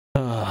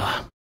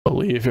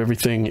believe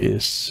everything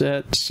is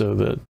set so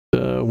that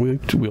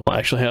we'll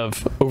actually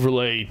have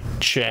overlay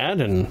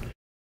chat, and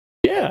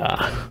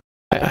yeah,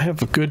 I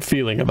have a good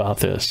feeling about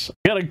this.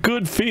 I got a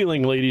good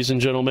feeling, ladies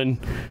and gentlemen.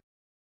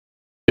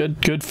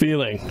 Good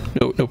feeling.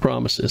 No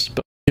promises,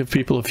 but give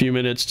people a few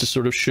minutes to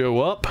sort of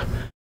show up,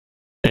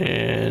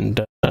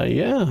 and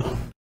yeah,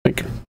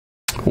 like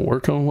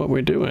work on what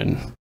we're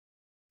doing.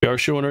 We are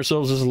showing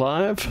ourselves as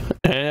live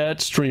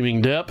at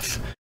streaming depth.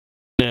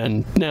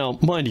 And now,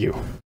 mind you,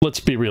 let's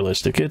be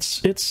realistic.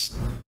 It's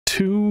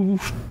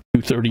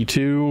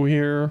 2:32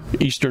 here,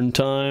 Eastern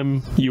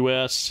Time,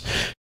 US,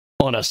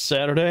 on a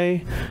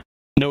Saturday.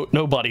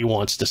 Nobody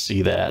wants to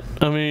see that.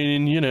 I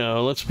mean, you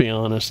know, let's be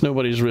honest.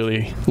 Nobody's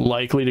really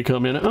likely to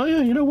come in. Oh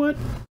yeah, you know what?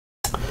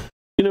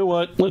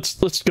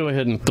 Let's go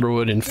ahead and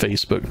throw it in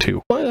Facebook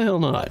too. Why the hell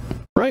not?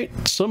 Right?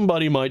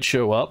 Somebody might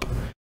show up.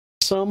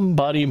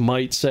 Somebody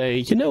might say,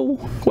 you know,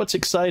 what's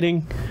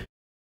exciting?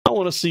 I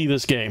want to see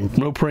this game.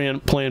 No plan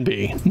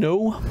B.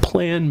 No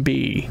plan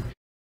B.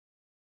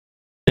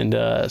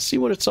 And see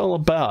what it's all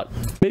about.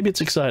 Maybe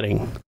it's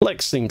exciting.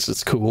 Lex thinks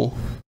it's cool.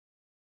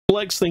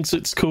 Lex thinks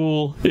it's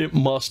cool. It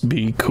must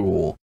be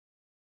cool.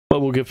 But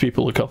we'll give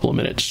people a couple of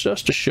minutes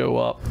just to show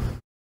up.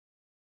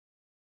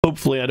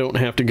 Hopefully I don't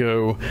have to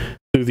go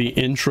through the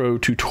intro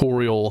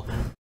tutorial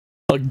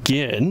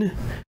again,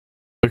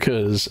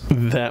 because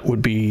that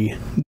would be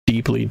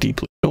deeply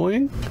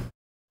annoying.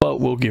 But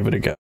we'll give it a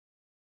go.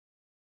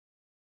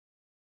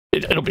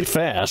 It'll be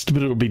fast,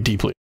 but it'll be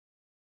deeply.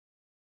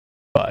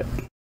 But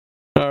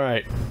all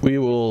right,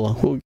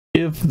 we'll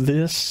give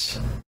this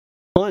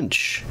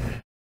punch.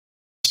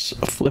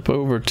 Let's flip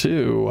over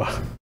to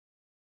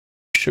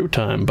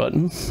Showtime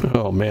button.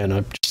 Oh man,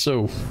 I'm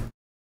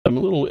a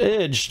little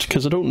edged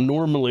because I don't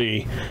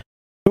normally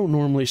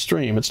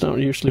stream. It's not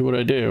usually what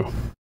I do.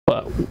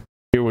 But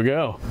here we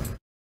go.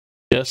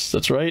 Yes,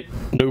 that's right.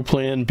 No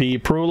plan B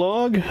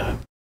prologue.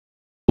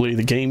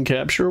 The game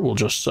capture will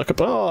just suck up.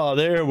 Oh,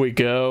 there we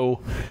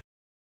go.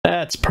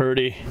 That's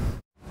pretty.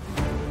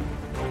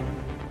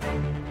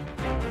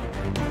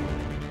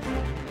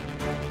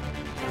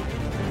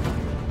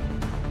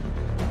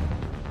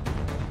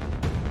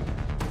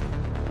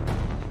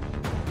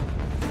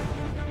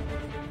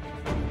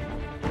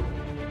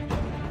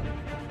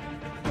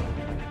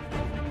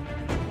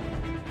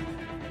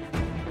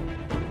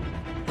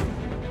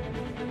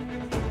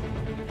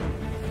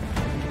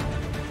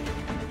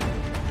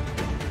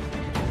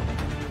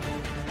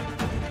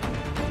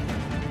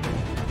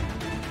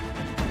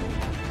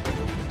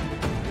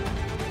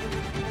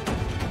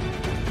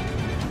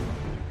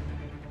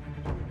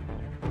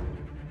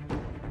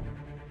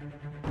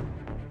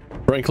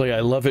 Frankly, I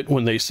love it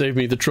when they save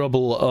me the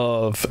trouble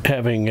of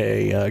having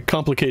a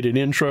complicated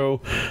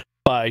intro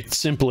by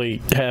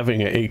simply having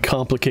a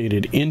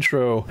complicated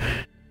intro.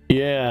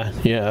 Yeah,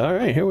 all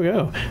right, here we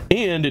go.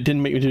 And it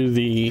didn't make me do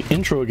the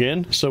intro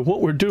again. So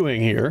what we're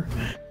doing here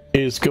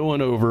is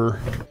going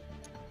over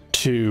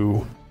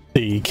to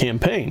the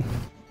campaign.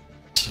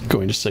 It's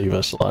going to save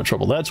us a lot of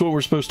trouble. That's what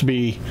we're supposed to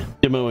be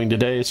demoing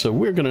today. So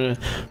we're going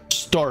to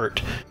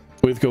start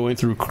with going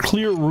through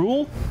Clear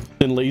Rule,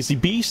 then Lazy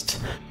Beast,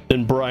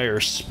 then Briar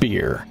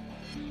Spear.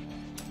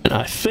 And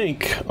I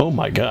think, oh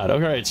my god,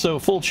 alright, so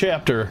full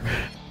chapter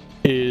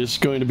is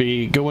going to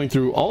be going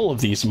through all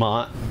of these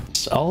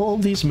maps,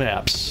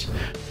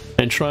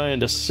 and trying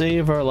to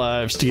save our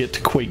lives to get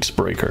to Quake's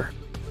Breaker.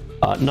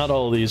 Not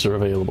all of these are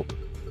available.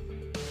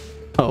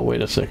 Oh,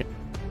 wait a second.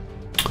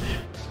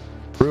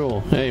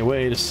 Rule, hey,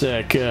 wait a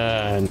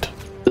second.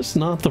 This is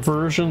not the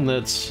version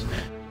that's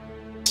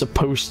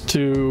supposed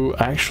to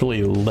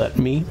actually let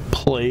me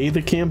play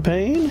the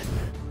campaign?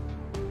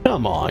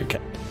 Come on.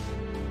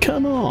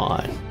 Come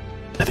on.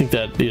 I think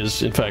that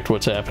is, in fact,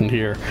 what's happened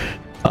here.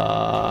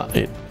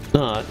 It's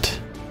not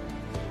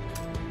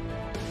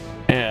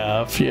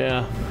F,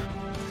 yeah.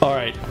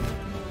 Alright.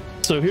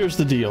 So here's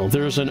the deal.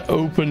 There's an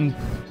open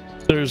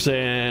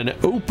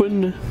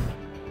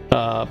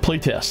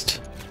playtest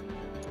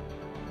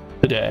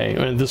today,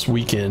 and this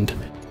weekend.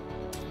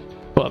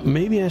 But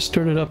maybe I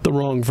started up the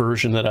wrong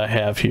version that I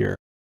have here.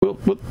 Well,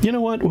 you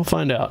know what? We'll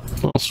find out.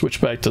 I'll switch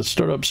back to the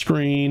startup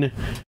screen.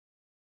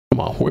 Come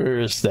on, where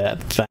is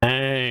that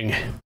thing?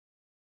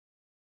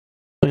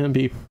 Plan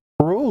B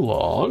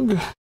prologue.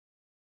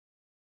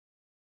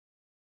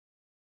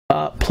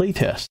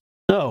 Playtest.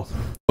 Oh,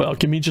 well,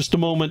 give me just a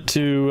moment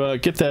to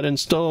get that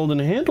installed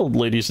and handled,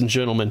 ladies and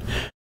gentlemen.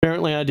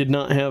 Apparently, I did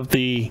not have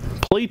the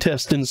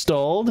playtest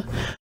installed.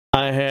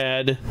 I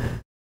had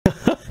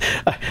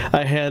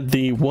I had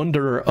the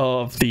wonder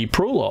of the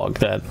prologue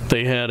that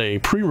they had a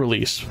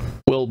pre-release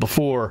well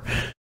before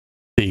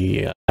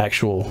the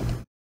actual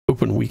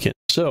open weekend.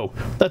 So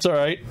that's all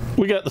right.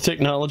 We got the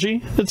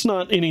technology. It's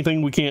not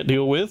anything we can't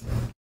deal with.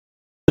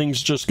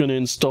 Thing's just going to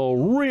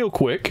install real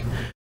quick.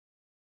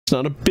 It's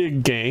not a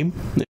big game.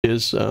 It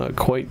is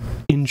quite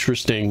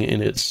interesting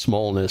in its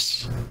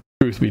smallness,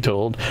 truth be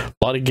told. A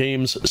lot of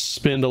games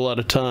spend a lot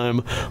of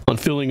time on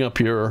filling up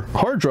your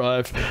hard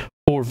drive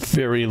for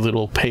very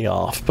little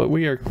payoff, but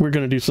we're going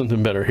to do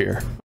something better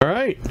here. All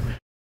right.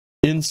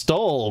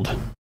 installed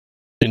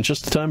in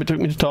just the time it took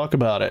me to talk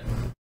about it.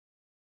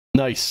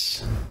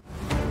 Nice.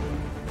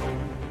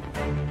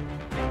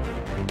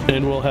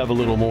 And we'll have a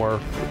little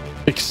more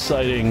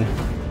exciting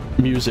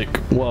music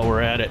while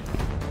we're at it.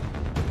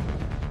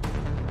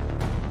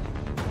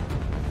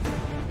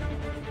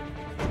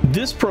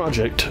 This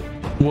project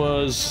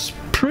was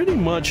pretty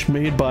much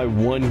made by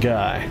one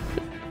guy,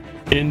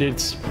 and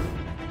it's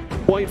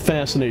quite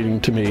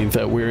fascinating to me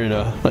that we're in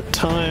a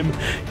time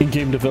in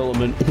game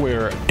development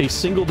where a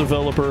single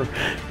developer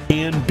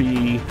can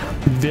be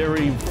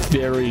very,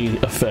 very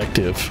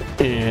effective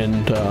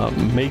and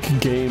make a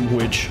game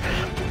which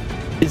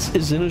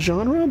is in a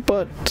genre,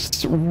 but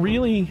it's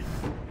really,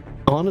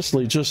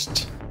 honestly,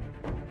 just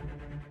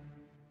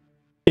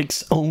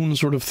its own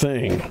sort of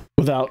thing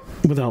without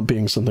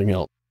being something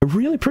else. I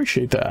really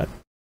appreciate that.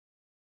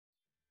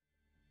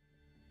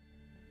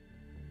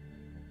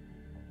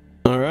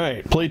 All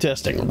right,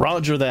 playtesting.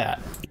 Roger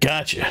that.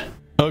 Gotcha.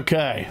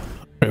 Okay,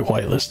 I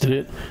whitelisted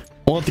it.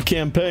 I want the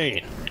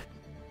campaign.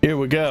 Here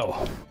we go.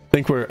 I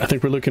think we're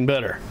looking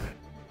better.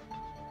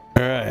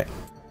 All right.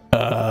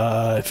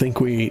 I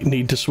think we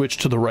need to switch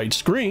to the right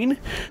screen.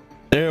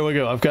 There we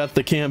go. I've got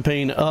the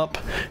campaign up,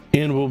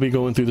 and we'll be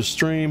going through the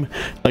stream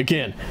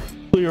again.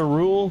 Clear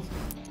rule.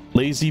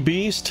 Lazy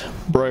Beast,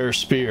 Briar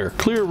Spear.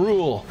 Clear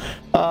rule.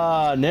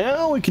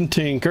 Now we can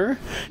tinker.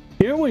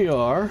 Here we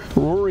are,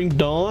 Roaring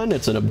Dawn.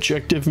 It's an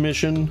objective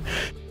mission.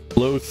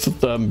 Low,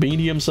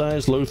 medium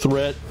size, low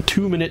threat,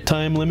 2-minute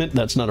time limit.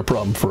 That's not a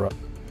problem for us.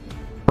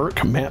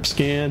 Perk, map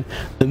scan,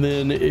 and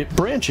then it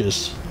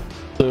branches.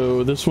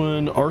 So this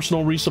one,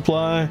 Arsenal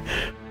Resupply,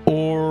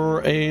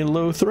 or a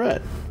low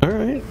threat. All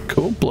right,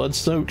 cool.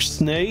 Blood-soaked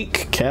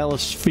Snake,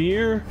 Callous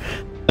Fear.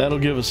 That'll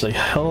give us a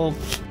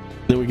health.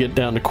 Then we get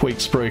down to Quake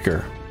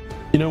Spraker.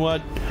 You know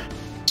what?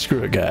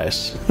 Screw it,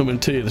 guys. I'm going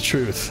to tell you the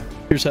truth.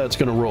 Here's how it's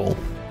going to roll.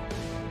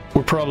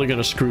 We're probably going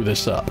to screw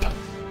this up.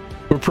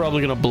 We're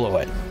probably going to blow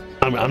it.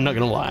 I'm not going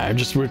to lie.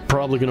 We're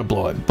probably going to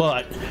blow it,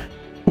 but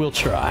we'll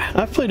try.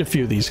 I've played a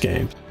few of these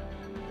games.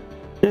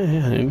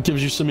 Yeah, it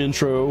gives you some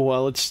intro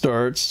while it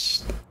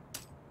starts.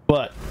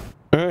 But,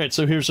 all right,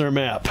 so here's our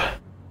map.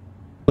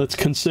 Let's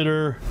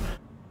consider,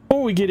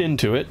 before we get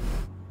into it,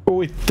 before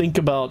we think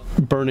about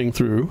burning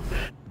through,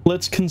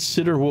 let's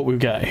consider what we've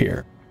got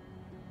here.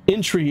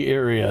 Entry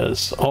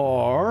areas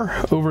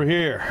are over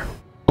here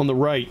on the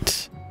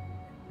right.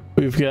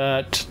 We've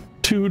got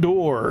 2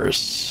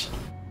 doors.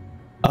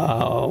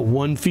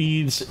 One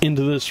feeds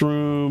into this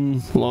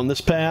room along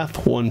this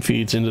path. One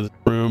feeds into the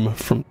room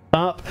from the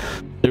top.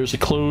 There's a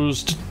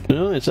closed...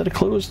 is that a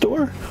closed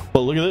door?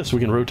 Well, look at this. We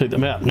can rotate the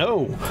map.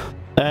 No!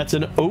 That's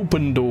an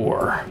open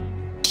door.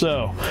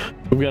 So,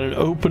 we've got an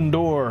open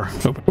door.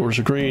 Open doors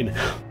are green.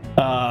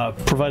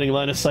 Providing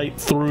line of sight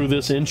through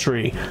this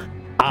entry.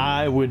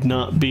 I would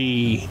not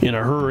be in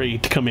a hurry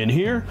to come in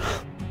here.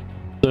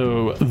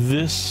 So,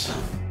 this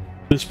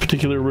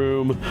particular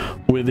room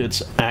with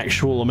its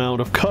actual amount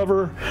of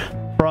cover,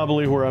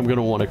 probably where I'm going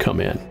to want to come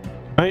in,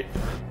 right?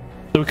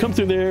 So we come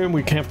through there and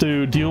we have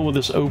to deal with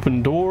this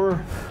open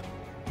door.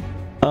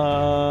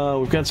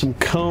 We've got some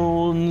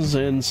cones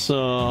and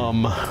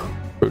some,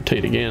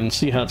 rotate again,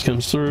 see how it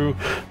comes through.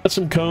 Got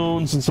some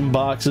cones and some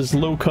boxes,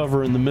 low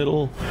cover in the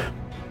middle.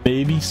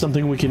 Maybe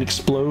something we can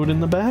explode in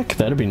the back.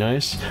 That'd be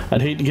nice.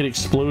 I'd hate to get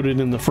exploded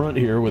in the front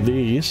here with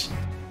these.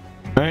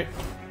 All right.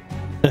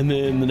 And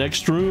then the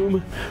next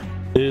room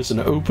is an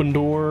open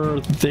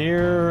door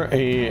there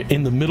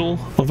in the middle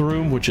of the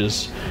room, which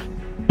is,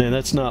 man,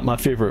 that's not my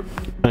favorite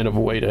kind of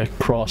way to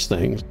cross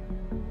things.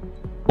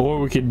 Or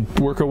we could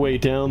work our way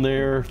down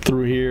there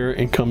through here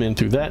and come in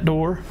through that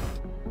door.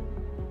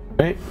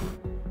 Right?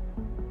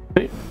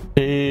 Right.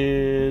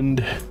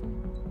 And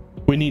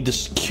we need to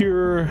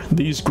secure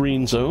these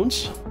green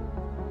zones.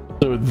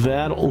 So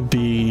that'll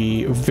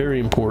be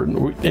very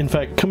important. In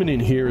fact, coming in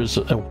here is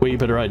a way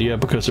better idea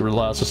because it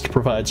allows us to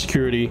provide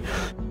security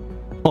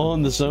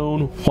on the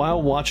zone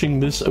while watching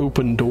this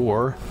open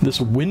door. This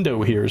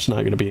window here is not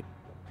going to be...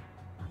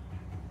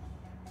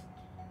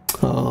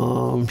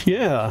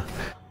 yeah.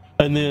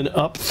 And then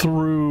up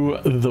through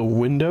the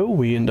window,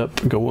 we end up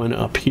going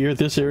up here.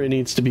 This area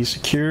needs to be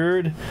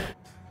secured.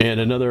 And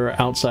another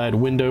outside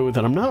window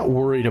that I'm not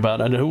worried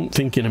about. I don't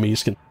think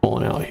enemies can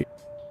spawn out here.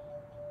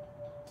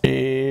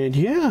 And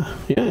yeah,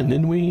 and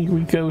then we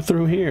go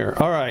through here.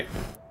 All right,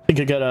 I think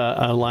I got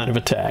a line of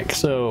attack.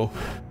 So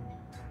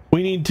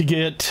we need to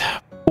get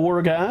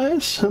 4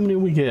 guys. How many do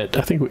we get?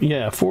 I think,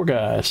 yeah, 4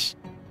 guys.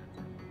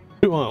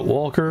 We want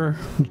Walker,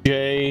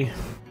 Jay.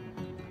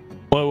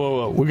 Whoa, whoa,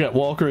 whoa. We got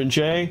Walker and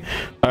Jay.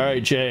 All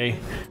right, Jay. You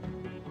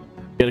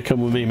gotta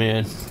come with me,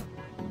 man.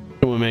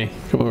 Come with me.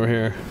 Come over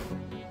here.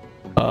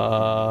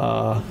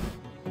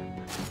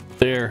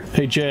 There.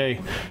 Hey,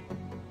 Jay.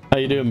 How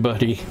you doing,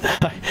 buddy?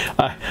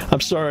 I'm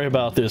sorry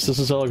about this. This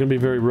is all gonna be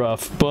very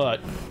rough, but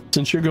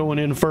since you're going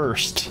in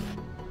first,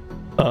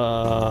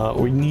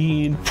 we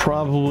need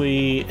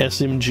probably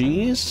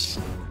SMGs.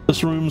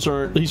 These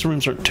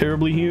rooms aren't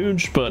terribly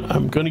huge, but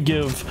I'm gonna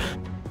give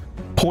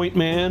Point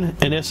Man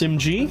an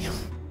SMG,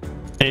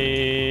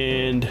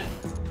 and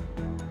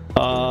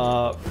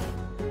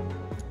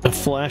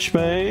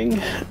flashbang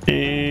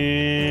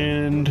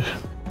and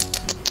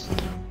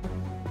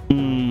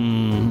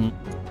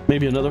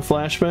maybe another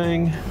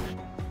flashbang.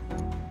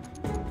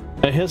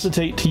 I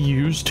hesitate to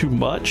use too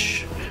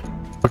much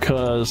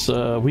because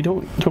we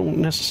don't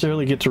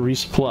necessarily get to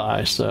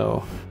resupply,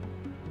 so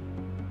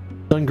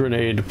stun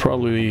grenade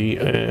probably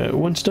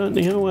one stun.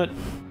 You know what?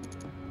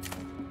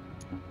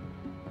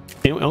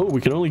 Oh,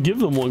 we can only give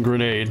them one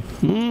grenade.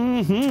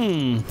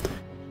 Oh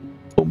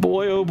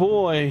boy, oh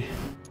boy.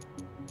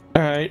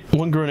 All right,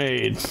 one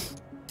grenade.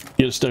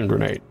 Get a stun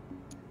grenade.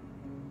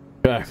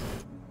 Okay.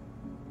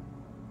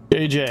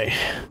 JJ,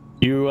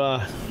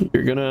 you're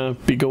gonna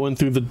be going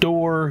through the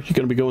door. You're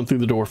gonna be going through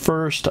the door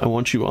first. I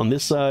want you on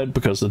this side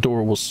because the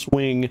door will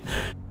swing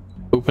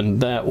open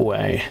that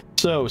way.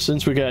 So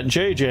since we got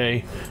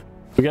JJ,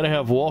 we gotta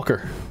have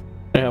Walker.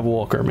 I have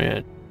Walker,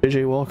 man.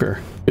 JJ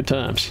Walker. Good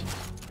times.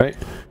 Right?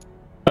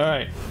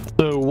 Alright.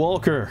 So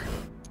Walker,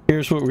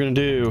 here's what we're gonna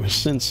do.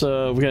 Since we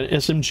got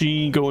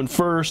SMG going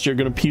first, you're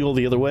gonna peel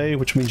the other way,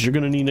 which means you're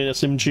gonna need an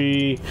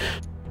SMG.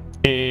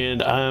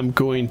 And I'm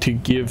going to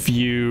give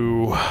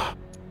you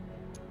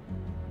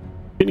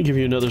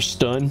another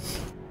stun.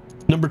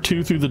 Number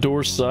 2 through the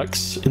door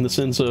sucks in the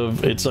sense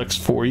of it sucks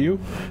for you,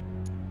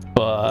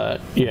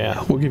 but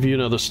yeah, we'll give you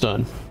another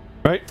stun,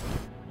 right?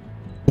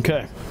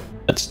 Okay,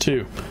 that's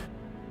 2.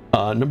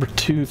 Number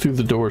 2 through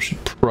the door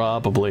should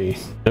probably,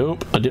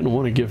 nope, I didn't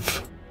want to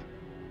give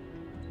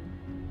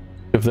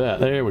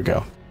that. There we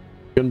go.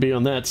 Gonna be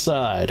on that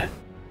side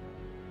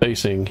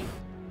facing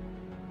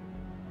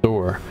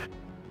door.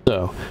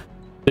 So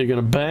they're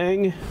gonna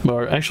bang,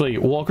 or actually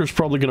Walker's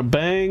probably gonna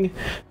bang.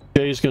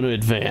 Jay's gonna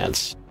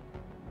advance.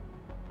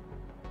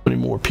 How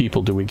many more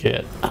people do we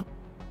get?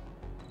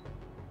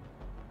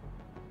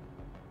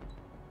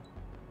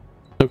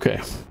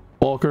 Okay,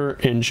 Walker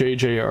and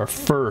JJ are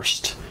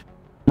first.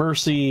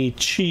 Mercy,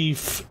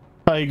 Chief,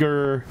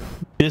 Tiger,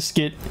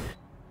 Biscuit,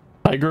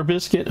 Tiger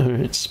Biscuit, all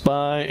right,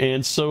 Spy,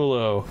 and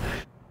Solo.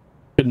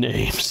 Good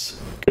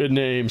names. Good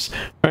names.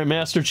 All right,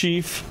 Master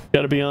Chief,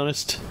 gotta be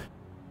honest.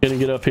 Gonna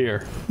get up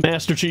here.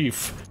 Master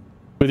Chief,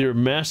 with your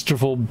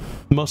masterful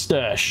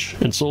mustache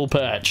and soul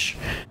patch.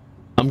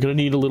 I'm gonna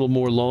need a little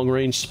more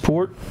long-range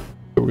support.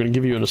 We're gonna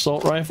give you an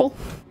assault rifle.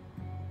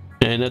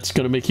 And that's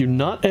gonna make you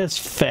not as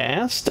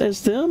fast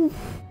as them,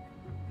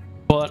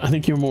 but I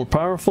think you're more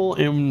powerful.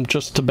 And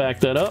just to back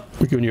that up,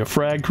 we're giving you a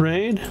frag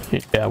grenade.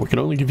 Yeah, we can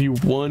only give you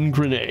one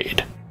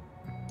grenade.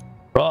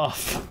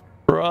 Rough.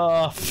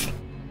 Rough.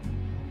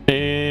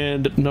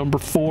 And number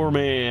 4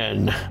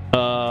 man.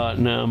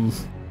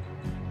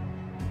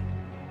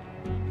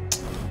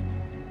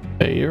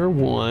 Okay, you're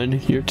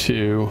 1, you're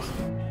 2.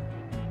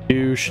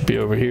 You should be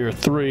over here.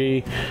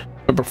 3.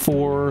 Number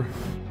 4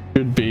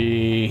 should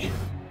be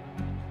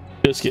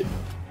Biscuit.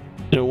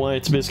 You know why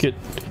it's Biscuit?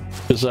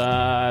 Because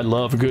I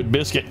love a good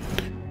biscuit.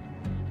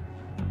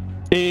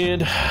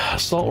 And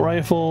assault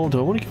rifle. Do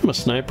I want to give him a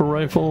sniper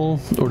rifle,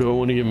 or do I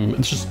want to give him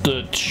just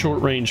a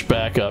short range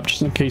backup,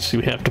 just in case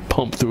we have to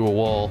pump through a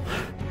wall?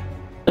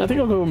 I think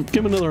I'll go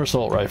give him another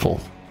assault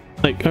rifle.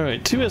 Like, all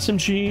right, 2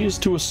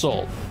 SMGs, 2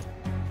 assault.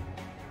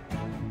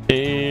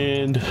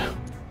 And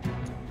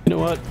you know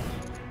what?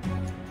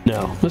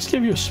 No, let's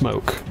give you a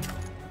smoke.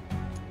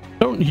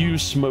 Don't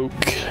use smoke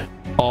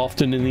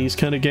often in these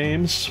kind of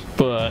games,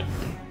 but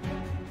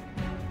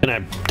can I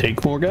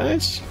take more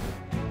guys?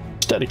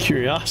 Just out of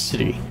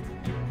curiosity,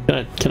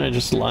 can I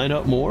just line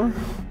up more?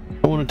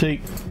 I want to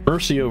take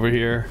Mercy over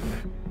here,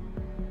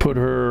 put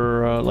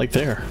her like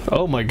there.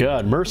 Oh my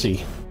God,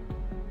 Mercy!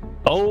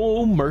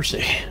 Oh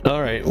Mercy!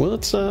 All right, well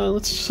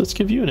let's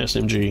give you an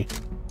SMG.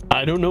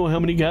 I don't know how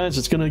many guys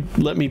it's gonna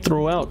let me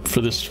throw out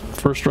for this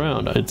first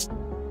round.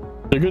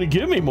 They're gonna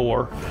give me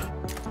more.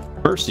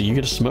 Mercy, you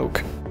get a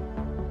smoke.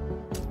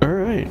 All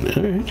right,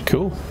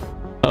 cool.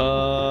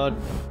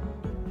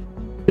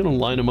 Gonna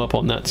line them up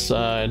on that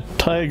side.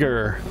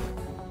 Tiger,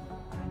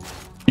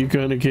 you're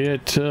gonna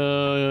get.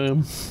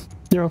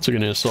 You're also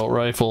gonna assault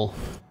rifle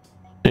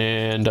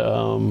and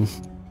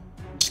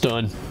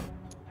stun.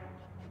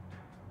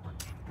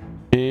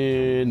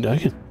 And I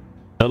get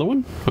another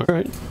one. All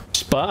right,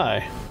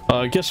 Spy.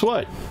 Guess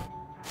what?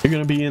 You're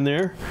gonna be in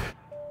there.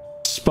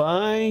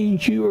 Spy,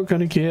 you are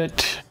gonna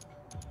get.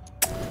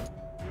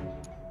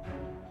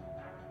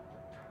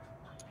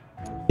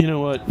 You know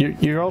what?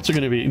 You're also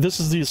gonna be. This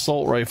is the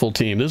assault rifle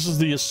team. This is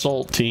the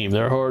assault team.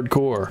 They're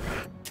hardcore.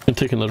 And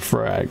taking the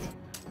frag.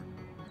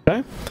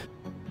 Okay.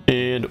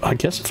 And I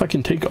guess if I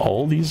can take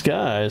all these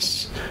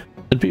guys,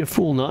 I'd be a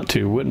fool not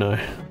to, wouldn't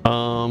I?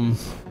 I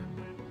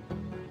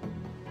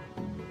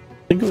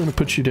think I'm gonna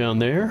put you down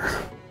there.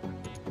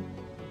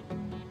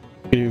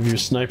 Give you a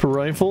sniper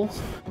rifle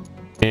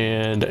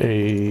and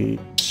a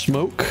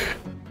smoke.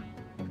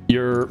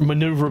 Your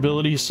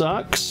maneuverability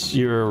sucks,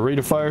 your rate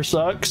of fire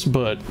sucks,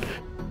 but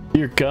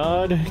dear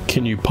God,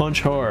 can you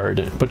punch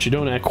hard? But you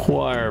don't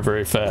acquire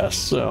very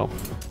fast. So,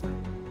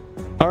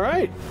 all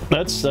right,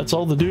 that's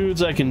all the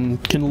dudes I can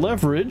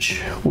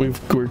leverage.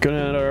 We're gonna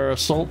have our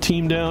assault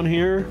team down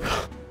here.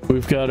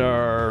 We've got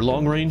our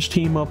long range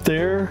team up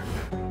there.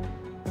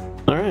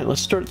 All right,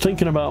 let's start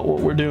thinking about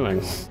what we're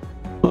doing.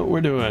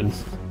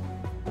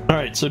 All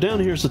right, so down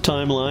here's the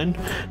timeline.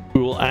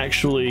 We will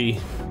actually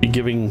be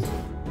giving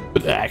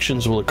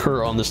actions will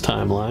occur on this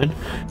timeline.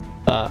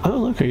 Oh,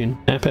 look, an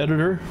app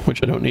editor,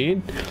 which I don't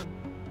need.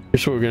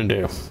 Here's what we're gonna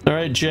do. All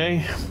right,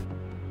 Jay.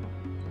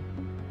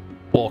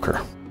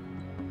 Walker.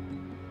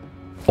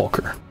 I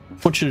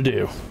want you to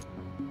do.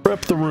 Prep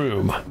the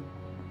room.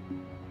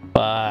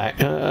 By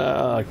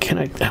can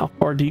I? How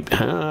far deep?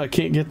 I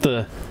can't get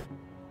the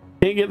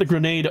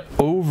grenade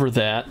over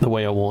that the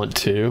way I want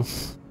to.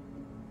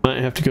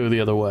 Might have to go the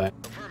other way.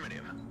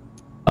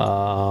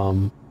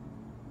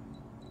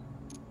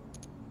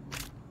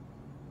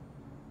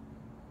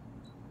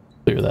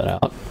 Clear that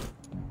out.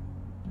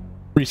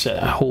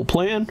 Reset that whole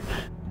plan.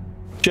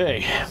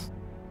 Jay,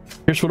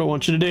 here's what I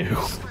want you to do.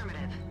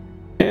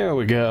 There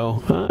we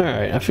go. All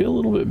right, I feel a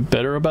little bit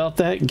better about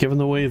that, given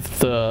the way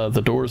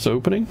the door is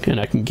opening, and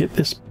I can get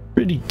this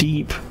pretty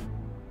deep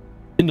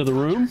into the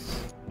room.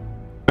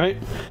 Right.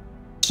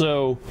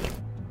 So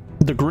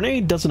the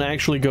grenade doesn't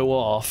actually go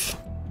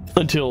off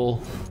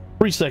until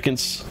 3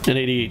 seconds and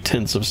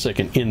 88/10 of a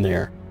second in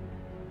there.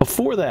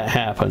 Before that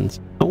happens,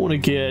 I want to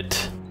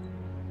get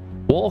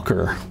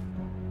Walker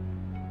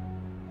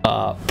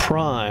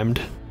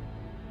primed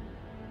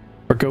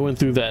for going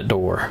through that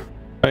door.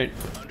 Right.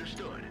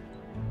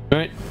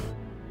 Right,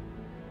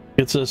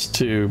 gets us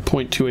to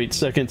 0.28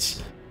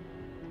 seconds.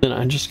 Then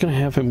I'm just gonna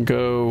have him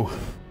go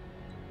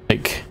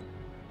like,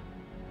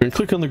 we're gonna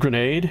click on the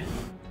grenade,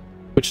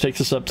 which takes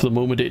us up to the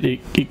moment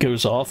it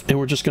goes off, and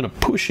we're just gonna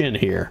push in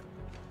here,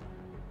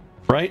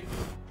 right?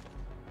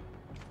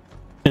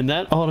 And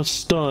that ought to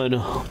stun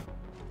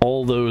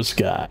all those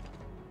guys,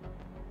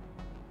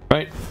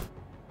 right?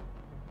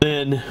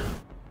 Then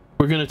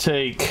we're gonna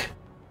take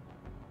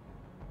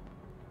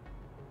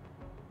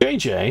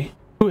JJ,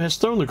 who has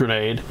thrown the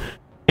grenade,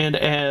 and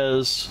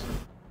as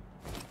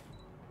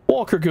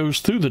Walker goes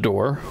through the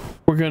door,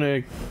 we're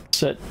gonna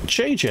set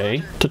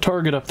JJ to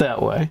target up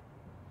that way,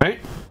 right?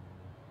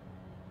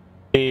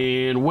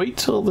 And wait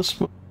till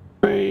this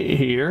right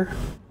here,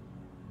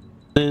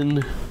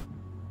 then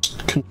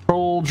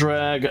control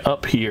drag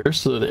up here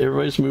so that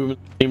everybody's moving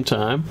at the same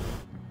time.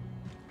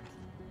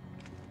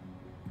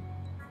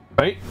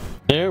 Right,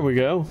 there we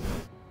go.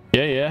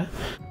 Yeah.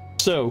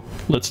 So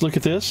let's look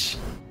at this.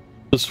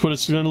 This is what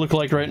it's going to look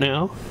like right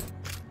now.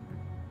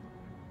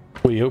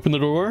 We open the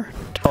door,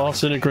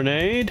 toss in a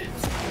grenade,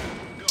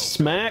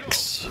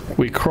 smacks,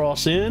 we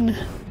cross in.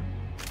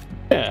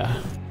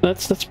 Yeah,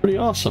 that's pretty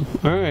awesome.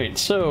 All right,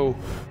 so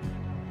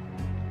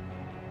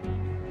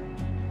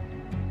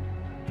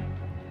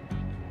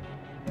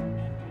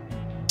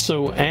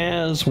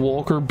as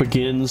Walker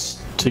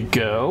begins to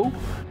go,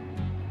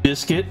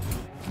 Biscuit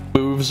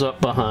moves up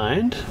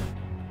behind.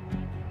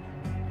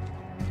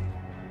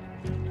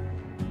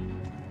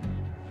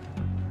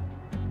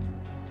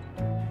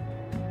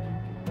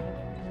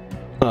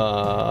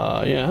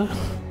 Yeah.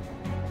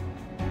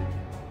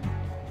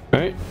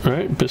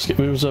 Right. Biscuit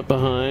moves up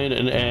behind,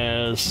 and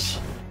as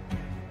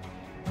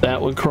that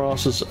one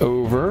crosses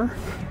over,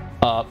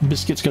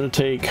 Biscuit's gonna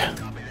take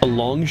a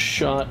long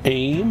shot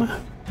aim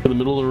for the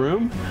middle of the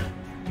room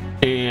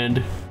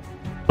and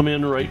come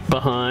in right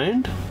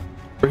behind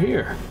over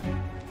here.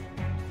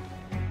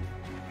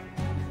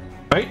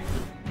 Right?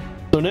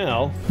 So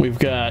now we've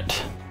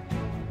got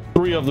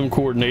 3 of them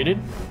coordinated.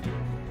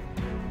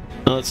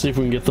 Now let's see if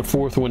we can get the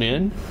 4th one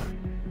in.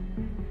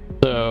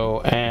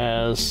 So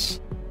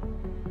as...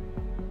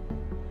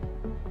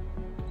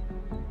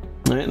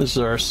 Alright, this is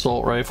our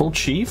assault rifle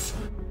chief.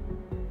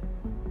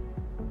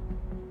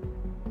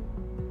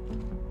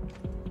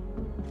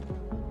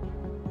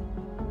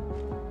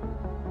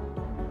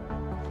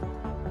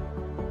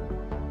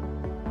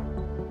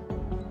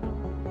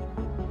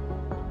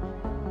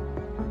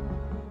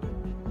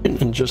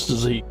 And just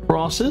as he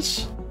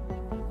crosses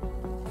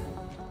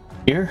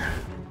here.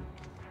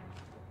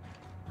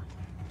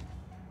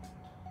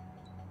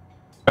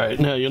 Alright,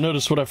 now you'll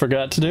notice what I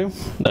forgot to do.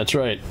 That's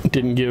right,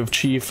 didn't give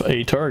Chief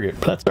a target,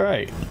 but that's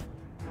alright.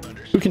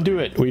 We can do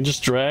it. We can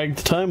just drag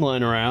the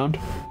timeline around.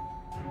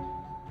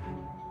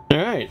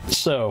 Alright,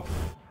 so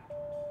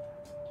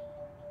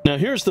now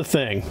here's the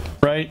thing,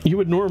 right? You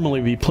would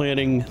normally be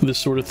planning this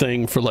sort of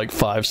thing for like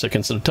 5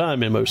 seconds at a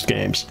time in most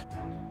games.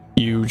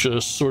 You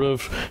just sort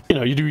of,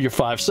 you do your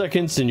 5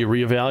 seconds, and you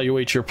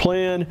reevaluate your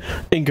plan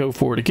and go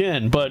for it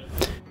again. But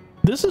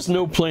this is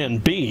no plan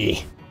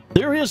B.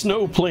 There is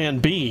no plan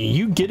B.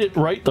 You get it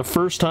right the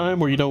first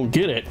time, or you don't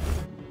get it.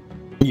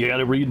 You got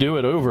to redo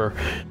it over.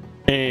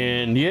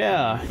 And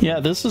yeah,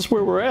 this is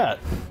where we're at.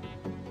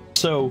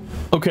 So,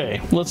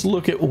 okay, let's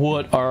look at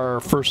what our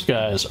first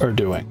guys are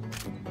doing.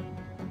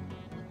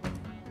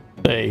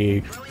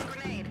 They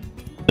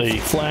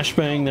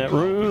flashbang that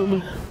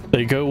room.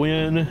 They go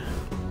in.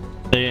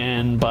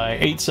 And by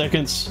 8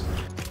 seconds,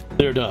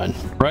 they're done,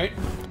 right?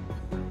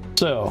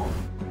 So,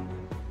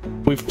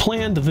 we've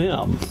planned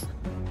them,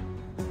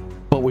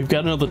 but we've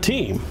got another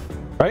team,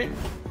 right?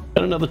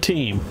 Got another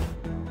team.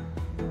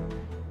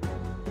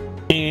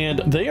 And And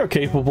they are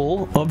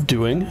capable of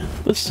doing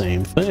the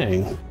same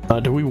thing.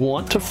 Do we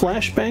want to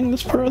flashbang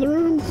this part of the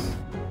room?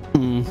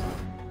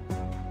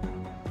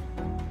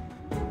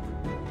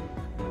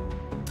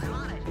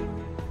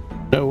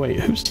 No,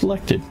 wait, who's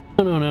selected?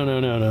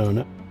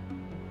 No.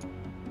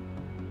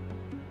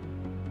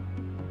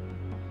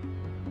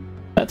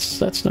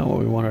 That's not what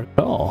we wanted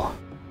at all.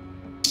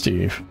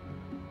 Steve,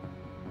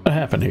 what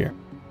happened here?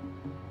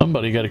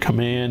 Somebody got a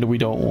command we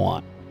don't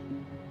want.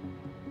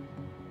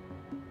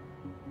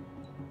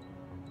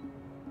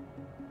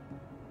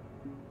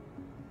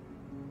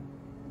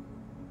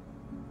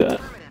 All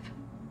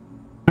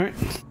right.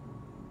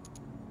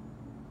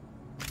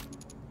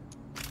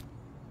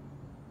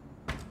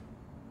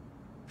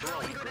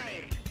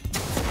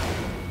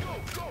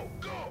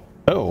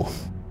 Oh.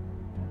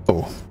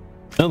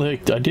 Well, I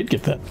did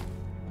get that.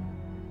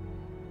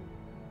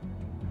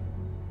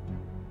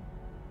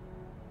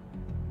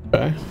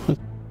 Okay.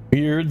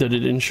 Weird that it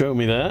didn't show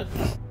me that.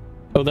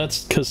 Oh,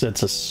 that's because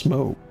it's a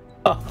smoke.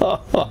 That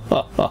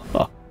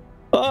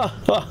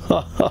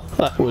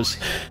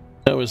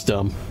was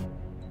dumb.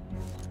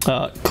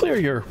 Clear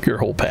your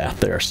whole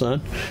path there,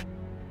 son.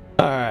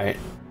 All right.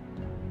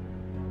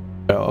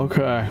 Oh,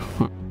 okay.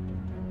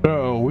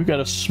 So we got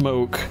to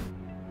smoke.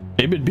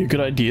 Maybe it'd be a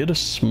good idea to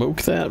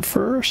smoke that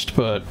first,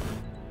 but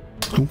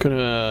I'm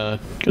gonna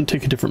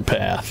take a different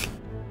path.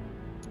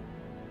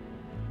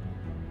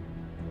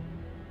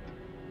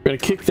 We're gonna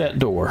kick that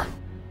door.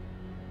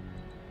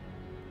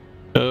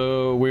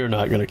 Oh, we're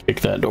not gonna kick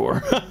that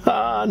door.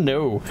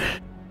 No,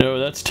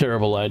 that's a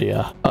terrible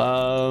idea.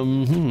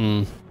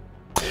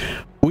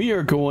 We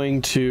are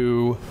going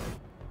to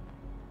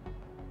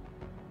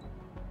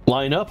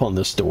line up on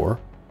this door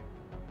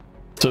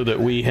so that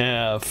we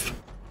have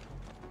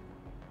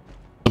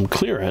some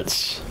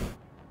clearance,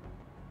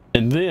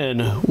 and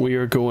then we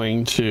are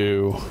going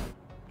to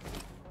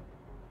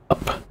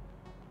up.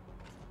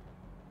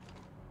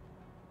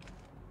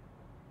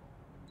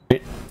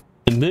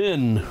 And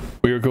then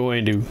we are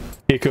going to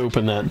kick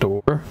open that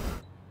door.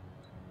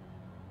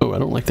 Oh, I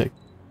don't like that.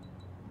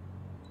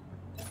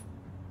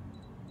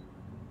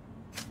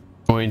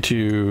 Going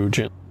to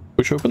gently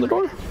push open the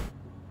door.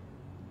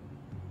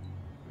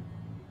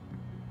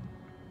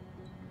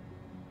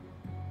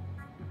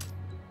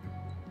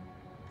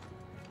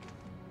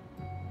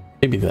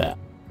 Maybe that.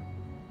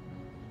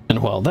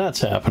 And while that's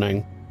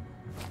happening,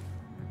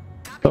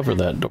 cover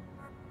that door.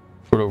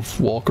 Sort of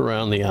walk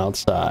around the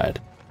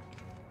outside.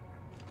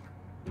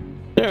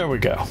 There we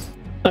go.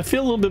 I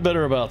feel a little bit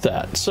better about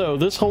that. So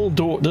this whole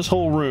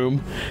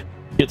room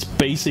gets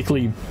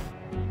basically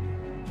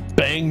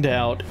banged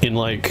out in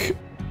like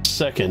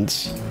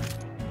seconds.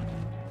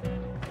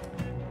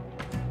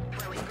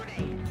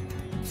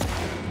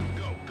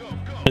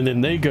 And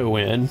then they go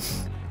in,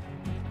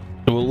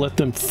 and we'll let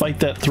them fight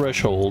that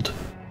threshold,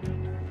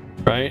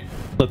 right?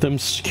 Let them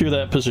secure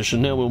that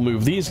position. Now we'll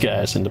move these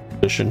guys into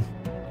position.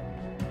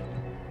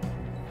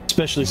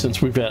 Especially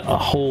since we've got a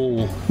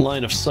whole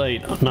line of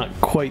sight, not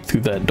quite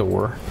through that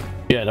door.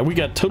 Yeah, now we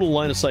got total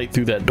line of sight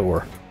through that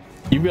door.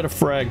 You've got a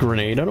frag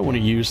grenade. I don't want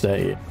to use that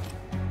yet.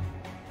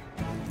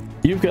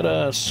 You've got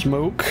a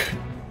smoke.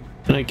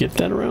 Can I get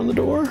that around the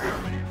door?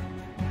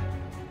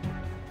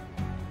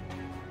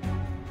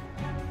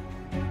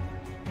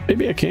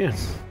 Maybe I can.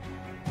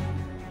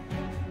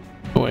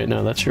 Oh wait,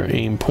 no, that's your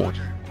aim point.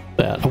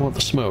 That I want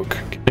the smoke.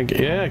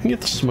 Yeah, I can get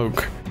the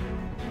smoke.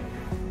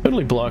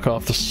 Totally block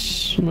off the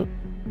smoke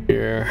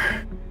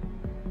here.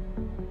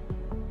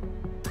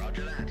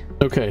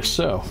 Okay,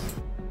 so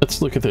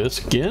let's look at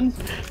this again.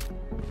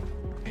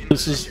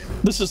 This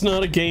is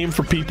not a game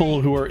for people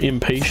who are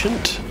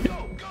impatient.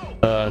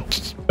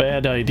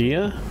 Bad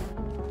idea.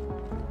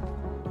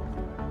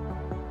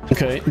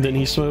 Okay, then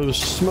he throws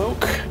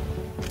smoke,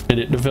 and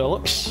it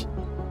develops.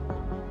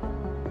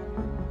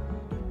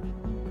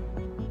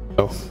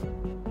 Oh.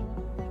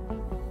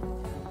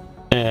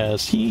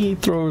 As he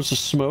throws a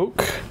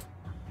smoke,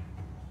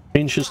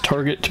 change his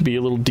target to be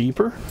a little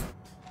deeper.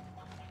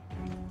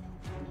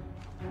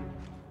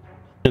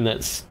 And that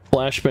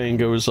flashbang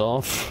goes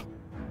off.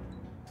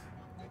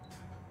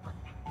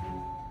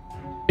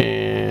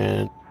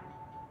 And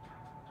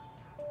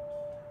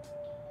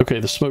okay,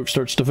 the smoke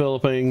starts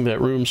developing.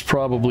 That room's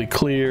probably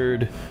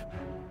cleared.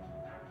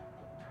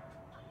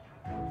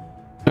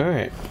 All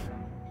right.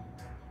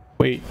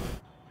 Wait.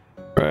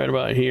 Right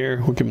about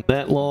here. We'll give him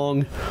that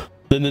long.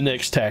 Then the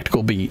next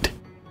tactical beat.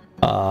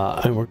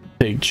 And we're going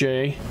to take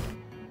Jay,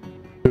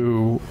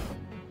 who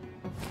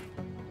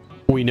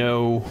we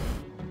know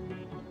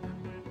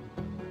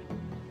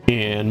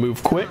can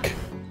move quick.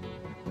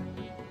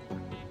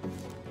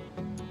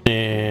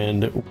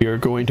 And we are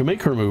going to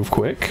make her move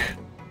quick.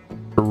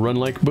 Or run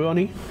like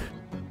Bunny,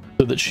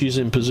 so that she's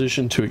in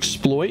position to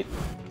exploit.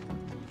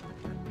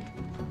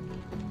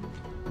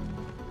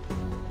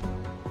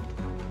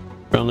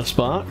 Around this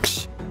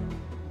box.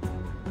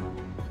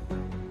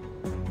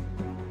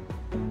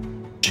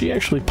 She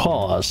actually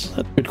pause?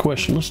 That's a good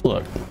question. Let's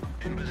look.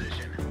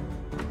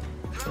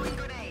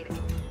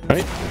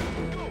 Right?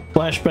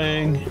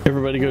 Flashbang.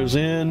 Everybody goes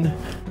in.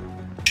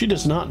 She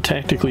does not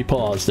tactically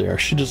pause there.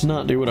 She does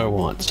not do what I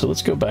want. So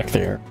let's go back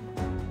there.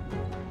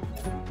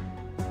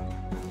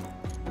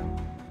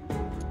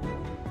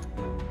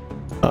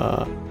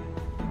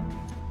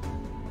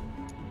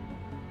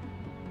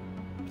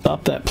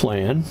 Stop that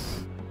plan.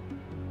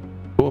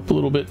 Go up a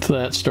little bit to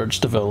that, starts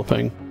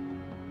developing.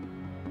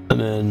 And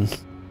then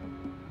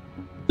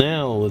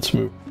now let's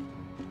move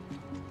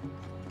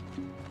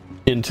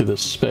into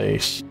this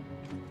space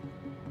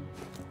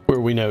where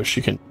we know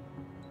she can.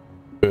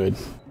 Good.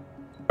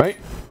 Right?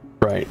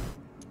 Right.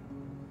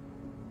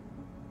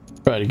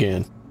 Try it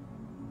again.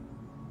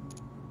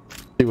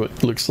 See what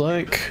it looks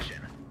like.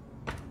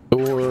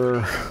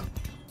 Door.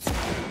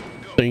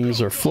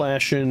 Things are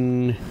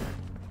flashing.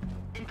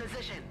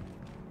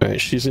 Alright,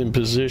 she's in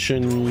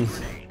position.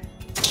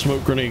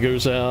 Smoke grenade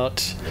goes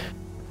out.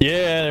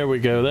 Yeah, there we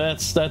go.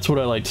 That's what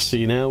I like to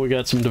see. Now we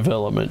got some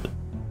development.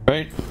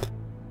 Right?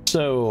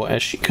 So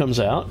as she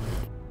comes out,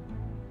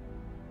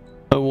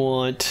 I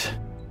want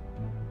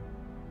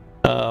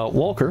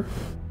Walker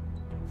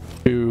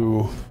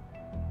to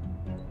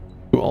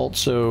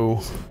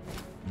also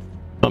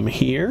come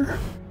here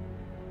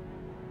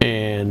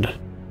and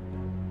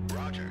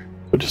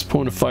put his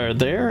point of fire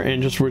there,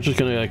 and we're just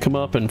gonna come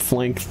up and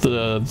flank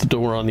the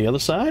door on the other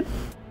side.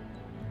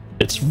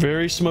 It's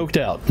very smoked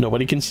out.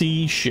 Nobody can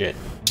see shit.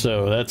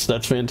 So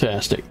that's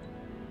fantastic.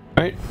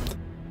 All right.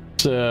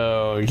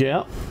 So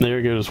yeah,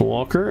 there goes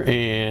Walker,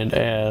 and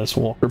as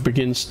Walker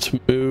begins to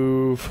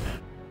move,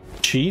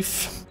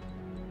 Chief,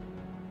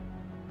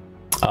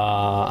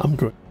 I'm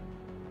going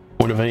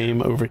point of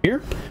aim over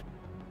here,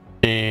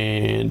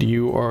 and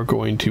you are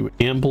going to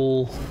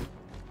amble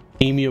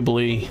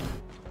amiably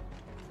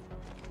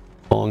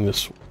along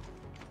this way.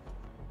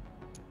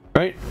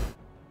 Right?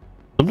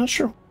 I'm not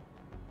sure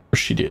what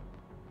she did.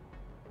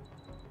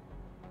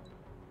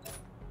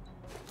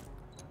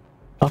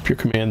 Up your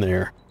command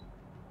there.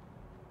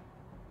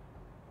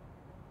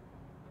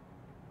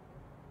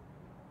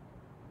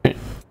 Right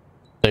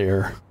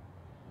there.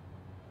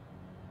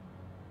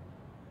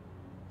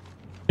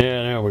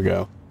 Yeah, there we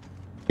go.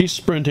 He's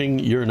sprinting,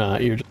 you're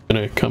not. You're just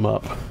gonna come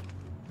up.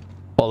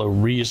 Follow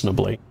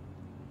reasonably.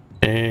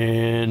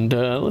 And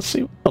let's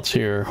see what else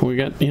here. We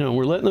got, you know,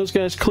 we're letting those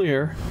guys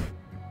clear.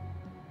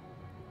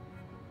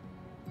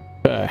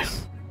 Okay.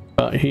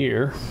 About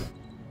here.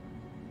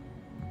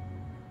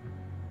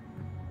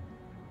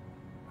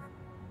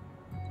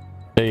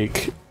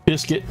 Take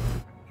Biscuit.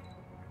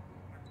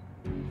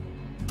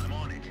 I'm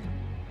on it.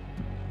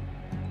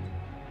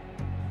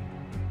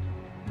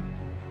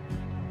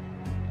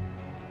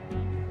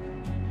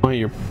 Why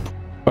your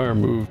fire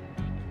move?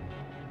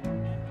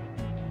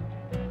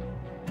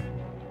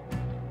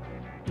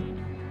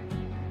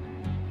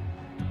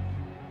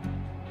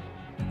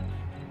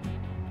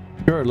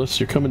 Regardless,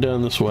 you're coming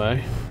down this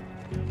way.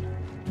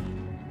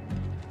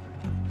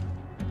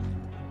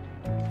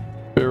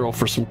 Barrel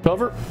for some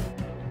cover.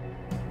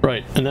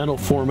 Right, and that'll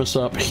form us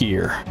up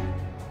here.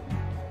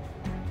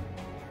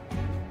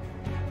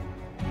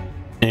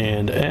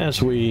 And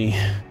as we...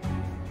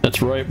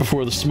 That's right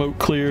before the smoke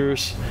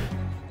clears.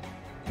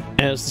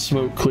 As the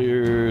smoke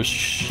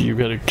clears, you've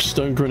got a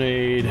stun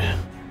grenade.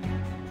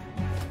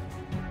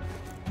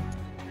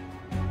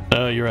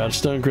 You're out of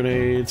stun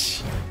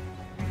grenades.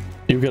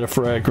 You've got a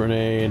frag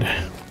grenade.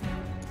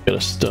 Got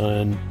a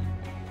stun.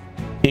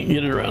 Can't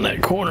get it around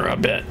that corner, I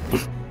bet.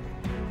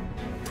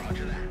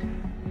 Roger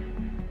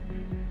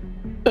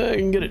that. I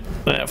can get it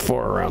that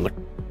far around the...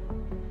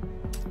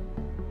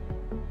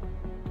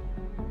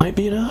 Might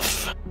be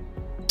enough.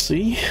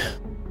 See?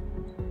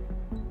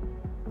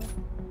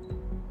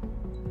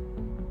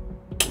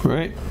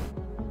 Right.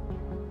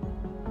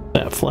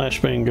 That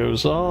flashbang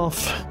goes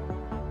off.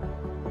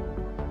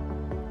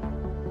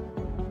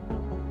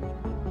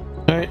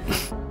 Alright.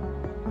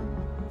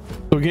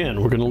 So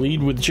again, we're going to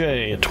lead with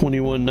J at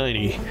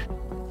 2190.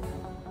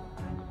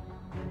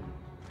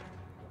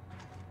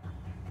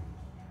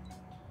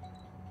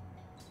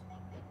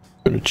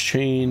 Going to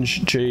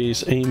change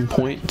J's aim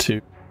point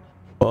to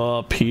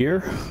up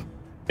here.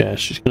 Yeah,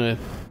 she's going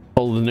to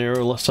follow the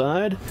narrow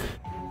side.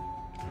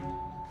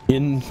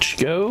 In she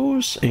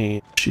goes,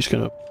 and she's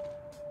going to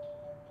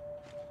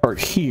park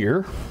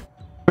here.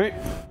 Right.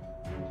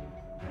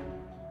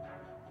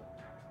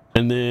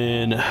 And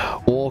then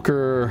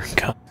Walker,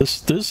 God,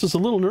 this is a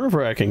little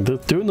nerve-wracking.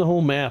 Doing the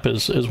whole map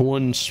as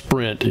one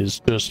sprint is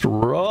just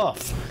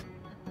rough.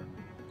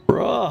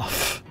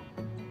 Rough.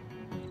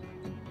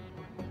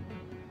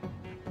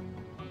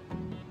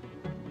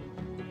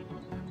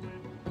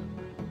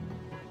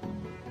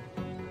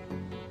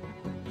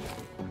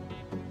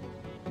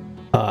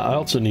 I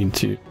also need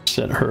to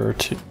set her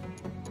to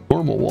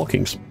normal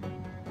walking speed.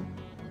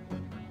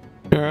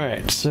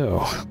 Alright, so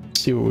let's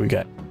see what we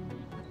got.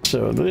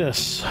 So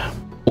this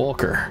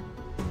Walker,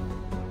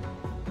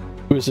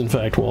 who is in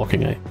fact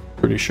walking, I'm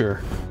pretty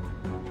sure.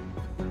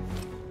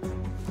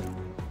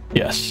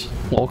 Yes,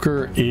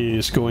 Walker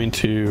is going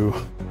to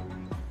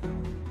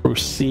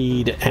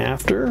proceed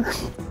after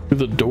through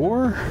the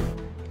door.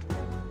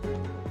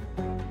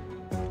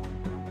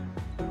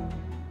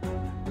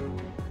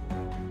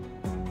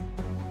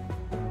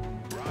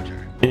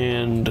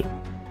 and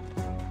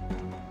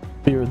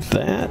clear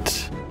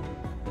that.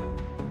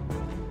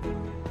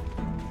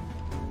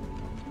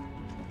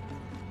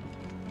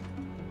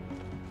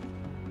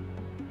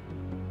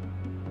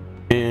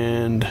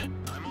 And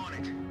I'm on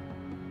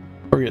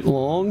it. target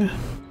long.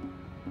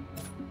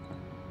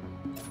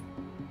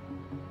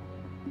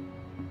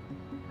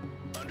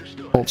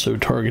 Understood. Also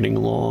targeting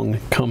long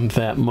come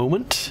that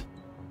moment.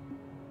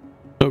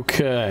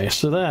 Okay,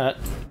 so that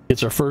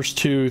gets our first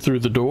two through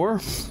the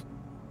door.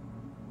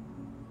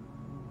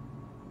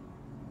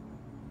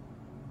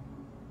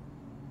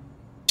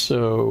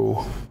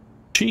 So,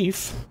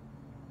 Chief,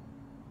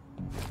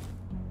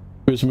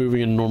 who's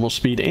moving in normal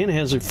speed and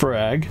has a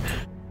frag,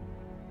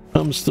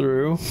 comes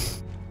through,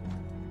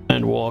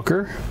 and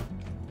Walker.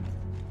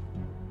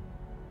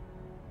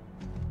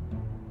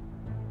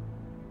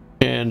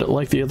 And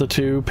like the other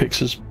two, picks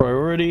his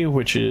priority,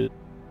 which is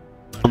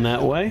on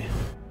that way.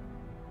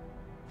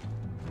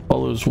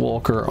 Follows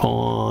Walker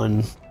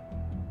on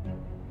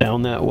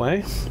down that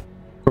way,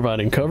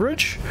 providing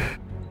coverage.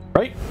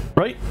 Right,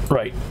 right,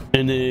 right.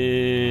 And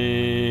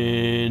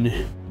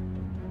then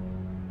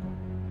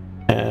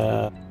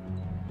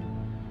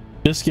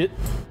Biscuit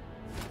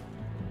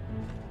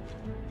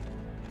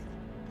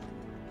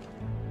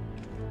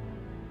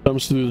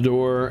comes through the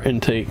door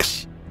and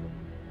takes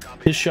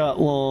his shot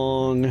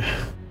long.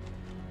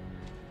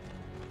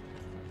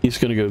 He's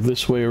gonna go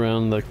this way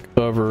around the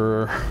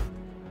cover.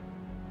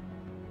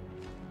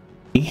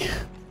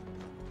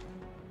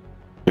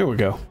 There we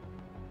go.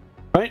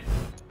 Right?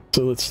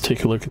 So let's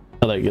take a look at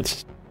how that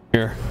gets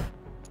here.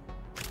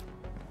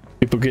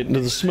 People get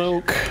into the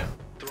smoke.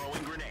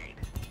 Throwing grenade.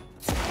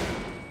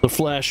 The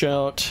flash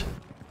out.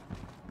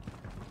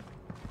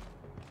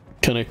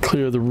 Kind of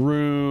clear the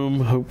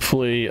room,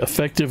 hopefully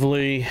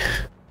effectively.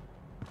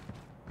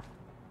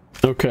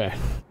 Okay.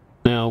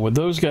 Now with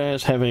those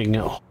guys having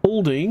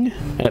holding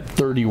at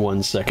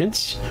 31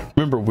 seconds.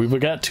 Remember, we've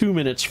got 2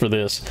 minutes for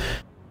this.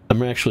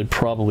 I'm actually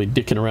probably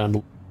dicking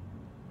around.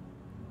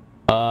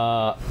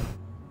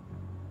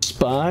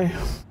 Spy.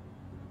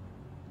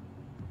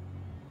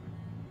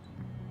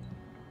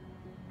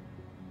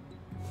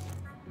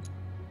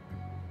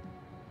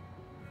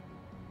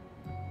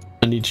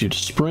 I need you to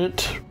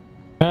sprint.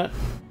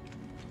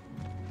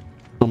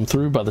 Come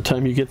through. By the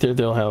time you get there,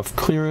 they'll have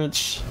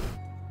clearance.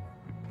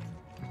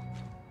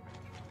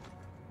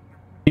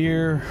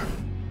 Here.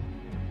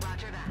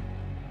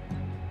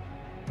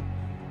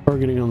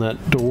 Targeting on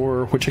that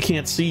door, which I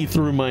can't see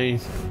through my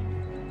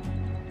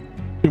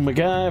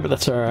guy, but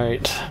that's all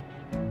right.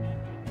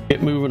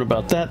 Get moving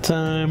about that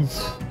time.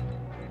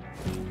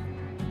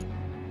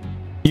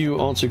 You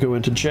also go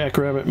into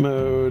jackrabbit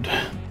mode.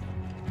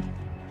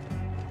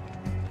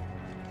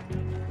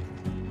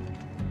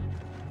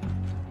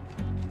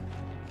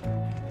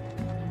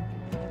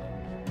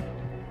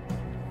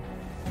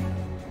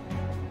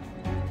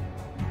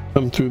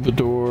 Come through the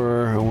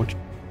door. I want you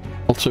to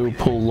also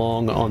pull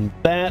long on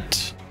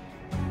that.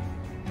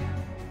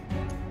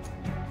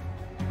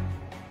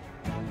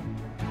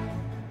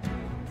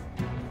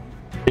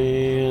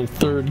 And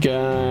third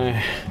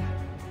guy,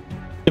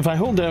 if I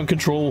hold down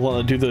control while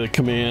I do the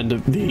command,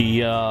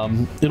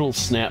 it'll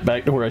snap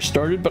back to where I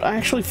started, but I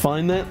actually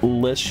find that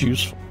less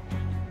useful.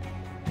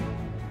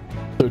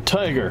 So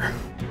Tiger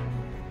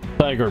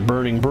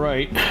burning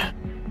bright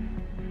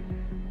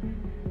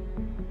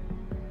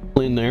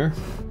in there.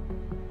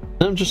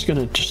 I'm just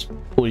gonna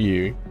pull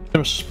you. I'm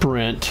gonna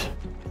sprint.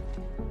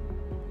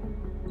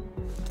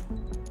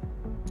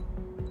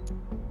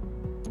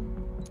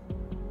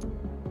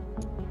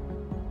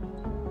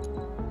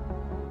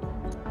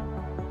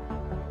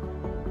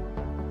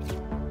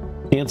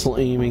 Cancel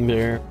aiming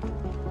there.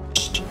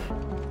 Just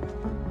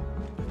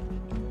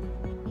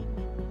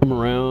come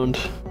around.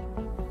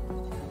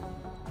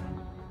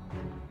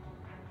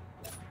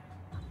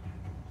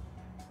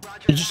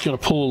 You're just gonna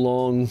pull a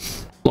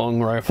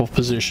long rifle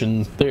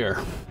position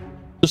there.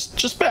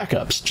 Just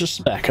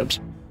backups.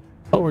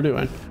 All we're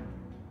doing.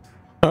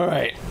 All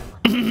right.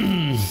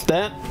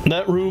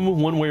 that room,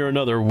 one way or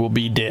another, will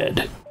be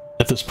dead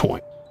at this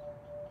point.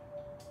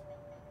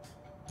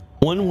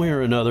 One way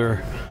or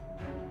another,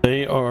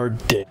 they are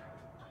dead.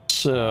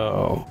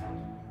 So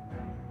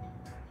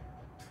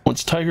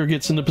once Tiger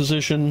gets into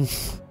position,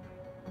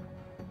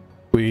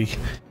 we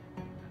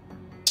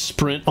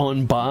sprint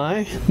on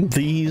by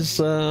these.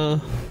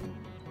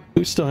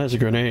 Who still has a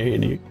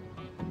grenade?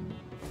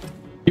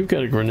 You've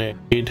got a grenade,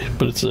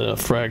 but it's a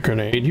frag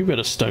grenade. You've got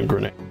a stun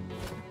grenade.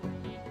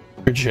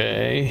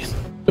 Jay.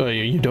 Oh,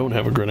 you don't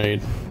have a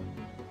grenade.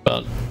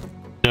 But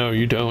no,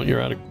 you don't. You're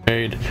out of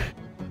grenade.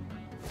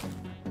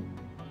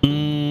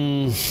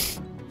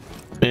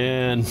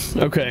 Man,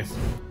 okay.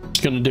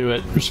 Just gonna do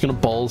it. Just gonna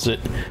balls it.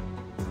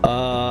 You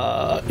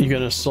got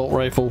an assault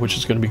rifle, which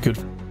is gonna be good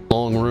for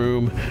long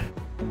room.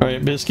 All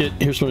right, Biscuit.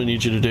 Here's what I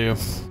need you to do.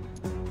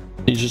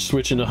 You just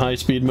switch into high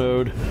speed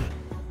mode.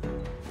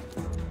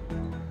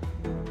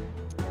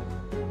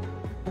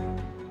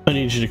 I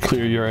need you to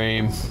clear your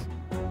aim.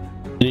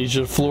 I need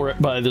you to floor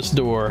it by this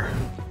door.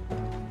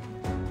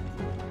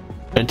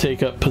 and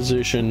take up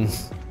position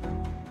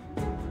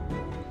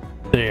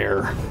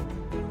there,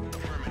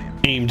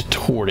 aimed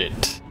toward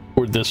it,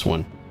 toward this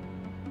one.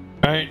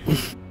 All right.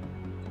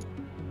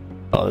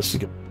 Oh, this is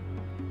good.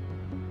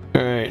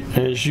 All right,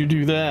 as you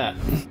do that,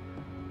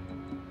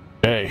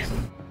 J.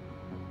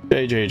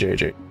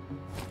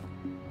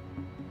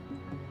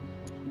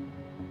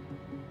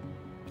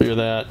 Clear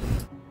that.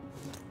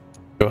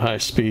 Go high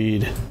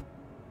speed.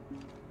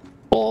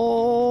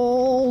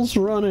 Balls,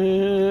 run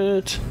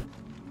it.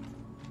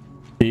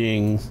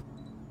 Being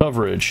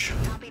coverage.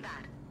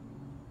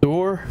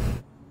 Door.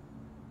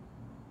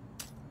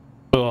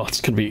 Oh,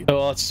 it's gonna be.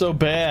 Oh, it's so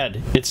bad.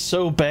 It's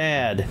so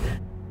bad.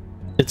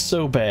 It's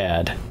so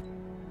bad.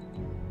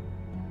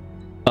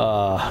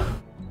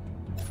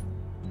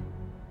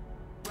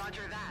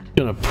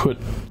 Gonna put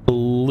a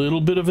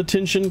little bit of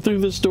attention through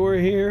this door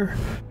here.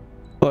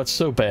 Oh, it's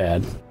so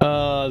bad.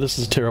 This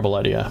is a terrible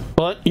idea.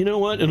 But you know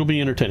what? It'll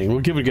be entertaining.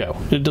 We'll give it a go.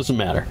 It doesn't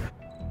matter.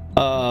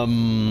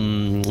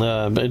 And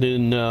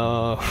then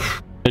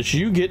as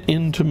you get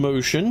into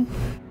motion,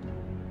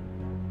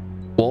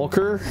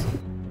 Walker,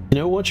 you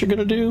know what you're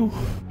gonna do,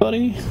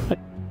 buddy?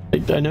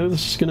 I know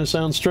this is gonna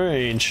sound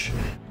strange,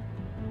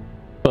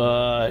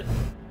 but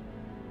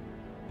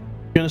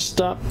you're gonna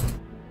stop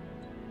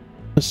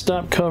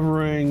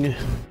covering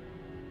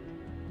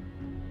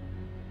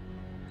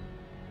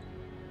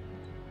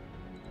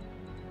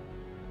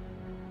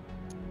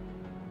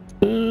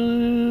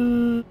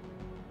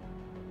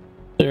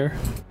there.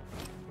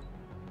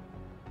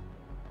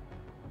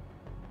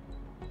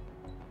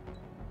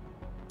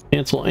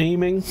 Cancel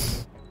aiming.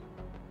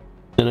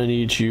 Then I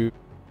need you to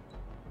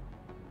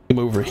come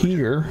over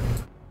here.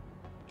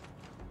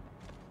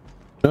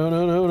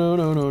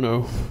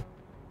 No.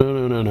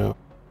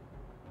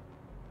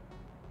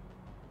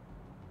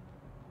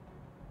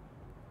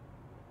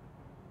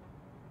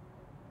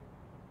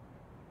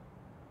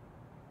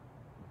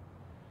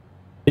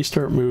 They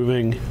start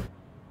moving.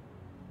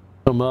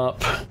 Come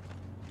up.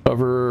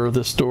 Cover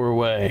this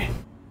doorway.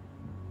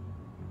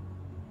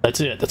 That's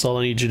it. That's all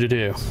I need you to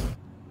do.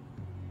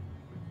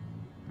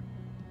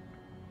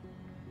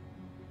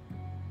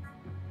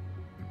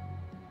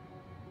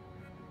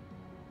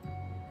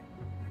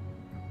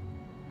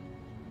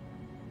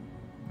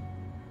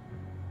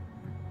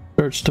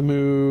 Starts to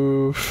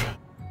move.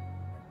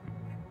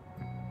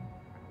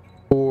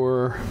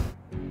 4.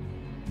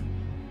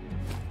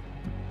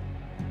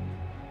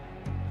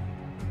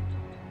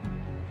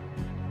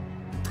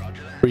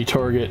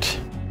 Retarget.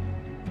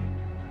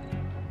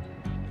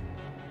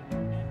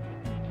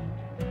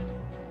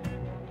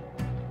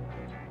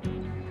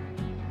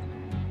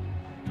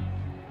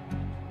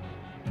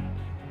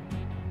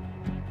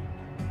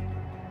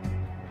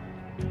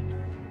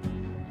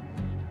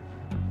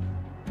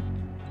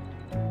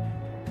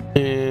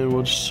 And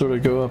we'll just sort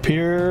of go up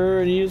here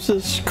and use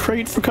this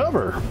crate for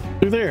cover.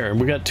 Through there.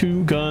 And we got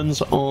 2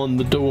 guns on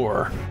the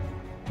door.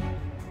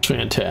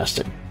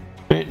 Fantastic.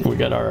 Right, we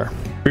got our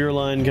rear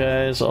line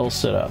guys all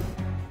set up.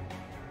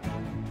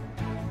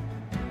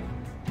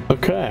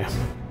 Okay,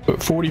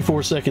 but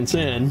 44 seconds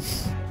in,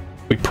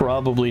 we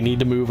probably need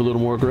to move a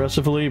little more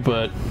aggressively,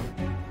 but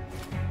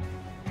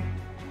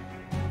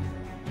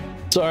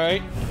it's all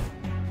right,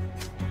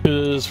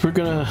 because we're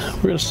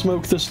gonna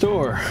smoke this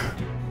door.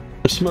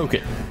 Smoke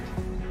it.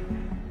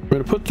 We're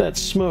gonna put that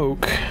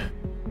smoke.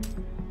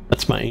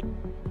 That's my.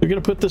 We're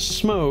gonna put the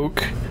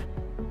smoke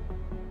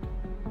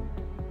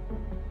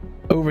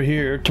over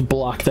here to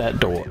block that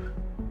door.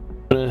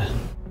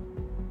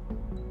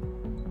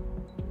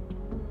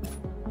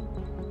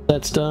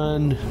 That's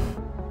done.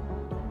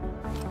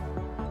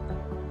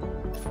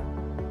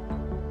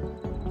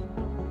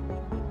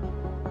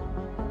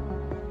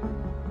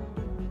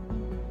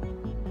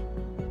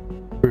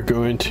 We're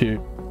going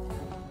to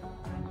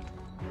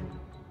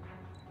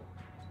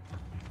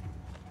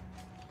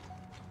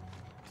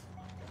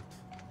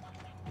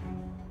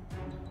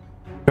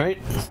right.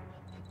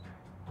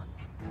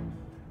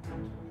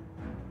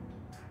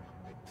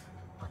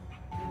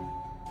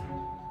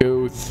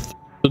 Go through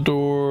the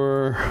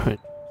door.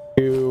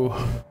 You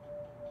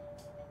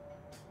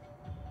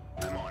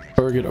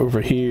target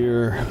over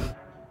here.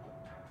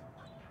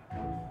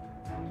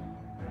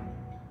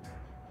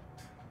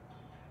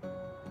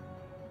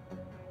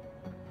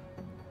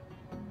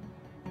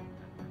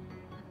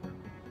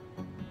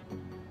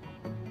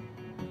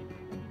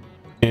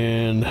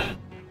 And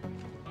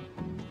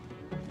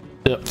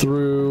step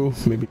through,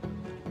 maybe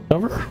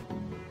cover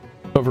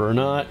or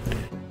not.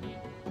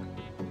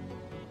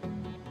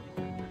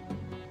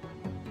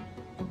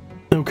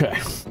 Okay.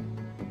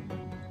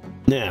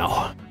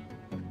 Now,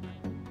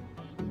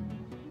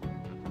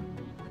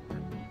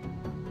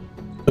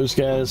 those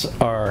guys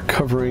are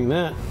covering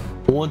that.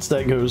 Once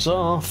that goes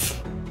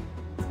off,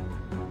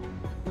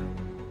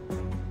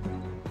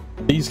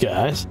 these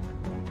guys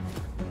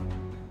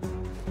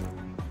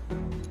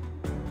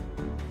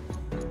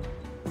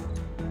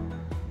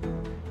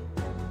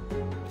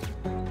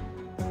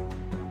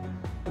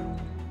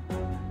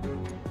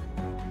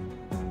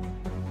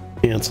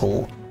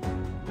cancel.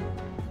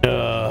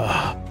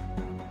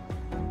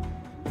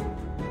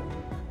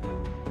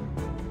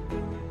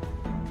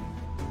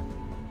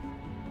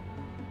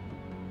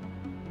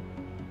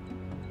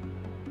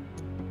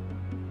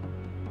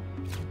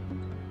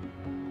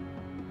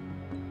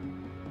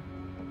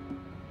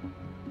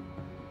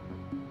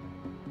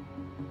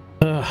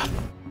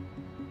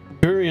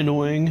 Very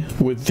annoying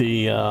with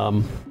the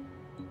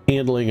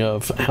handling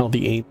of how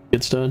the aim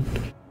gets done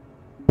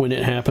when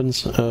it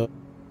happens.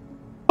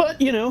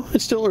 But, you know,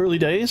 it's still early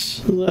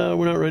days.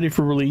 We're not ready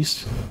for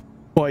release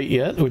quite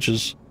yet, which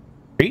is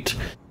great.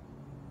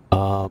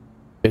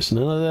 Okay, so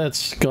none of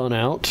that's gone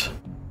out.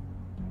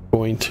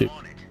 Going to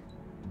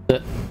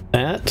set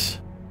that.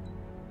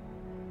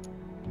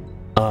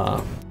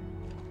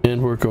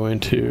 And we're going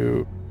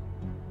to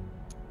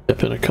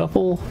step in a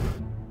couple.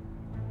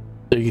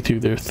 Take you through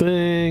their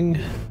thing.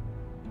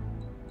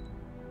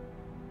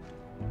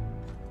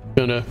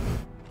 Gonna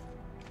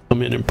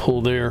come in and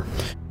pull there.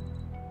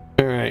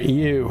 All right,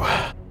 you.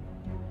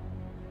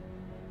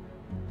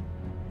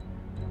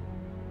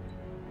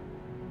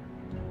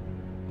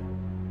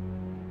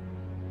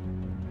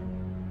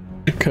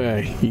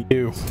 Okay,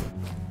 you.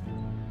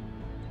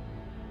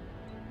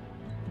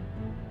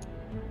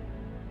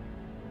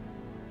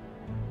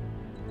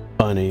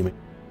 Fine, Amy.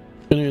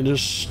 Gonna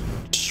just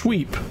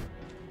sweep.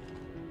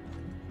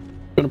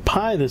 Gonna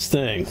pie this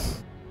thing.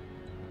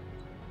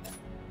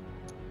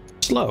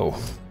 Slow.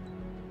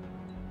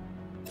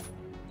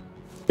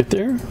 Get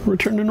there,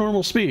 return to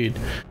normal speed.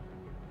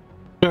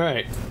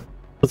 Alright,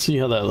 let's see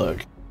how that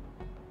looks.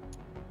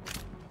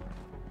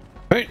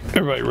 Alright,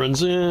 everybody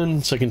runs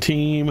in, second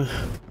team.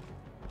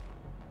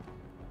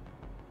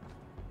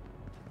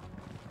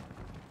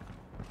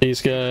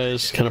 These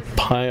guys kind of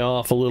pie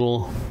off a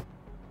little.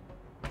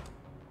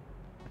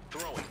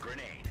 Throwing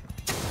grenade.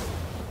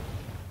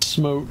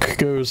 Smoke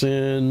goes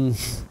in.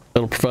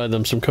 That'll provide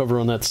them some cover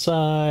on that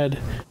side.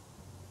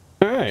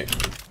 Alright,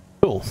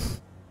 cool.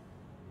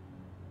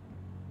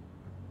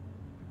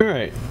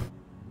 Alright.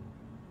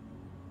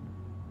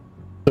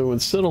 So when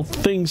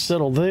things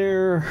settle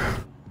there.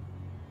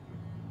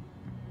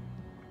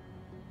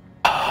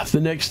 The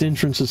next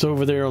entrance is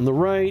over there on the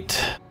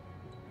right.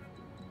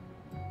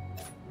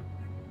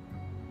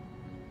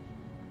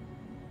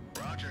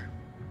 Roger.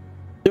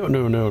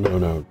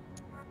 No.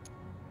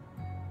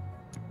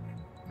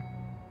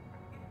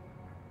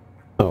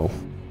 Oh.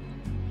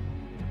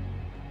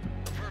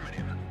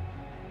 Affirmative.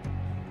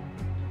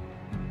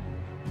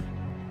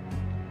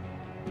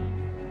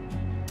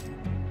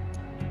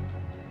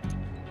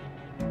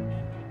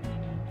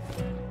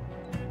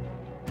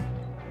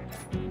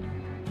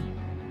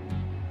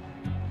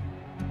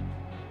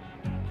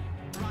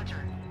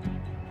 Roger.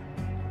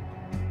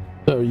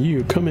 So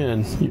you come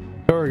in, you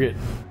target.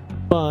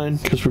 Fine,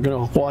 because we're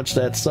gonna watch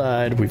that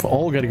side. We've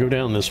all got to go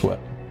down this way.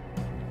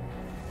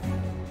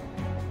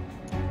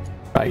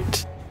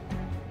 Right.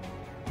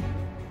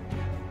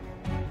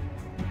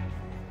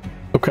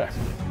 Okay.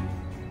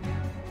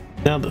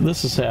 Now that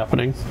this is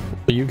happening,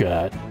 what you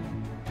got?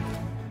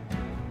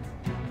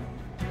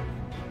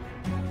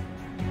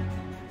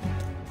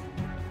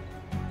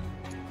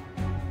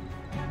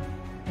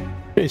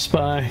 Hey,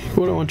 Spy,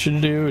 what I want you to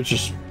do is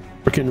just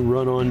freaking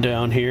run on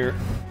down here.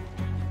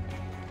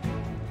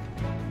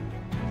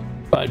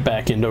 Right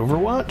back into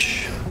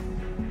Overwatch.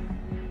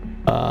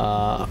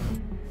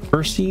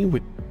 Mercy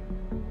with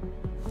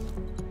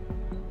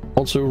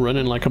also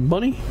running like a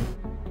bunny.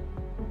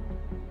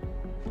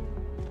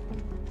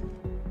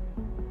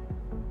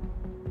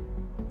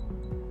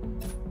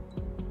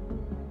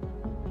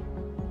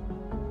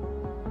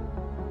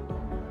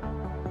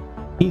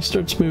 He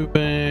starts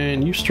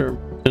moving, you start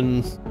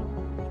moving.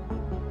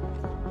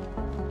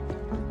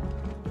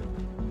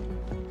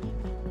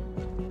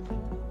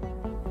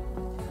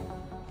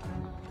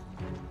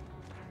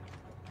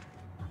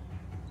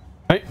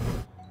 Right.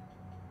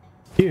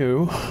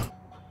 You.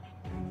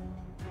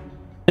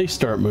 They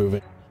start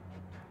moving.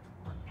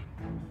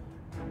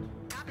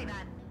 Copy that.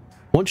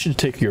 I want you to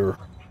take your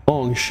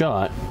long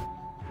shot.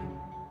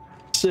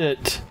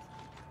 Sit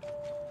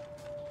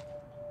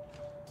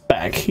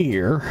back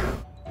here.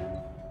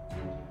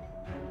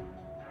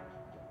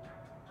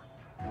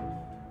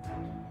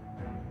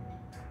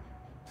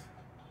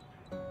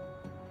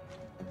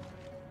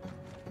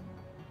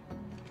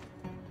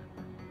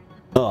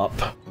 Up.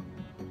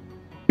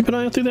 Keep an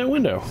eye out through that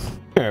window.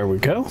 There we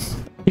go.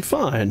 Be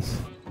fine.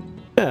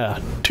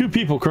 Yeah, 2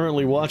 people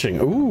currently watching.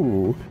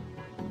 Ooh.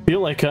 Feel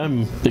like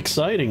I'm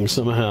exciting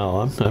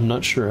somehow. I'm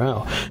not sure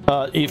how.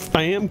 If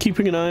I am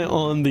keeping an eye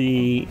on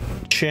the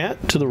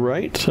chat to the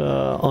right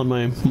on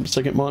my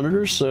second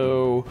monitor,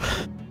 so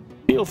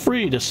feel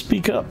free to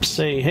speak up.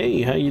 Say,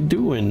 hey, how you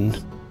doing?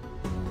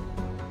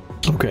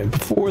 Okay,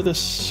 before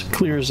this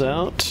clears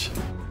out.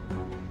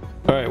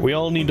 All right, we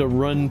all need to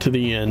run to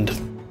the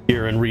end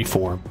here and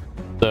reform.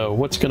 So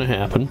what's going to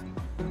happen?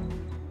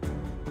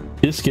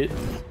 Biscuit.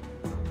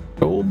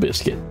 Old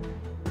Biscuit.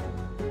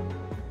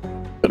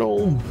 Good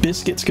old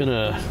Biscuit's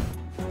gonna...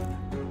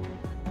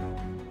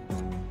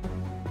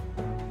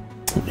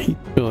 He's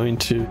going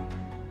to...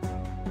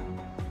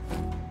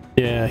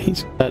 Yeah,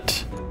 he's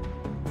got...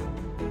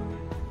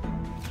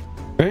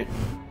 Right?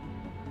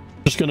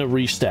 Just gonna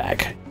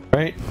restack,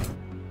 right?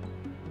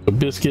 So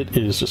Biscuit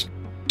is just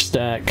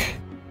stack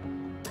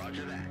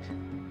Roger that.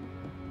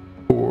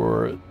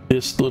 for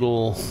this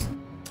little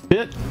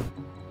bit.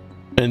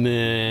 And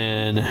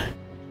then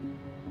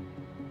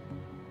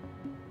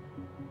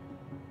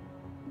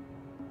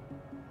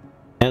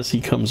as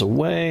he comes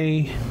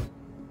away,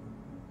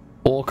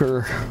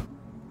 Walker,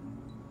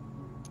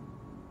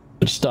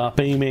 stop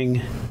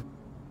aiming.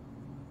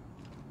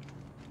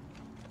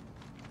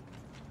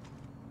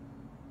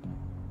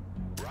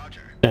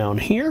 Roger. Down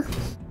here.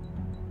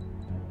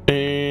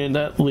 And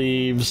that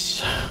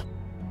leaves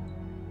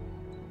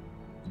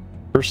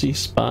Percy,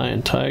 Spy,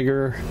 and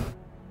Tiger.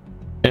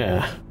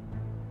 Yeah.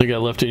 Think I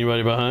left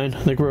anybody behind?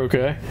 I think we're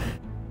okay.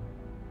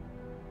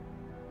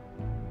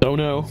 Don't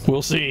know.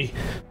 We'll see.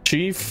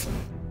 Chief,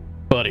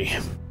 buddy,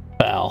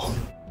 pal.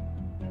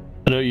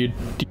 I know you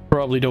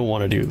probably don't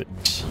want to do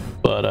this,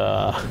 but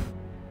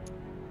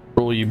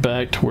roll you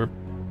back to where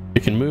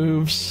picking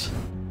moves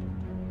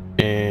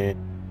and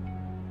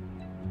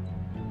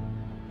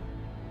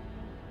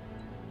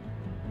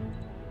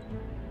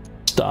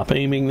stop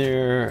aiming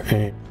there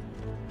and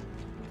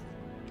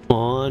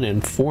on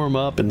and form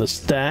up in the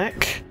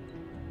stack.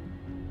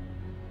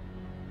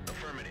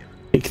 Affirmative.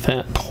 Take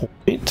that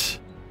point.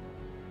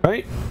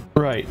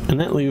 Right, and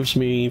that leaves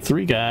me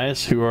 3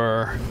 guys who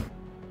are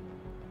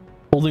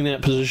holding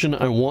that position.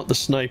 I want the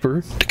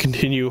sniper to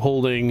continue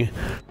holding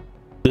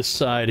this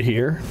side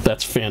here.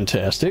 That's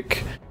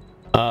fantastic.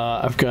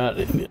 I've got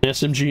an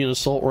SMG and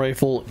assault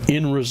rifle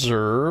in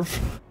reserve.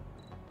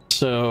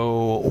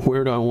 So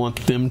where do I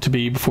want them to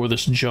be before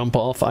this jump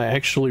off? I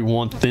actually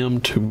want them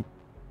to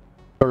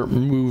start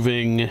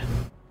moving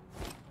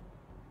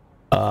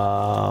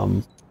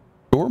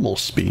normal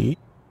speed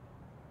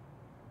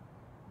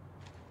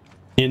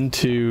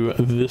into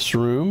this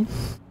room.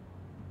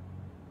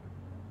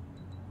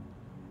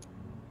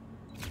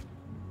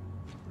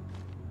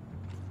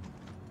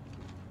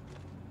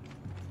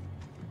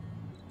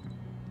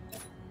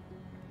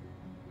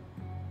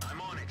 I'm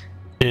on it.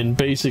 And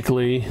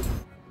basically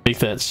make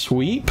that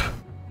sweep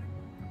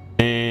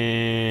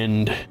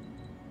and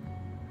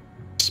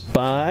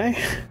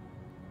spy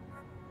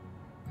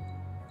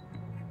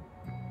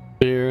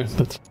there.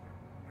 Let's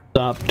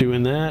stop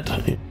doing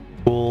that.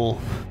 We'll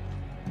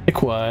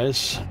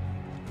likewise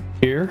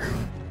here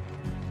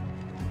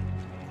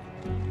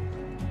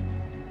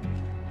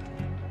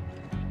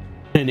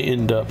and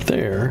end up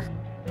there.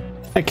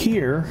 Back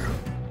here,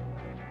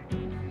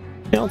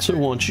 I also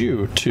want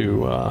you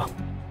to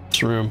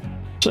this room.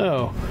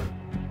 So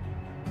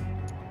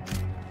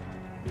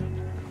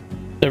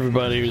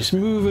everybody's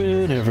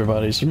moving.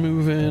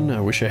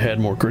 I wish I had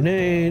more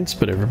grenades,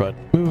 but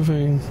everybody's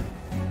moving.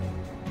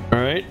 All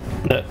right,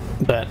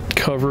 that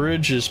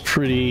coverage is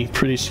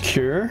pretty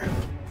secure.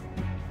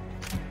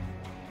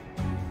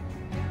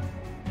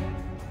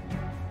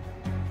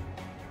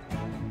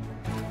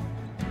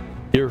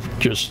 You're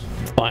just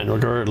fine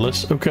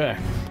regardless. Okay.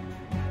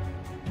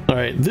 All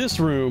right, this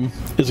room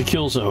is a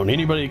kill zone.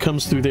 Anybody that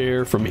comes through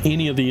there from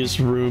any of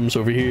these rooms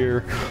over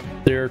here,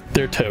 they're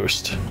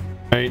toast.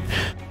 Right?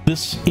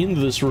 This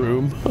into this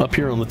room up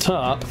here on the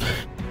top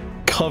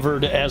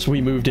covered as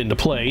we moved into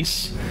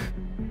place.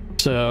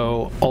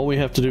 So all we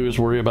have to do is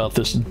worry about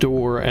this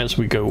door as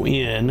we go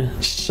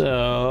in.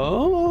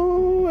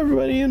 So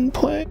everybody in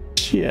place?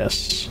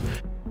 Yes.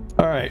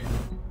 All right.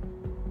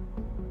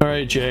 All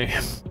right, Jay.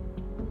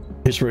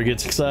 Here's where it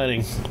gets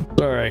exciting.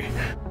 Sorry.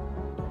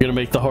 You're gonna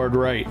make the hard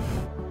right.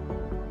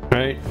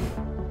 Right?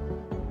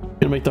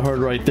 Gonna make the hard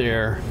right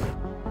there.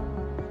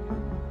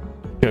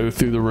 Go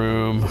through the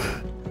room.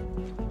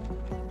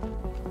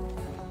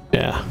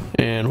 Yeah,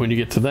 and when you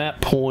get to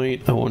that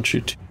point, I want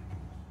you to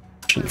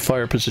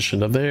fire position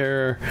to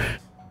there.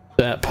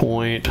 That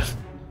point,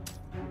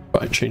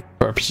 right, change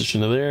fire position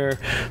to there.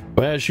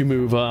 But as you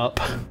move up,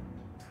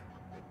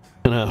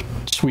 gonna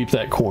sweep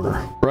that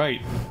corner.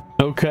 Right.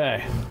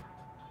 Okay.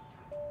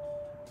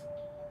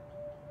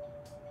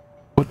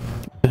 What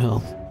the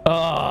hell?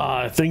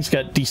 Ah, things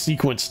got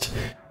desequenced.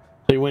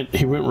 He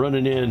went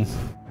running in.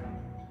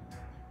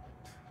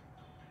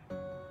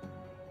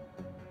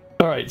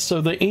 All right,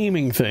 so the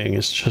aiming thing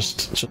is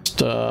just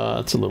it's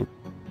a little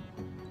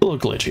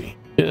glitchy.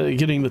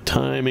 Getting the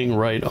timing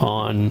right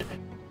on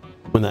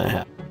when that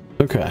happens.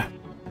 Okay.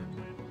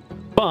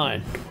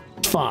 Fine.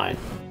 It's fine.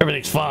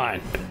 Everything's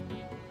fine.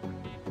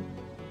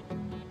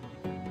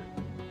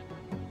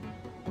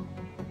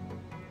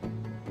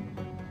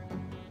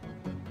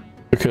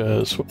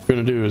 Because what we're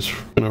going to do is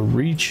we're going to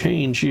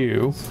rechange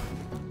you.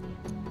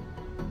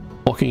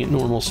 Walking at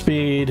normal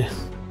speed.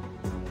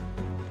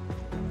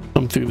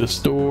 Come through this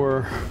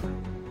door.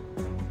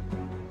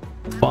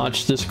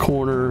 Watch this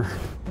corner.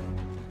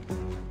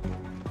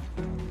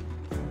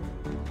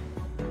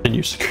 And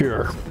you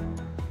secure.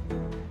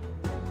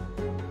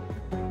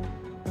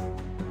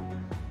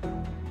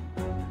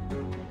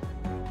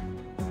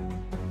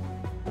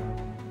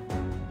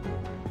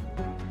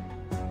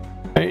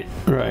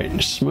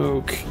 Right.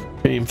 Smoke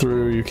came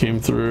through. You came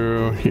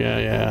through.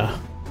 Yeah.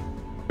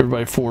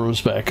 Everybody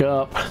forms back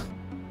up.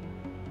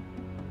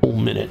 Whole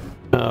minute.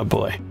 Oh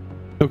boy.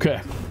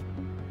 Okay.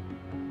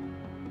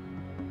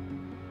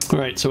 All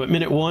right. So at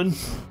minute 1,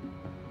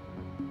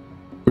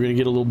 we're gonna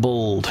get a little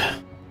bold.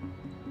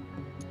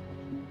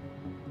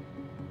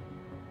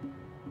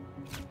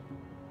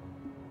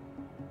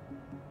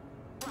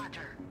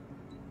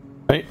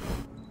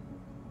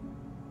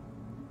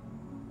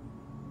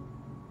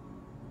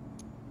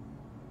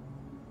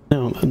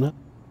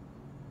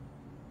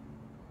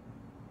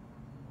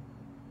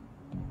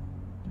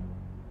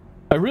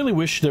 really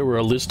wish there were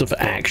a list of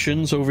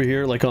actions over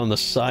here, like on the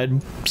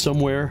side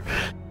somewhere,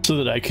 so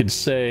that I could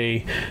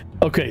say,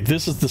 okay,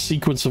 this is the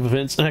sequence of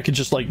events, and I could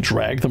just like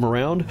drag them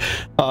around.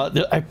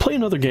 I play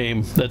another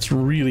game that's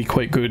really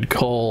quite good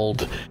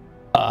called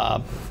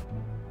Phantom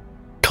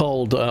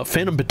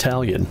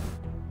Battalion,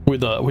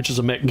 which is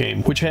a mech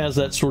game, which has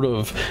that sort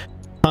of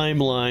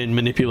timeline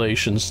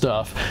manipulation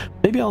stuff.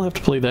 Maybe I'll have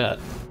to play that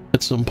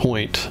at some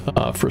point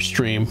for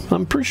stream.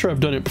 I'm pretty sure I've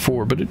done it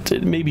before, but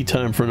it may be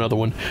time for another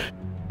one.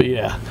 But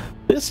yeah,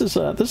 this is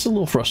a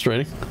little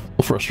frustrating.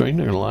 Not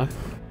gonna lie.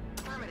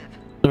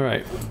 All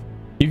right,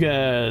 you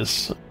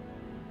guys,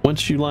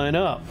 once you line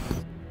up,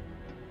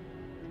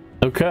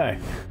 okay,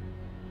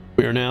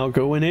 we are now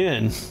going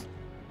in.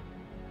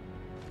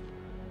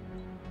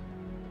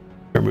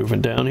 We're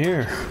moving down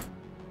here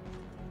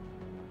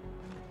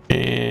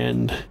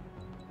and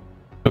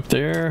up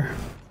there,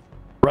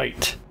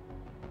 right.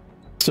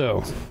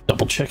 So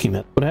double checking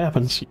that what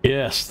happens.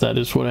 Yes, that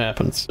is what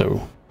happens.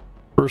 So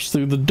first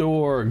through the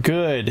door,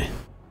 good.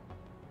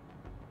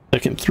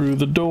 Second through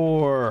the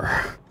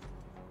door.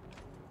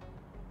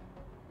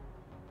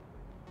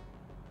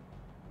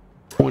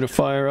 Point of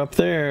fire up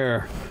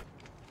there.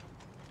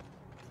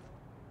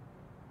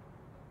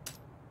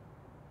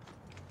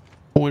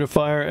 Point of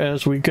fire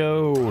as we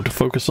go to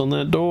focus on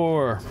that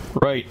door.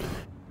 Right.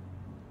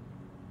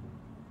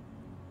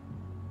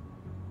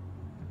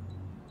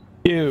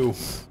 You.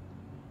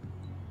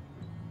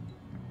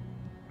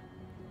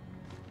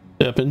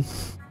 Stepping.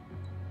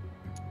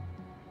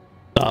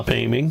 Stop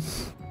aiming.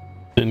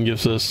 Then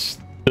gives us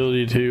the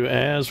ability to,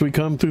 as we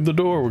come through the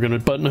door, we're going to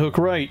button hook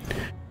right.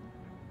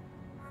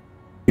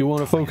 You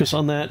want to focus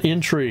on that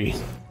entry.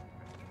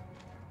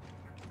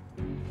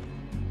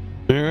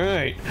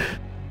 Alright.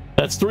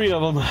 That's 3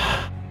 of them.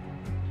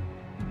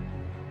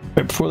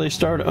 Right before they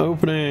start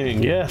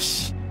opening.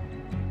 Yes.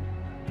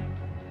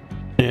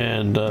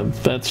 And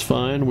that's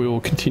fine. We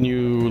will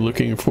continue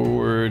looking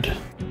forward.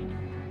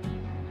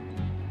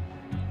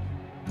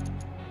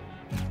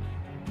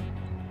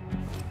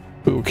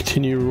 We will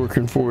continue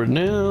working forward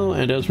now.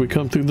 And as we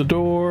come through the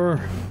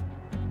door,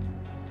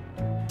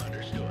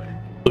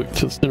 look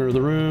to the center of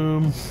the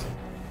room.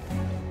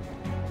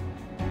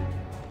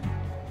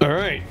 All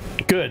right,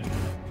 good.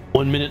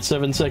 1 minute,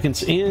 7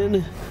 seconds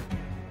in.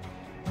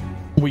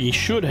 We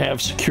should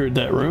have secured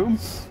that room.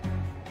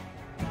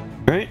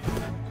 All right.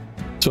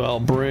 So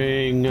I'll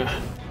bring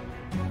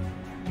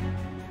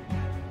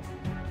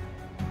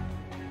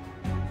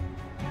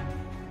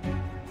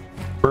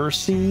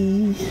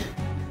Mercy.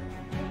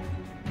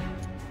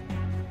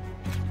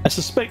 I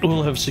suspect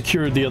we'll have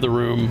secured the other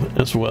room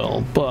as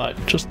well,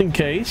 but just in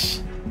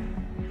case.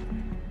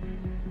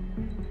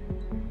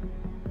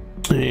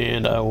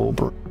 And I will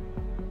bring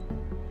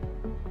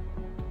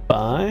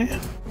by.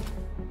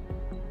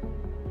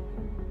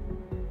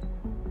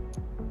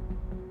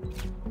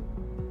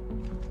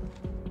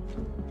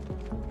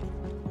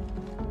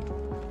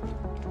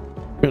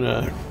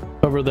 Gonna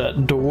cover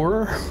that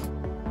door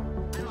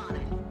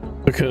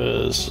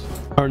because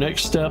our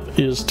next step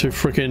is to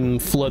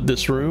frickin' flood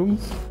this room,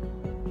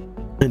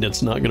 and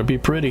it's not gonna be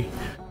pretty.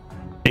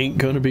 Ain't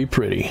gonna be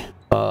pretty.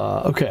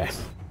 Okay,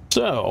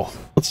 so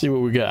let's see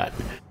what we got.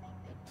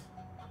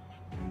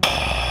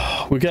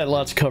 We got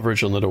lots of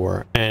coverage on the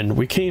door, and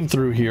we came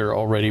through here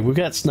already. We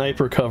got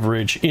sniper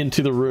coverage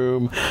into the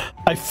room.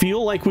 I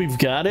feel like we've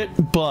got it,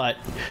 but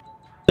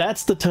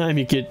that's the time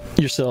you get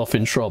yourself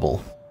in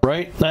trouble.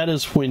 Right? That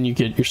is when you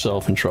get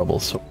yourself in trouble.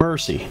 So,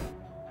 Mercy.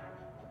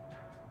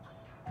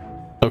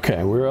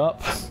 Okay, we're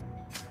up.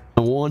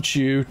 I want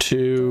you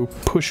to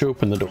push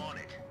open the door.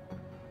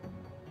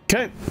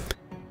 Okay.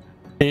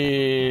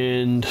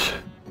 And...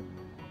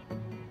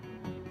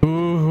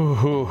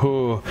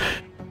 Ooh.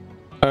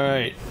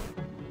 Alright.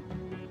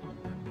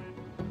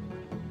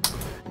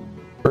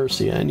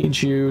 Mercy, I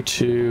need you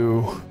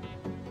to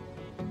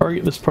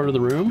target this part of the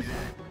room.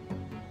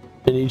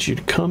 I need you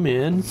to come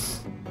in.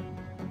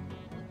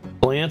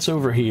 Glance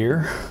over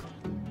here.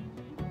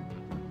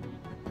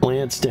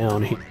 Glance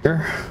down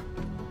here.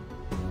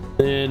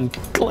 Then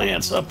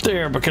glance up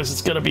there because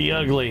it's gonna be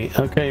ugly.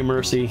 Okay,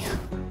 Mercy.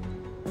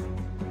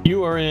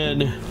 You are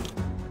in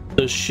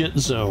the shit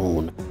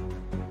zone.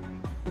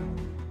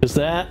 Is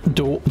that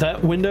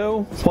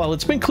window, while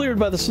it's been cleared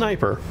by the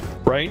sniper,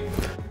 right?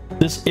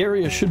 This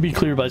area should be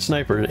cleared by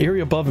sniper. The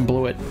area above and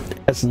below it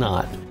has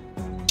not.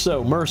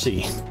 So,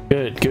 Mercy.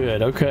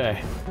 Good,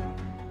 okay.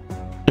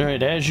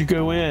 Alright, as you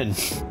go in,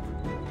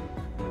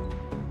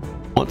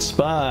 want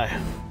Spy.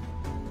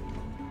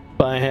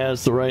 Spy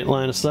has the right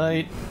line of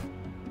sight.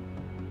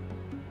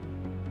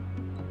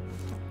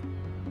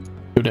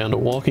 Go down to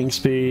walking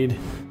speed.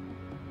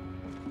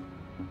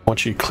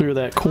 Want you to clear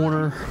that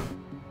corner.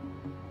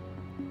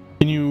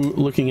 Continue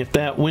looking at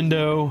that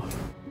window.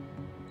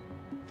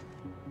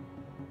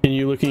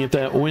 Continue looking at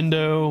that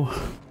window.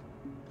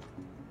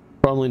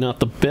 Probably not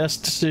the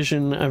best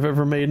decision I've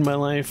ever made in my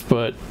life,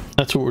 but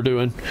that's what we're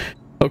doing.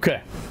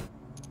 Okay.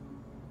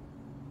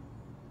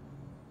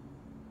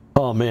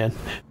 Oh man,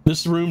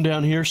 this room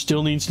down here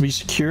still needs to be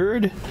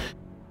secured,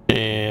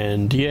 and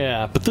And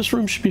yeah, but this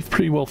room should be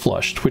pretty well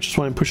flushed, which is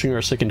why I'm pushing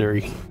our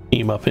secondary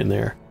team up in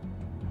there.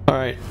 All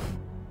right.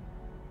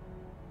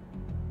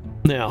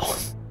 Now.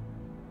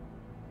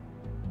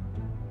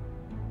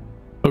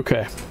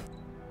 Okay.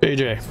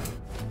 JJ.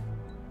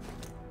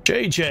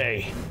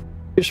 JJ!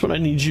 Here's what I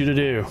need you to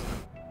do.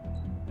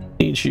 I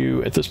need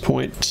you, at this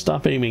point,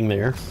 stop aiming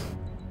there.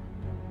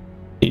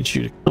 I need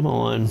you to come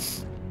on.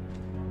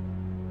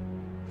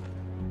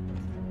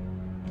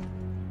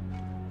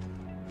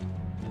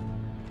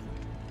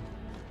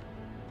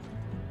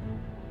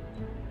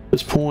 At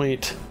this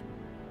point,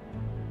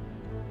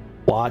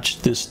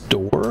 watch this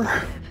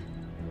door.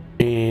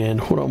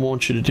 And what I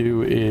want you to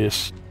do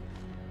is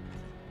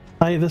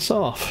tie this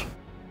off.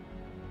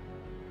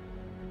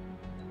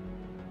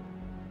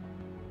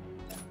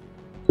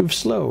 Move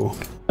slow,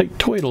 like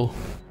Twiddle.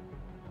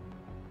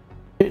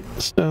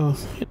 So,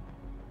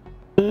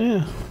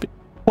 yeah, be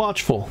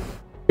watchful.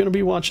 You're gonna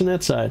be watching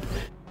that side.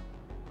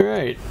 All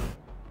right.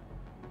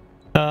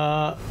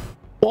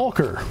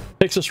 Walker,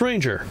 Texas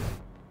Ranger.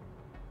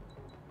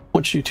 I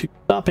want you to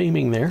stop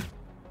aiming there.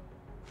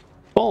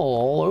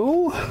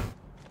 Follow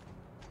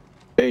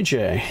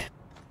AJ.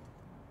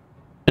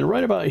 And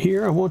right about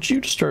here, I want you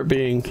to start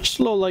being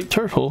slow like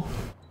Turtle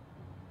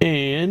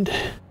and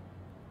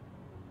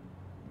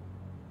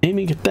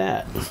aiming at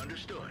that.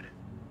 Understood.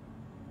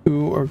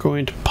 You are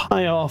going to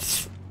pie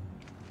off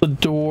the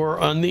door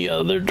on the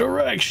other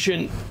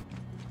direction.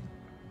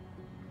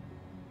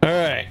 All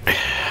right.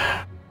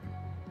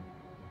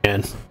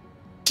 Man, this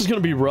is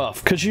gonna be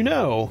rough because you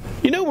know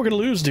we're gonna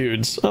lose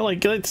dudes. I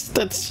like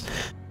that's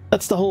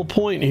the whole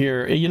point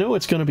here. You know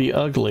it's gonna be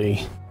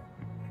ugly.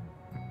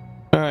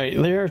 All right,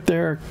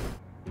 they're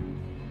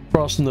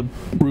crossing the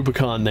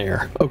Rubicon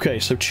there. Okay,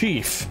 so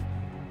Chief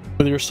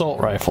with your assault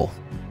rifle.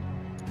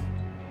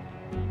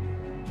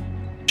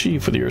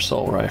 Chief with your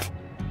assault rifle.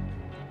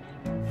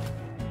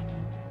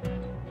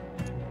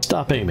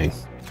 Stop aiming,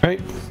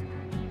 right?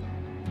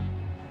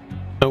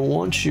 I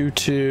want you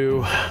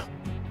to...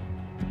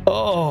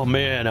 Oh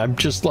man, I'm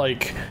just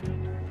like...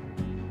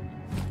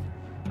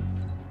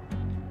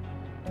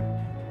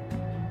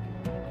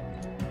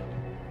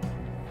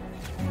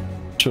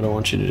 That's what I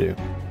want you to do.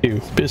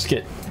 You,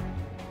 Biscuit,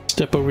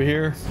 step over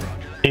here,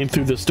 aim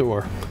through this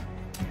door.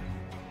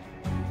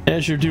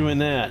 As you're doing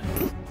that,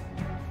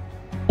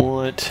 I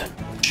want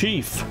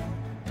Chief,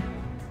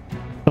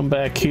 come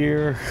back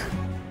here.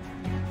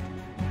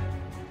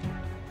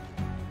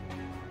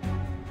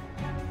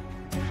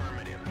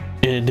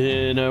 And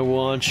then I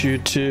want you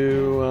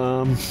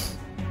to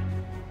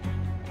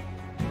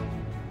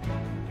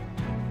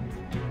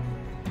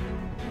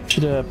push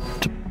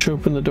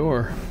open the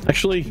door.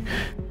 Actually,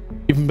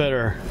 even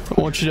better,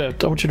 I want you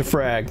to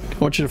frag. I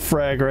want you to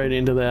frag right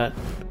into that.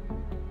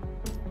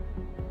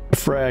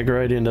 Frag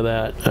right into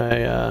that.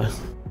 I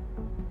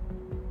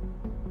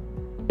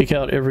take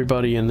out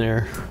everybody in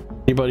there.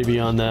 Anybody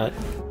beyond that,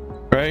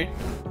 right?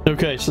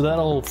 Okay, so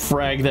that'll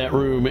frag that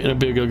room in a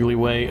big ugly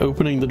way.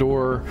 Opening the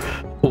door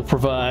will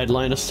provide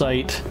line of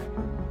sight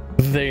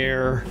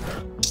there.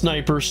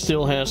 Sniper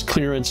still has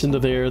clearance into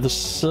there. The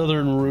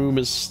southern room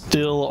is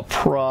still a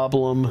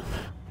problem,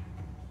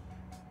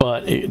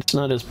 but it's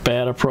not as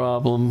bad a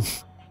problem.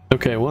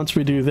 Okay, once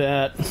we do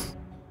that,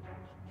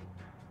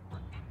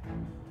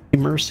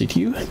 Mercy, do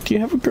you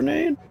have a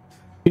grenade?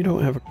 You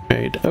don't have a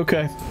grenade.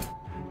 Okay.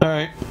 All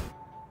right.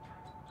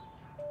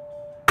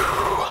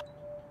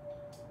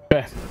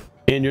 Okay.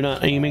 And you're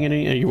not aiming at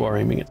any? You are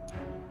aiming it.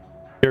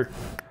 You're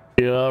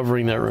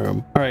covering that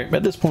room. All right.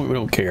 At this point, we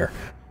don't care.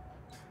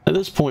 At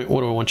this point,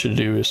 what I want you to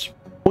do is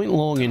point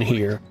long in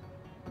here,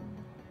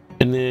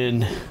 and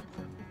then.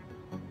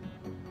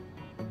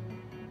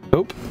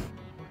 Oh.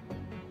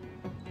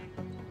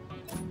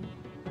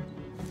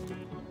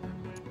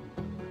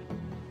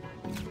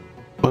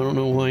 I don't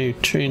know why you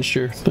changed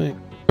your thing.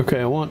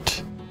 Okay, I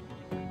want,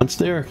 once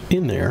they're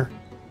in there,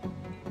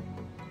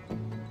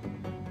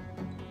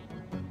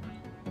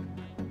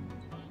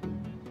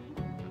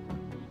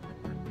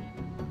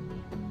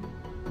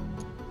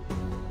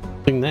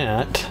 doing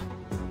that.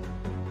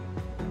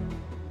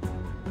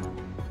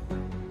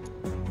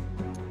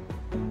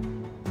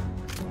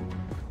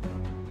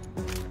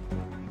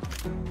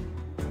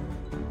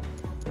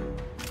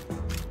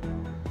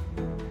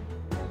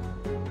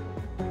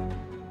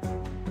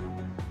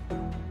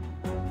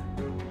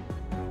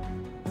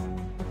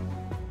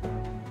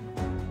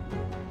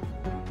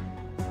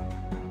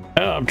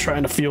 I'm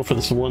trying to feel for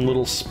this one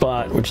little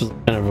spot, which is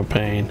kind of a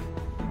pain.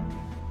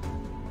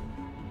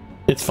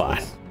 It's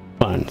fine.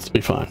 Fine. It's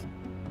be fine.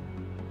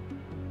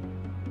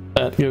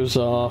 That goes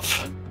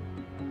off.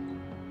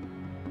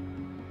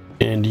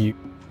 And you...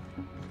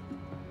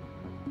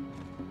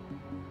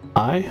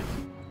 I?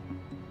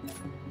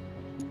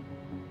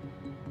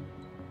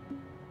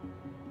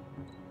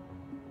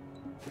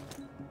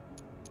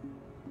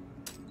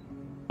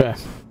 Okay.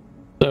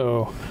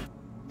 So...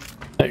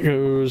 that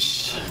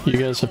goes, you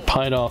guys have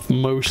pied off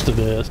most of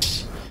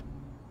this.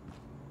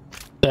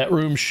 That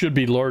room should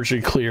be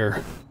largely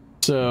clear.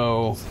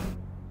 So,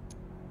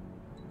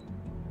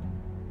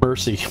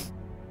 Mercy,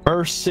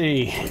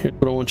 Mercy. Here's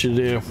what I want you to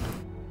do.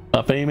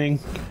 Stop aiming.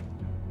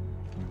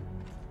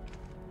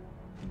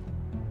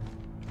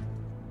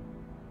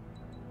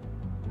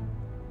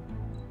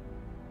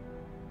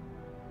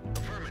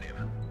 Affirmative.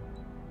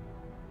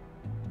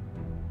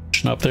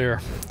 Up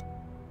there.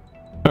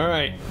 All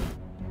right.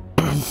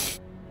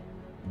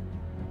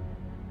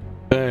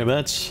 Okay,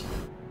 that's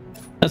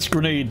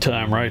grenade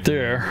time right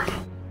there.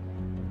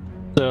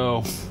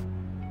 So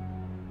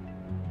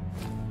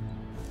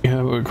you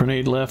have a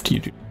grenade left. You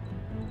do.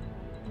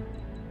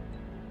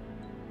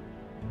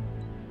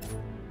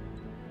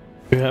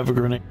 You have a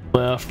grenade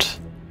left.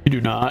 You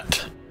do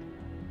not.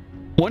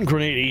 One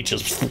grenade each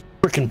is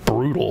freaking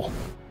brutal.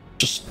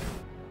 Just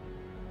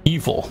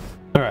evil.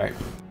 All right.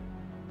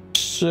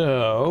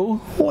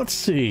 So let's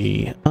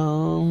see.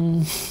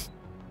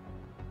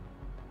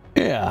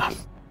 Yeah.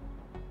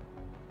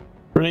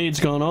 Grenade's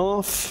gone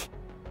off.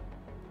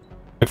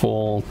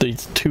 Rifle.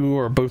 These two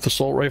are both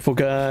assault rifle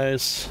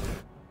guys.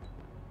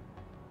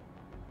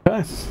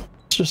 Okay.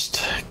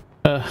 Just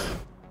I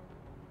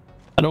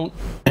don't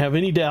have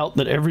any doubt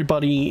that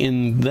everybody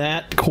in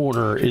that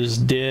corner is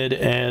dead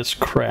as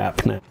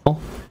crap now. I'm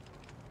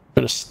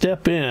gonna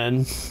step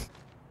in,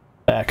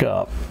 back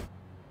up.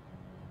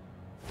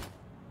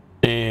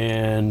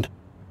 And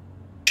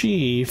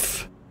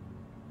Chief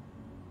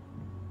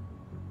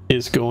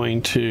is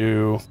going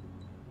to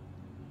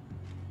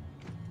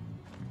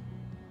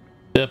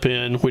step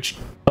in, which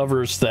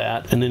covers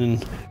that, and then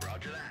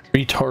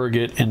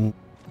retarget and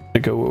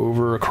go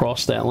over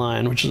across that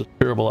line, which is a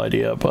terrible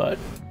idea, but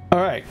all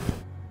right.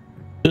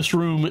 This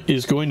room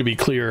is going to be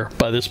clear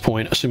by this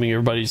point, assuming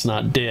everybody's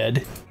not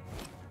dead.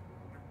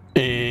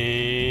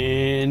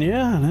 And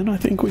yeah, then I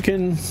think we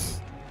can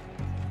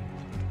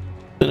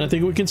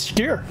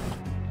secure.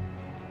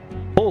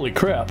 Holy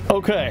crap.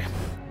 Okay,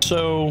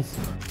 so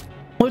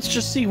let's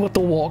just see what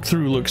the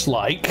walkthrough looks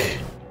like.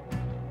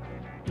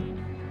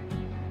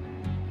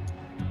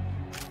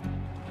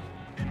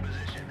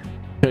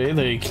 Okay,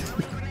 they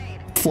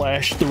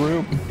flash the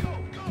room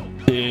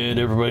and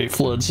everybody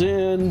floods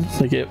in.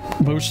 They get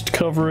most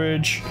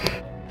coverage.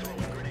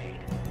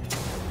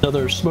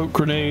 Another smoke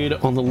grenade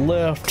on the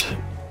left,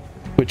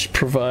 which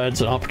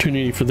provides an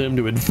opportunity for them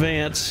to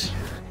advance.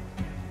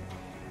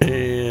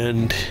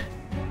 And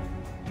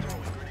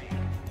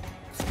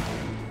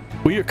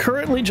we are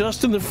currently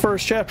just in the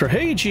first chapter.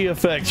 Hey,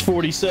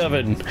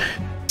 GFX47.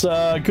 It's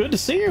good to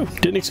see you.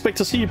 Didn't expect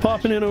to see you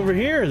popping in over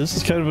here. This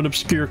is kind of an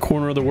obscure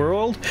corner of the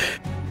world.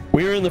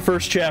 We're in the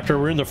first chapter.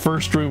 We're in the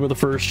first room of the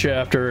first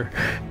chapter.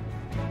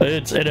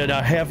 And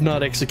I have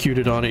not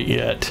executed on it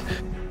yet.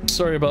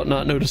 Sorry about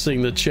not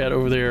noticing the chat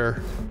over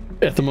there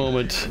at the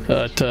moment.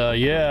 But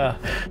yeah.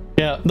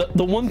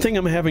 The one thing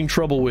I'm having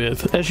trouble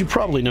with, as you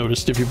probably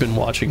noticed if you've been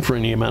watching for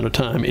any amount of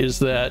time, is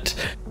that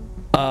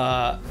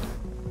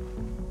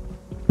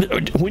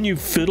when you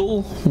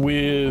fiddle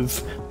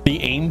with the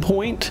aim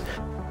point,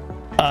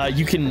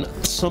 you can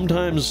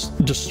sometimes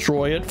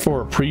destroy it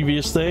for a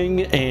previous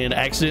thing and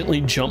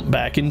accidentally jump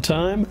back in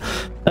time.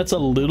 That's a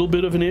little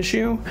bit of an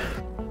issue.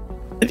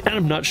 And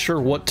I'm not sure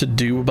what to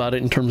do about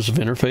it in terms of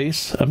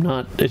interface.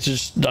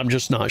 I'm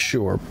just not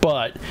sure.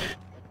 But,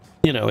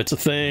 you know, it's a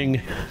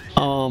thing.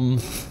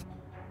 And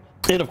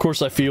of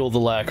course I feel the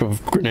lack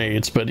of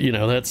grenades, but you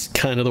know, that's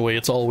kind of the way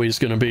it's always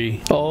going to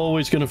be.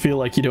 Always going to feel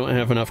like you don't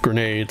have enough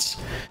grenades.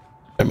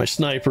 And my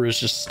sniper is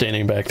just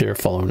standing back there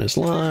following his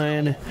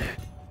line.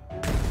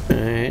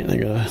 Alright, they're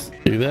gonna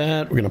do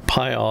that. We're gonna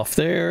pie off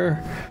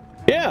there.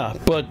 Yeah,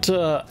 but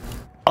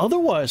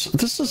otherwise,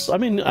 this is, I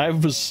mean, I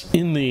was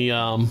in the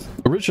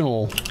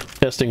original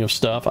testing of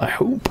stuff. I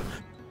hope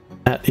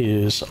that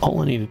is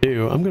all I need to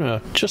do. I'm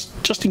gonna,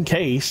 just in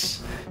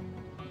case,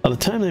 by the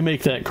time they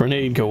make that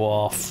grenade go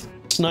off,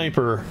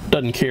 sniper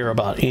doesn't care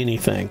about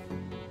anything.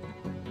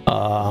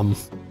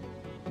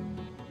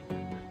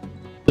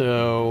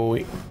 So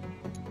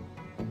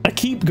I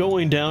keep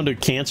going down to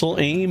cancel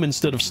aim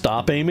instead of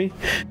stop aiming,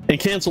 and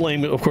cancel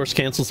aim of course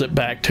cancels it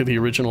back to the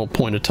original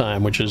point of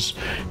time, which is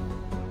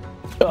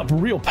a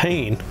real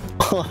pain,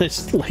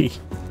 honestly.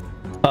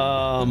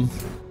 And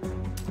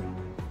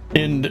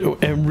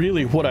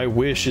really what I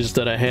wish is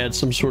that I had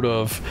some sort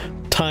of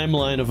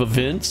timeline of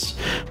events,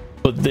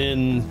 but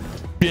then,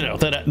 you know,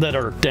 that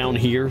are down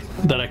here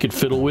that I could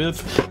fiddle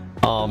with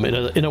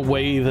in a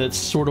way that's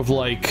sort of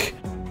like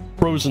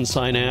Frozen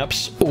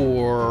Synapse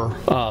or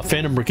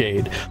Phantom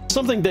Brigade.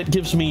 Something that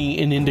gives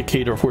me an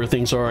indicator of where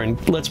things are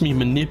and lets me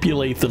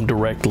manipulate them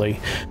directly.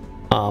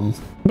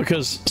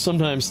 Because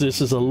sometimes this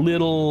is a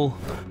little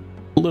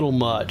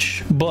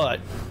much.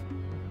 But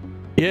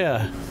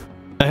yeah,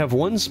 I have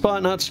one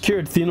spot not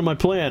secured at the end of my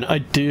plan. I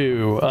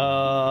do.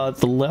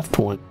 The left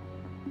one.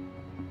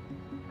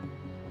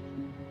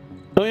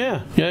 Oh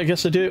yeah, I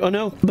guess I do. Oh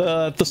no,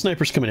 the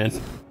sniper's coming in.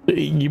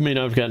 You may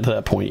not have gotten to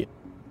that point yet.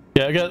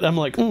 Yeah, I'm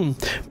like,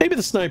 maybe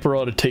the sniper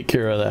ought to take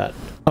care of that.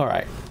 All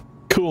right,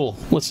 cool.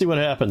 Let's see what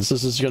happens.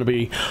 This is going to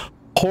be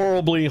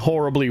horribly,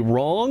 horribly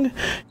wrong.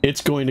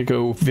 It's going to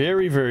go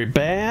very, very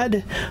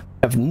bad.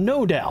 I have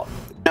no doubt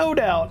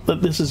that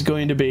this is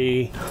going to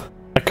be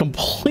a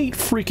complete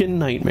freaking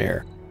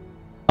nightmare.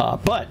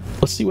 But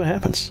let's see what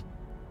happens.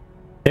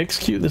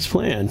 Execute this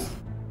plan.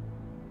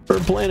 For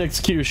plan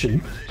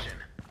execution.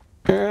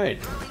 Alright.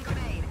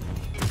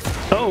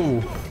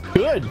 Oh,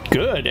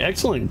 good,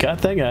 excellent. Got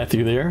that guy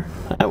through there.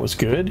 That was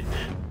good.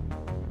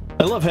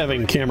 I love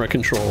having camera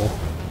control.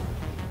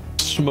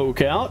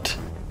 Smoke out.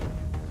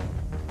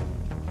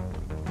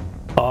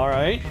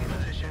 Alright.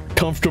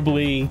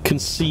 Comfortably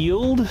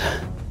concealed.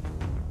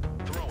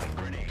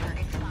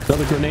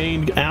 Another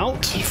grenade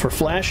out for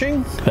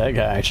flashing. That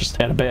guy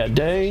just had a bad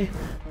day.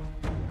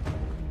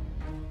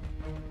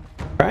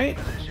 Alright.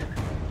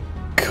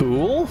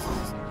 Cool.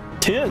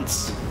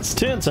 Tense. It's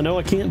tense. I know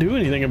I can't do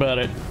anything about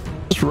it.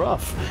 It's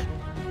rough.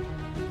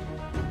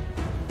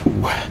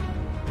 Ooh.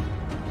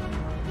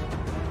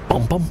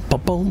 Bum bum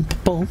bum bum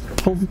bum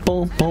bum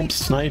bum bum.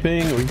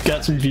 Sniping. We've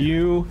got some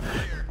view.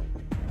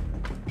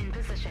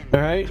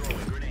 Alright.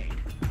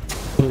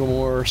 A little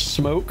more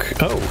smoke.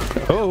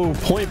 Oh,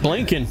 point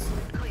blanking.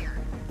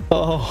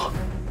 Oh,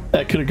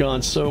 that could have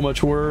gone so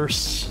much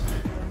worse.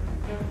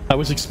 I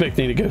was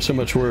expecting to go so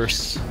much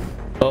worse.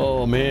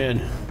 Oh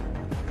man.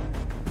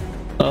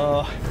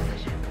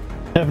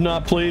 Have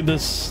not played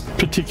this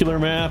particular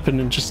map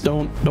and just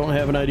don't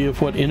have an idea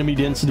of what enemy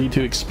density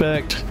to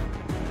expect.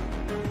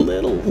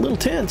 Little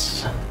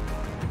tense.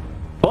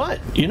 But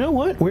you know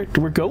what? We're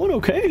going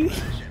okay.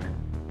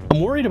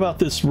 I'm worried about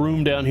this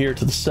room down here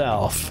to the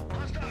south.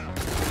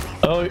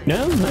 Oh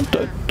no, not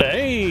that.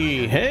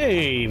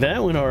 Hey,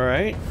 that went all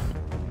right.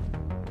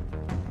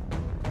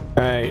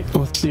 All right,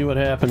 let's see what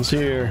happens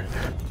here.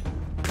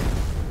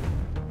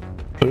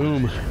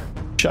 Boom,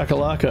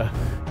 shakalaka.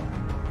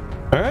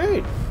 All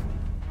right.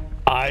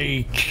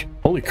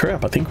 Holy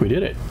crap! I think we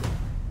did it.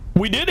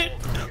 We did it.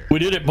 We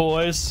did it,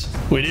 boys.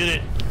 We did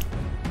it.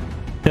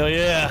 Hell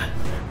yeah.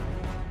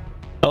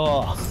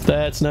 Oh,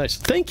 that's nice.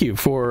 Thank you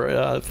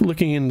for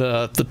looking in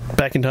the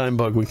back in time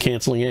bug with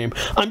canceling aim.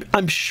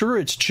 I'm sure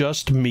it's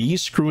just me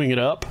screwing it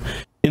up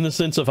in the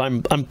sense of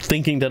I'm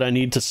thinking that I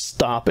need to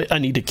stop it. I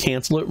need to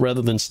cancel it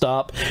rather than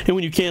stop. And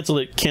when you cancel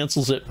it,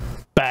 cancels it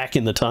back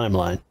in the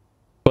timeline.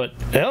 But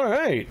all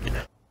right,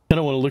 kind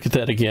of want to look at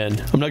that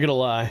again. I'm not gonna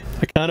lie.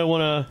 I kind of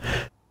want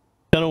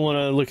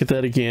to look at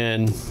that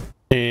again.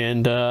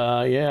 And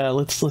yeah,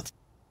 let's.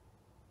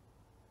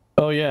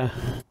 Oh yeah.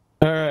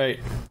 All right.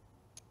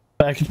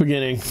 Back at the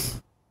beginning.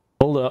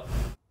 Hold up.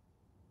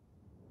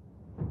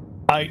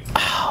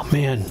 Oh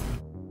man.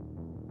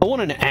 I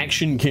want an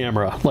action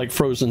camera like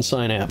Frozen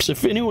Synapse.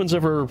 If anyone's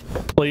ever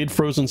played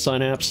Frozen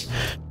Synapse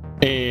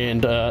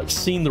and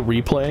seen the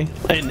replay,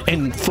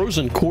 and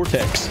Frozen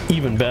Cortex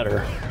even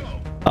better,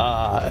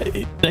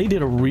 they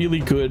did a really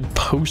good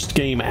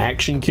post-game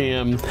action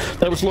cam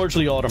that was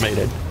largely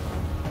automated.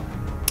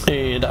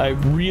 And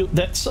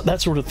that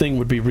sort of thing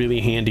would be really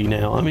handy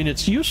now. I mean,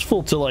 it's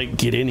useful to like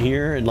get in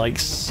here and like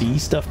see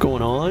stuff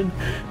going on.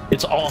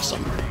 It's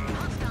awesome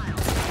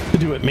to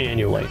do it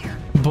manually,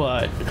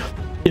 but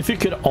if it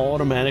could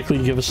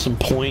automatically give us some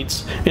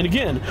points, and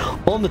again,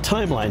 on the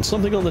timeline,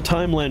 something on the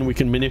timeline we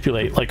can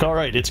manipulate, like, all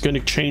right, it's going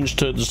to change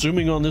to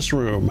zooming on this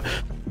room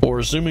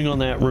or zooming on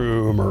that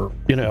room, or,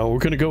 you know, we're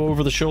going to go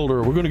over the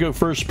shoulder, we're going to go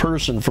first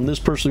person from this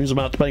person who's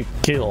about to make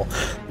a kill.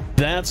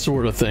 That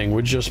sort of thing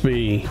would just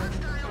be,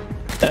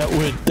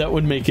 that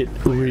would make it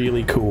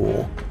really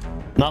cool.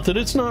 Not that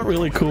it's not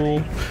really cool.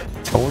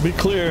 I want to be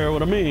clear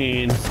what I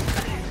mean.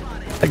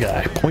 That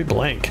guy, point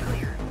blank.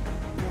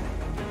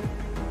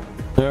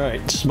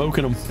 Alright,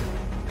 smoking them.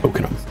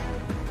 Smoking them.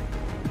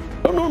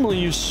 Don't normally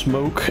use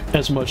smoke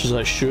as much as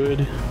I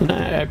should.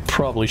 I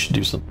probably should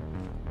do something.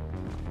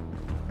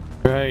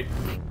 Alright.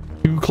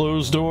 2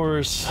 closed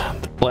doors.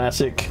 The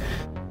classic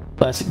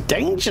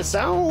danger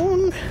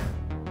zone.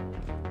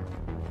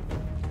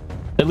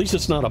 At least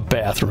it's not a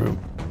bathroom.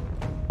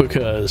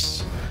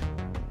 Because,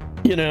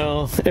 you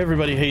know,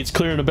 everybody hates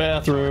clearing a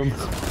bathroom.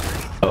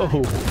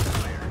 Oh.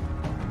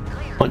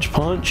 Punch,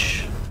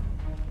 punch.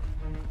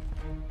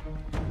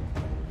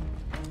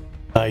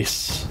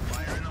 Nice.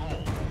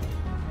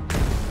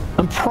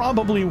 I'm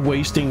probably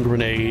wasting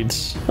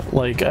grenades.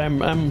 Like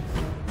I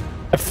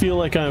feel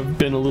like I've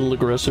been a little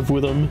aggressive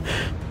with them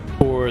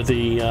for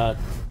the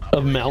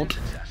amount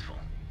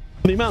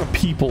of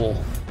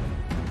people,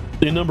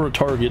 the number of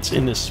targets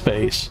in this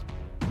space.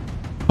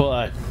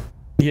 But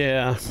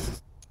yeah.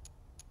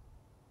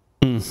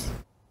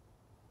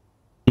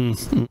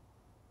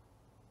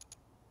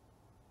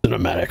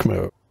 Cinematic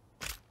mode.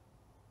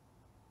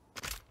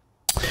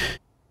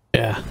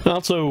 Yeah, I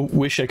also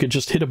wish I could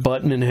just hit a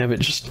button and have it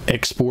just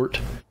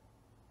export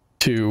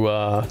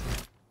to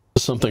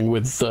something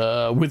with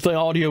the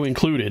audio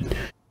included.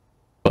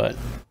 But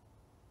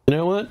you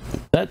know what?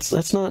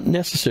 That's not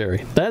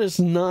necessary. That is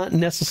not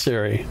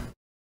necessary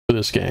for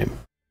this game.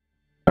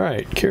 All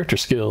right, character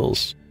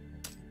skills.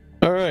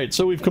 All right,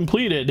 so we've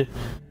completed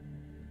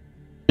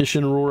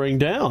Mission Roaring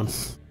Down.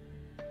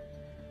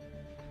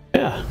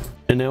 Yeah,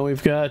 and now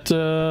we've got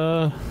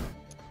that.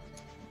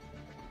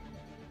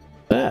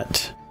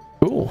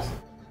 Cool.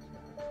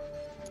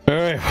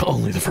 Alright,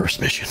 only the first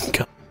mission.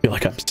 God, I feel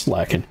like I'm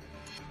slacking.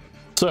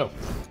 so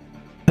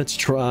let's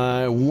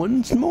try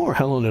one more.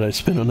 How long did I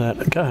spend on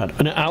that? God,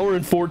 an hour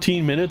and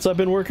 14 minutes I've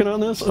been working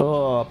on this.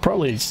 Oh,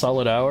 probably a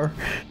solid hour.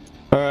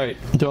 All right,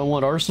 do I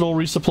want arsenal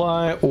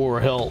resupply or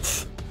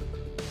health?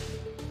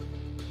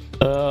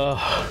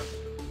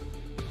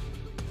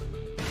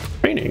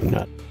 Training,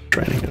 not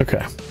training.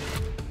 Okay.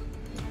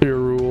 Clear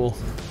rule.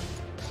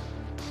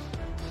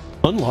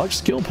 Unlock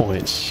skill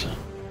points.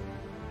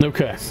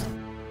 Okay.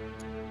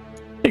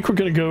 I think we're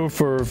gonna go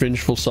for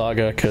Vengeful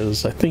Saga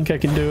because I think I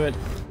can do it.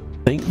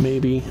 I think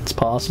maybe it's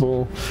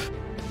possible.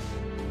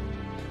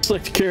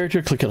 Select a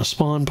character, click on a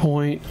spawn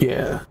point.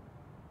 Yeah.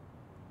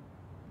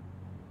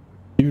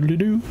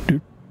 Do.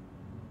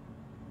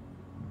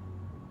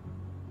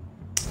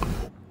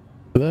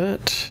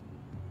 That.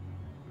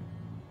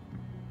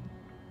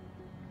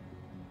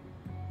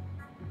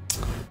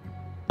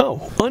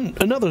 Oh,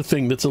 another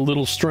thing that's a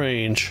little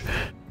strange.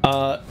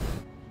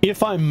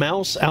 If I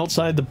mouse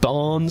outside the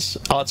bounds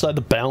of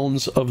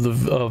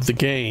the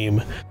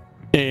game,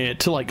 and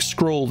to like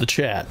scroll the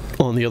chat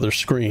on the other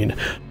screen,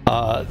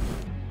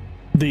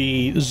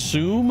 the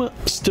zoom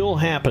still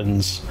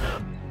happens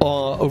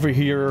over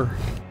here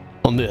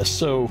on this.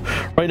 So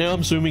right now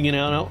I'm zooming in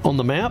and out on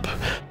the map,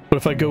 but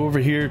if I go over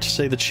here to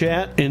say the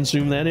chat and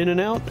zoom that in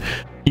and out,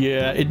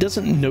 yeah, it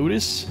doesn't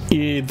notice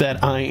that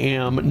I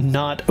am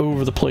not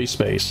over the play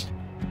space.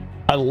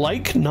 I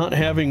like not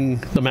having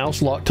the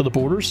mouse locked to the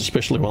borders,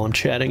 especially while I'm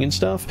chatting and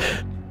stuff,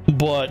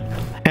 but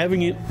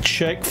having it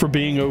check for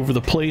being over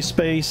the play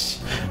space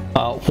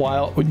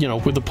while, you know,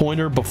 with the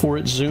pointer before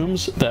it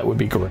zooms, that would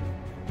be great.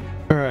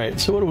 All right,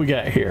 so what do we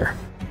got here?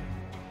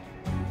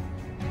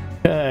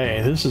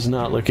 Okay, this is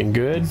not looking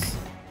good.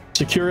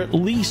 Secure at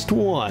least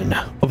one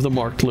of the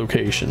marked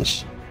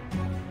locations.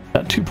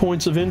 Got 2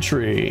 points of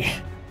entry.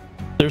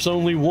 There's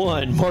only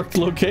one marked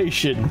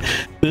location.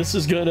 This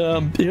is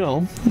gonna, you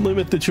know,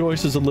 limit the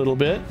choices a little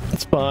bit.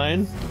 It's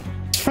fine.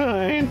 It's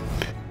fine.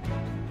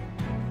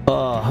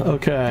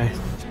 Okay.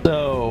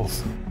 So,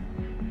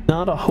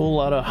 not a whole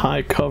lot of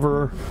high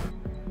cover.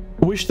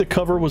 I wish the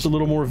cover was a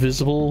little more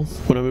visible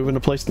when I move into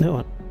place.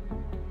 No.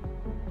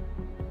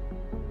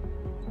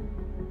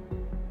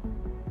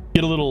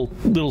 Get a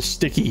little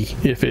sticky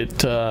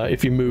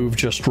if you move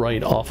just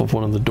right off of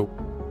one of the doors.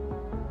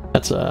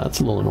 That's a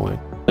little annoying.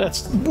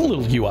 That's a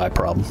little UI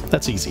problem.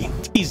 That's easy.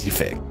 It's easy to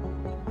fix.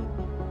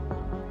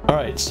 All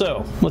right,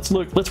 so let's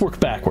work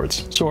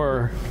backwards. So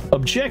our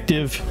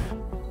objective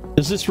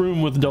is this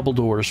room with double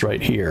doors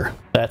right here.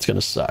 That's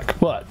gonna suck,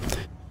 but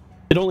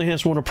it only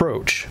has one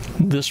approach.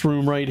 This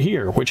room right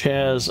here, which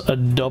has a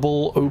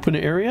double open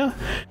area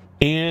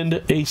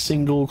and a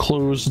single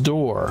closed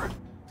door.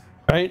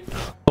 Right?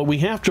 But we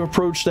have to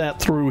approach that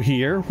through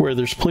here where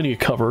there's plenty of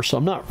cover, so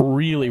I'm not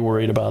really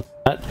worried about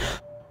that.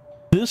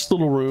 This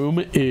little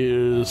room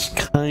is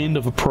kind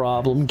of a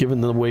problem given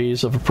the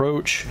ways of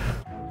approach.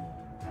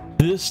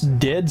 This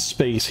dead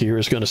space here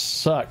is going to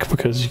suck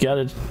because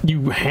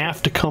you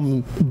have to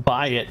come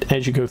by it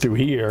as you go through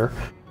here.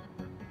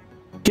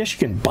 I guess you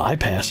can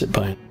bypass it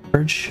by and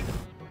large.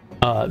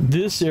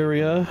 This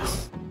area,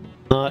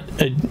 not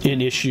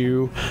an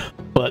issue,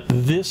 but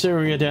this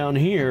area down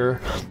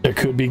here, there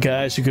could be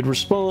guys who could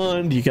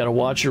respond. You got to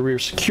watch your rear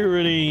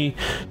security.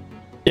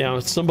 You know,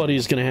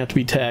 somebody's going to have to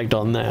be tagged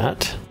on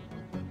that.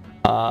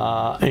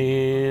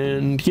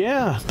 And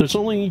yeah, there's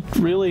only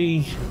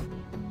really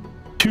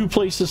 2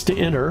 places to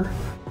enter.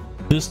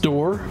 This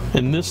door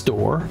and this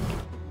door.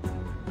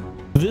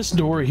 This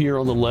door here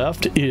on the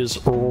left is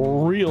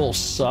real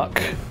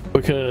suck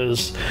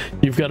because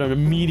you've got an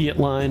immediate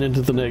line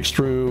into the next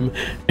room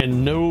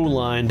and no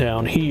line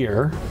down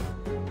here.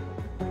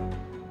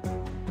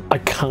 I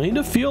kind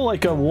of feel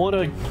like I want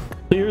to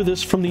clear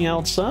this from the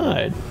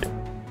outside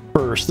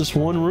first, this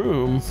one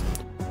room.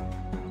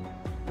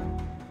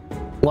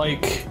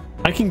 Like,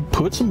 I can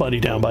put somebody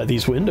down by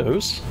these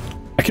windows.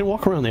 I can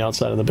walk around the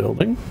outside of the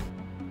building.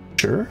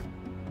 Sure.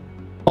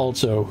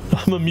 Also,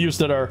 I'm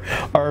amused that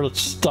our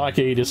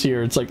stockade is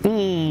here. It's like,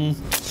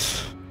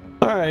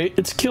 alright,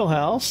 it's kill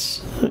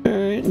house.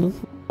 Alright,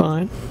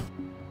 fine.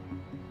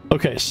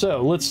 Okay,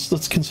 so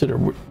let's consider.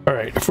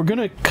 Alright, if we're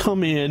gonna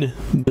come in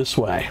this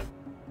way,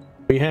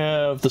 we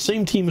have the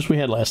same team as we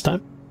had last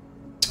time.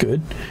 It's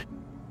good.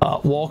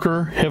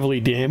 Walker, heavily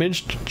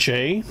damaged.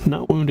 Jay,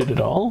 not wounded at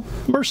all.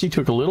 Mercy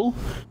took a little.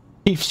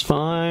 Chief's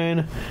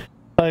fine.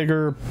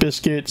 Tiger,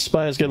 Biscuit,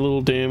 Spy's got a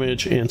little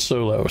damage, and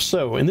Solo.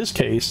 So, in this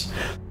case,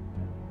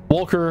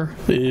 Walker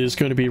is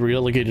going to be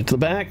relegated to the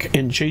back,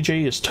 and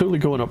JJ is totally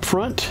going up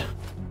front.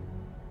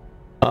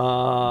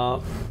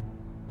 Gonna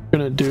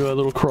do a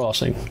little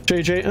crossing.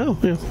 JJ, oh,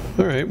 yeah,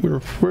 alright,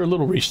 we're a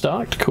little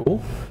restocked,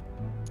 cool.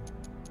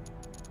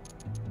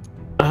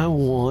 I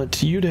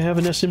want you to have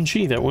an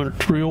SMG. That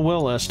went real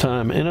well last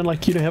time, and I'd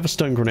like you to have a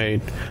stun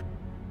grenade.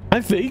 I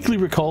vaguely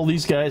recall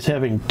these guys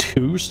having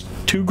two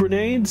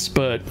grenades,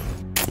 but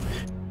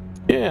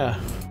yeah,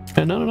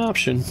 and not an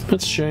option.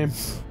 That's a shame.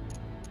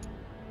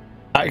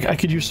 I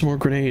could use some more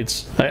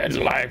grenades.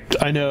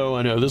 I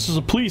know. This is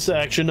a police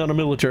action, not a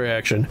military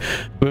action.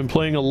 I've been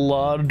playing a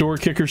lot of door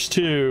kickers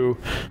too.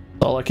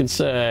 all I can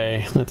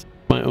say. That's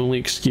my only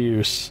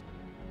excuse.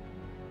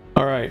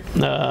 All right,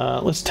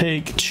 let's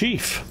take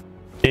Chief.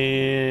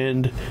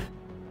 And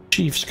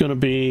Chief's gonna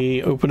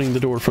be opening the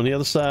door from the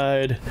other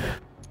side.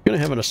 Gonna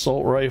have an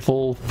assault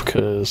rifle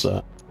because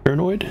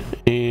paranoid,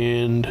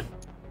 and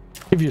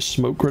give you a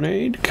smoke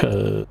grenade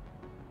because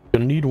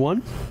gonna need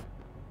one.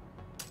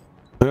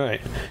 All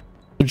right,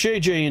 so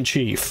JJ and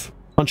Chief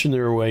punching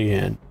their way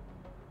in.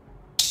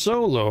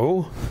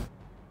 Solo,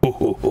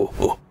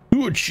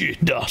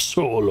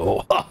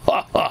 Solo,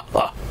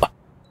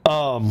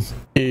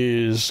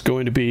 is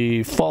going to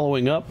be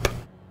following up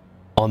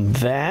on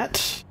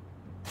that.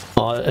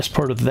 As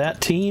part of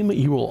that team,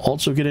 you will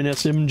also get an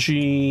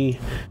SMG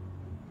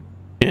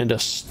and a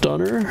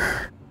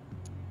stunner.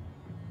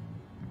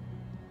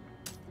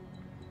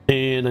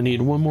 And I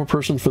need one more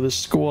person for this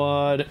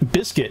squad.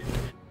 Biscuit.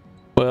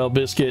 Well,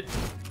 Biscuit,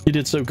 you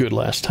did so good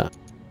last time.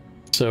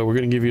 So we're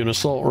going to give you an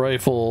assault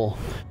rifle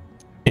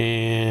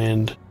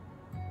and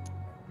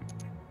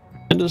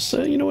just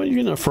say, you know what,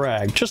 you're going to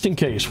frag just in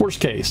case.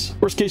 Worst case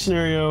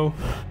scenario,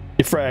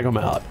 you frag them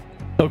out.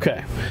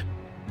 Okay.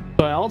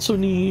 So I also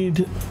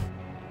need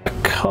a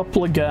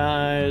couple of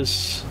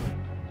guys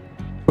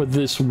for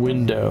this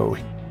window.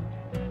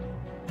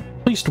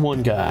 At least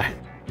one guy.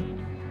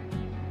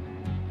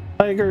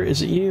 Tiger,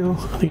 is it you?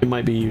 I think it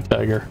might be you,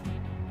 Tiger.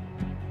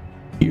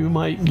 You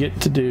might get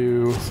to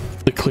do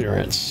the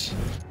clearance.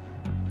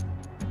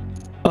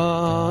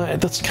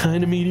 That's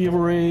kind of medium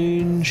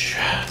range.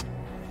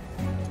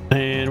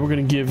 And we're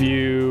going to give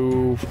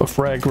you a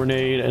frag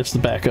grenade as the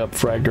backup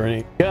frag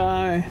grenade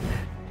guy.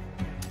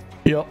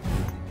 Yep.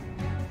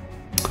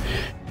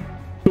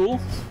 Cool.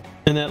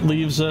 And that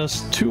leaves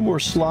us 2 more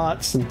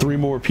slots and 3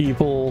 more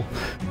people.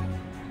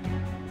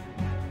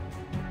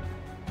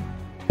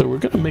 So we're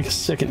going to make a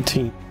second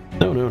team.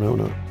 No. We're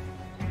going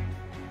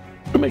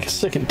to make a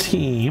second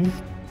team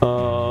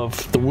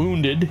of the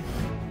wounded.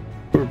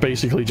 We're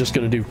basically just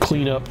going to do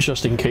cleanup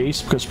just in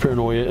case, because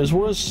paranoia is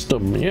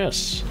wisdom.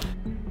 Yes.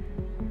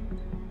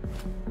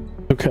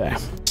 Okay.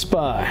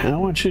 Spy, I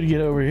want you to get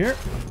over here.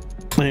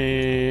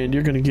 And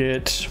you're going to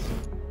get...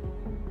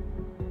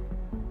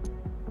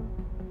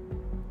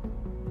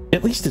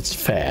 At least it's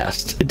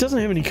fast. It doesn't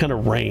have any kind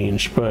of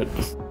range, but...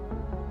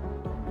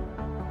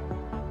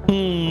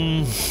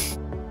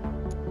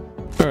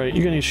 Alright,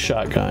 you're going to need a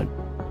shotgun.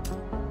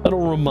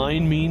 That'll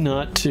remind me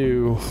not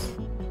to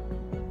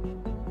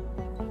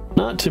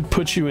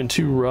put you in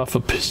too rough a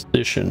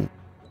position.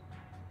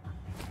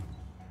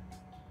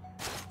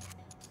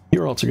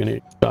 You're also going to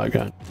need a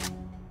shotgun.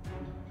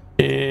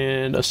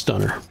 And a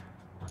stunner.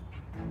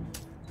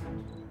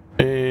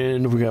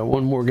 And we got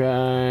one more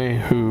guy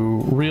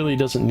who really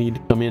doesn't need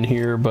to come in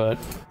here, but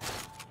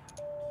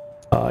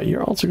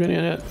you're also going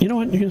to, you know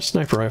what, you're going to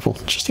sniper rifle,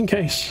 just in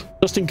case.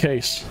 Just in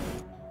case.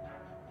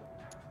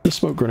 The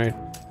smoke grenade.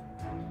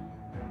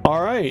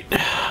 All right.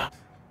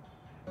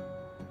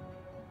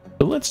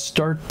 So let's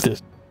start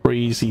this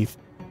crazy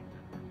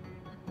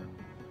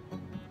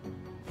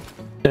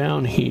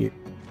down here.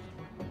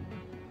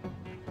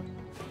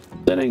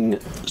 Setting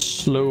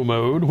slow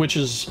mode, which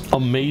is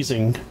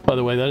amazing, by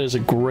the way. That is a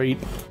great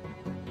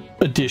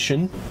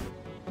addition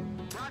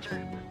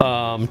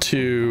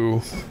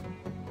to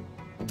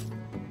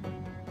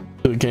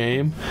the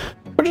game.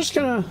 We're just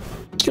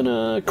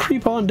gonna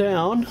creep on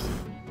down,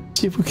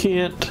 see if we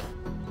can't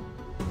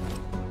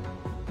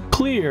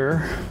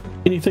clear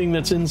anything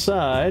that's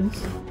inside,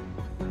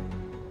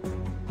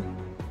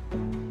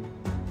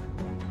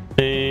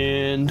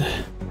 and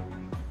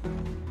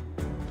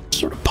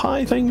sort of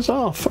pie things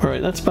off. All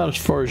right, that's about as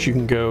far as you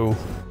can go,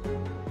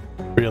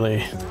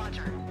 really.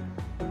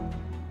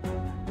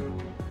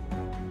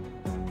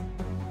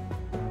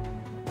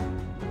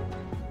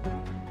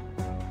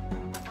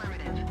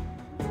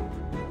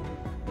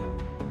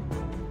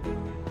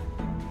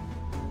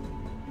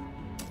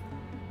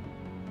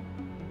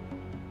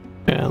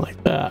 Yeah,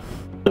 like that.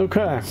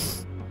 Okay.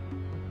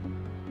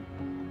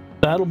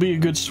 That'll be a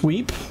good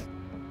sweep.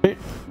 Okay.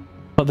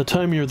 By the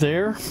time you're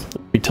there,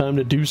 it'll be time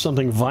to do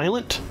something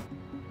violent.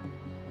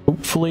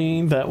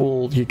 Hopefully that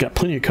will... You got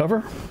plenty of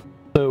cover.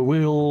 So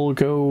we'll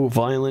go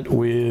violent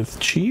with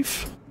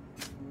Chief.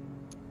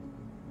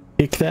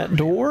 Kick that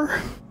door.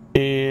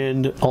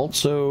 And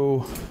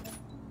also...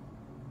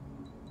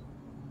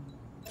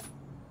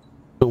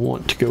 I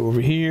want to go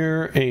over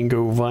here and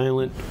go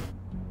violent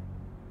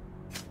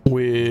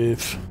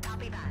with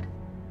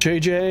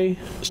JJ.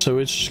 So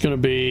it's just gonna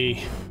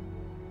get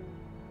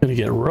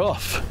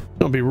rough. It's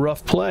gonna be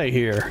rough play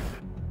here.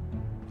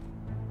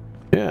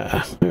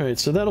 Yeah. All right.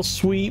 So that'll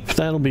sweep.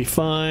 That'll be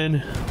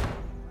fine.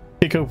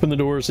 Kick open the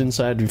doors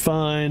inside. Be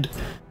fine.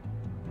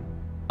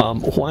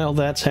 While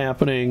that's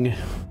happening,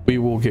 we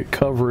will get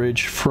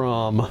coverage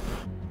from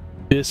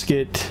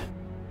Biscuit,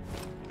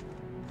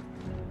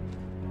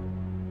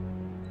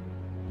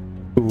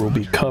 who will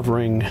be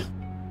covering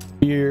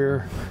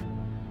here.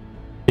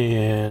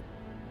 And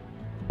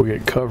we'll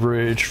get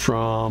coverage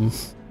from...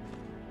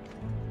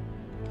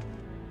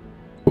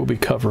 We'll be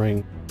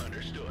covering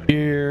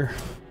here.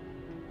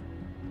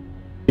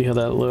 See how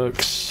that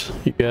looks.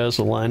 You guys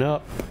will line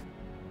up.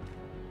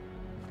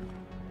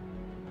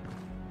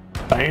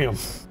 Bam.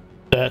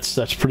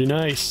 That's pretty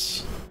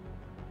nice.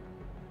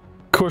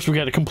 Of course, we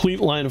got a complete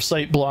line of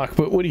sight block,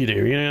 but what do?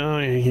 You know,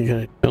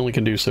 you only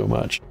can do so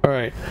much. All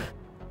right.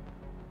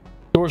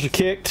 Doors are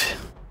kicked.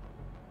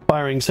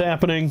 Firing's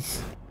happening.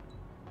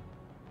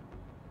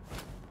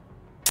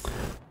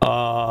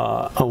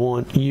 I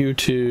want you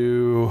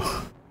to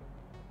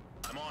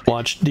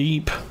watch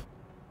deep.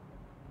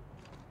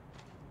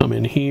 I'm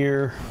in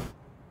here.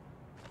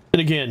 And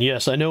again,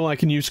 yes, I know I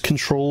can use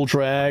control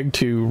drag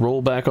to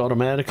roll back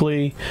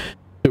automatically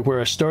to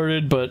where I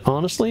started, but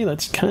honestly,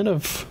 that's kind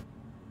of...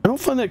 I don't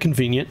find that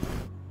convenient.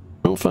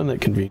 I don't find that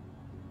convenient.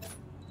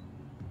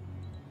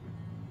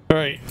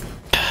 Alright.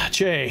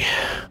 Jay.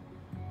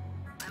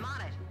 I'm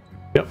on it.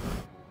 Yep.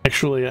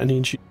 Actually, I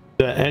need you...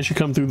 as you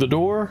come through the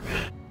door,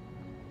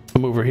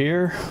 come over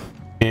here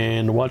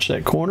and watch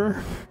that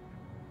corner.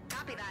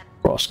 Copy that.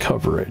 Cross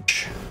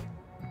coverage.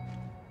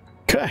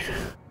 Okay.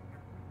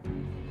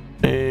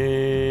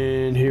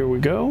 And here we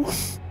go.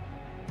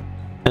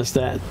 As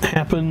that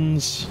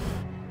happens,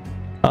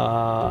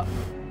 I'm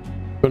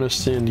gonna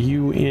send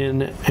you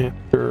in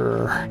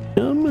after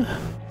him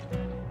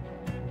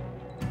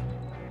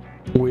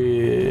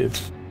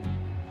with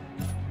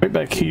right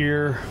back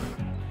here.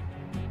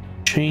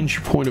 Change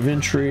your point of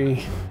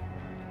entry,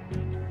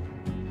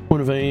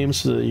 point of aim,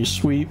 so that you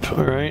sweep.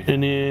 All right,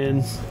 and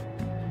then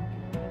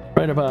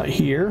right about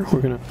here,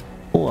 we're gonna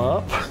pull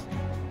up.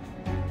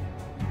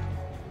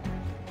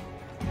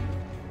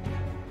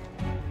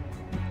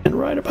 And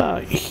right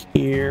about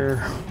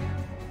here,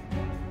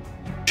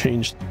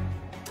 change.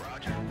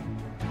 Roger.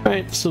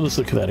 Right, so let's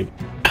look at that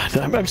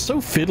again. I'm so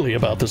fiddly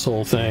about this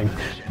whole thing.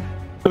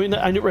 I mean,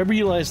 I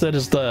realize that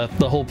is the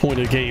whole point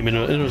of the game in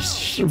a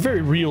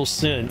very real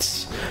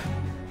sense,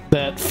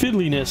 that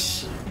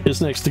fiddliness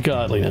is next to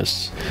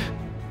godliness.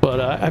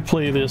 But I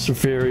play this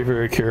very,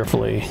 very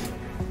carefully,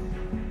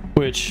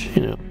 which,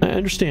 you know, I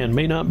understand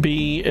may not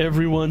be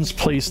everyone's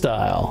play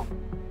style.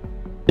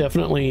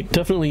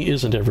 Definitely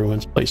isn't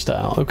everyone's play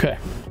style. Okay,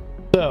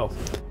 so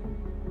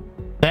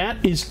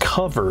that is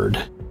covered.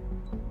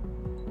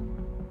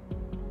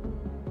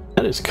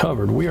 That is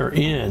covered. We are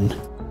in.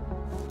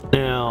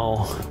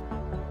 Now,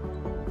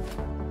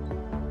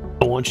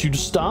 I want you to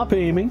stop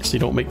aiming so you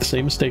don't make the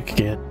same mistake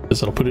again, because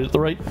that'll put it at the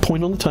right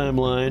point on the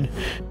timeline.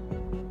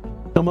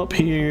 Come up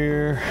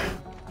here.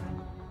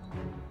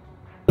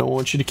 I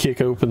want you to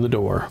kick open the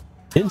door.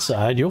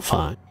 Inside, you'll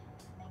find.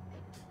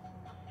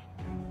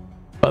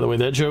 By the way,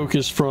 that joke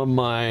is from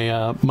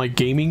my my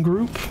gaming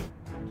group,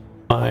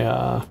 my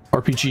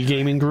RPG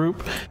gaming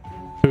group,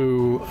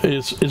 who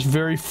is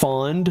very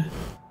fond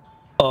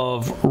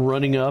of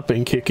running up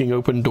and kicking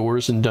open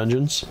doors in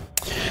dungeons.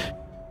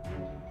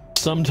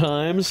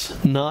 Sometimes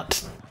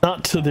not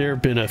to their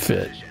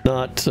benefit,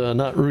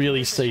 not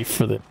really safe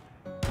for them.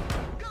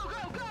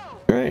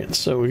 All right,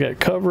 so we got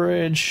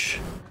coverage,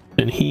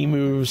 and he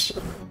moves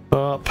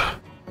up.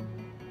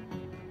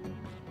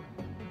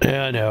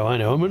 Yeah, I know.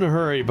 I'm in a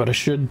hurry, but I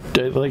should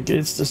like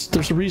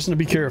there's a reason to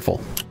be careful.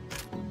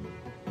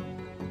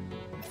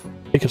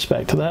 Take us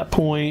back to that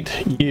point.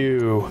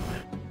 You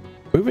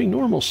moving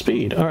normal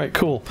speed. All right,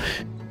 cool.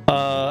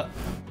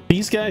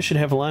 These guys should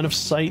have a line of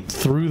sight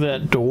through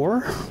that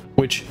door,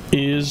 which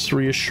is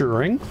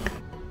reassuring.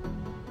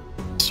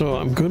 So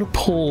I'm gonna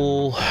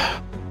pull.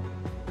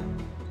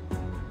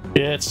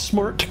 Yeah, it's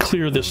smart to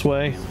clear this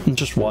way and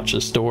just watch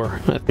this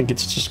door. I think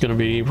it's just gonna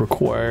be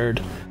required.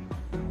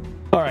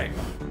 All right.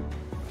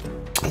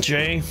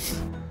 Jay,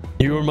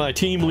 you are my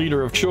team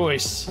leader of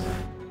choice.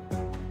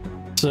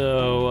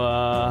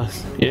 So,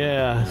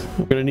 yeah,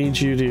 I'm gonna need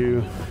you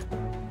to...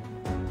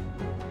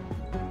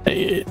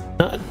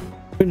 I'm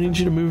gonna need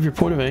you to move your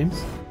point of aim.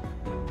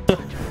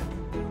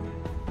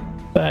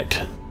 In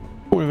fact,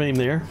 point of aim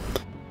there.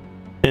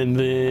 And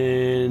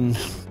then...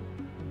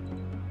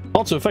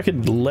 Also, if I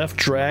could left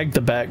drag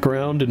the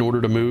background in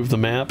order to move the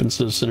map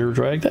instead of center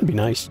drag, that'd be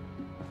nice.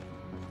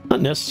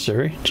 Not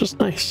necessary, just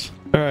nice.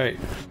 All right.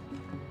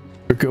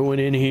 We're going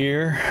in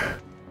here.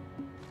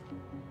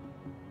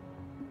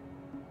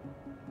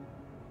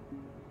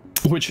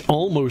 Which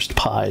almost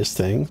pies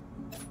thing.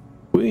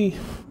 We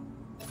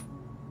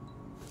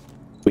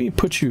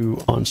put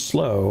you on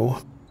slow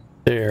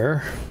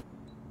there.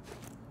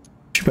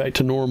 Put you back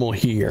to normal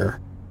here.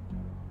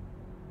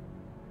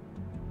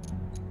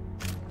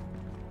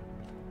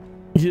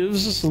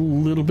 Gives us a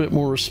little bit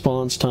more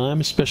response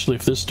time, especially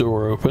if this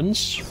door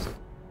opens.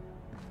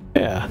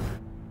 Yeah.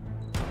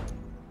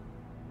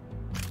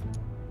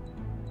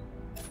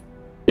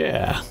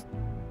 Yeah.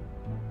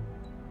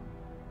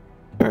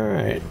 All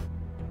right.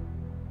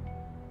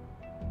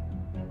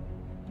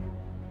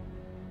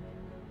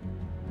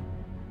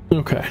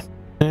 Okay.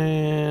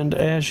 And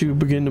as you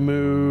begin to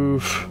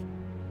move,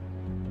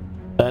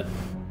 that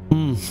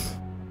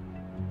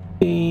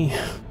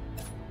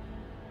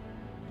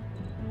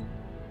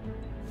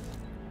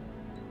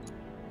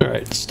all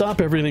right,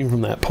 stop everything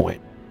from that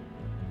point.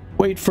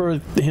 Wait for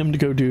him to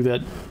go do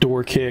that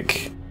door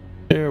kick.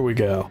 There we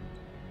go.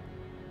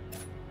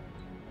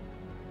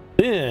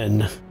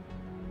 Then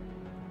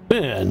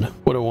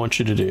what I want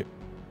you to do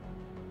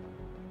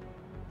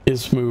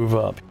is move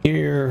up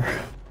here.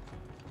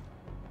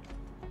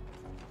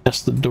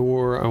 Past the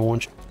door, I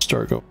want you to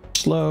start going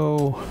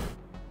slow.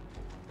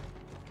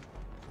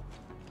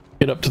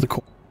 Get up to the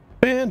corner.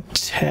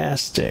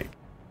 Fantastic.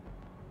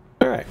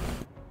 All right,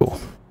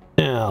 cool.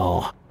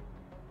 Now,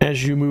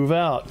 as you move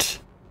out,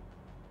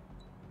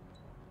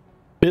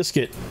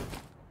 Biscuit,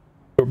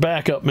 your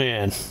backup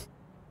man,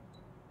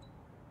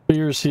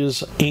 clears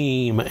his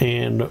aim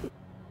and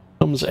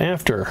comes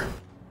after.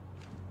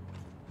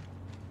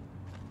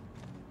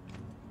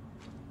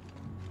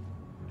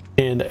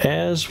 And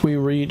as we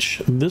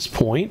reach this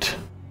point,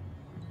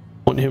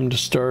 I want him to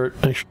start,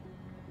 actually,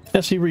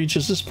 as he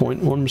reaches this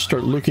point, I want him to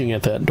start looking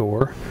at that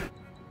door.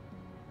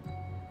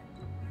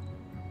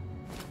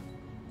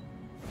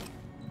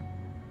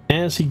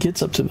 As he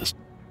gets up to this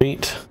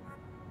point,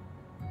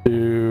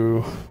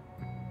 to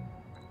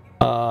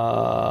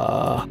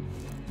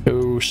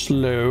go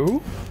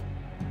slow,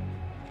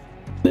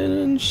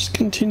 then just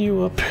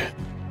continue up,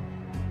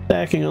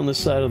 stacking on the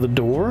side of the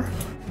door,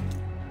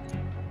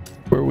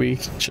 where we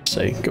should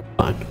say go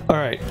on. All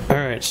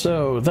right,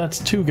 so that's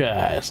 2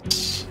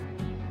 guys,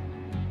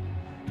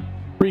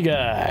 3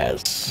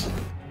 guys.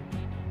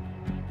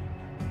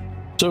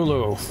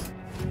 Solo,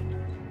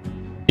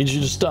 need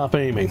you to stop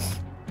aiming.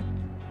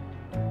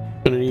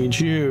 Gonna need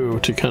you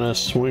to kind of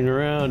swing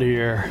around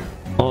here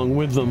along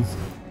with them.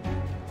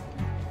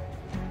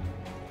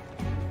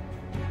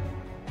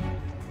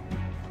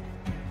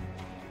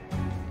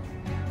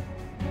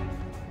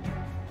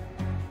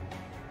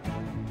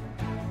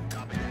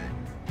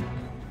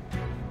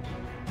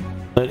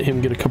 Let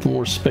him get a couple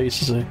more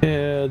spaces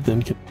ahead,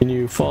 then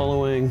continue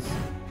following.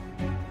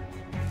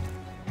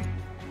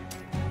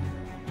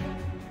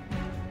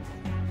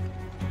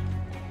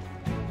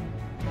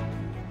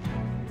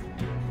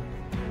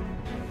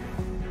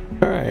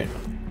 All right,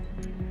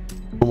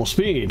 normal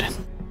speed.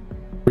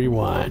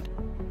 Rewind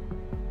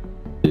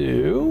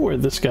to where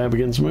this guy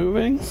begins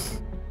moving.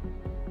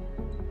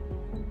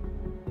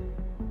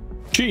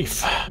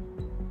 Chief,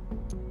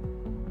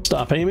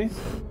 stop aiming.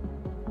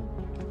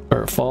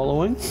 Start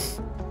following.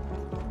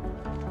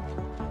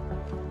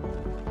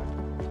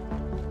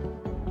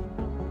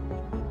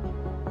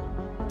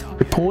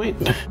 Good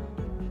point.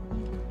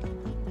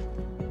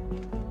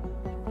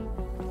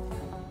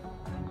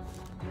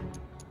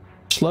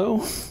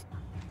 Slow.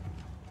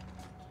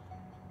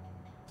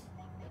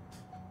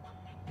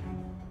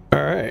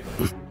 All right.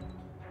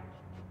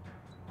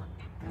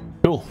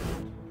 Cool.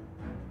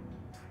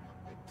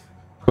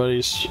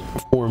 Everybody's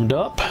formed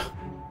up.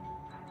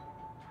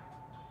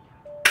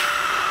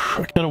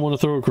 I kind of want to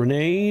throw a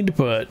grenade,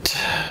 but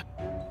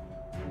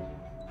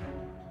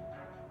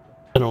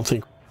I don't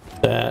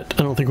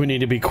think we need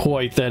to be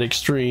quite that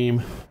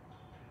extreme.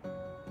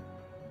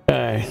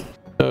 Okay.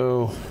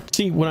 So,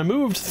 see, when I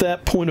moved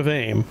that point of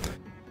aim,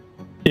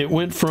 it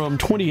went from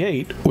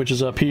 28, which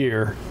is up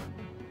here,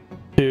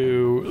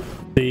 to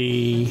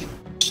the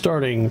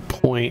starting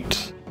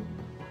point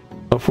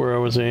of where I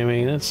was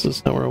aiming. That's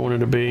just not where I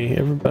wanted to be.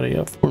 Everybody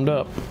up, formed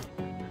up.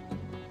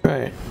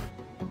 Right.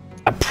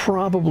 I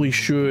probably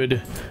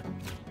should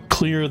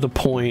clear the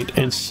point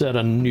and set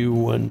a new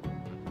one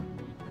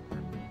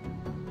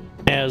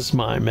as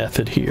my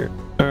method here.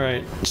 All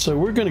right, so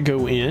we're going to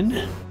go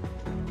in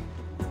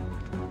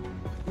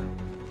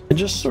and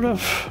just sort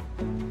of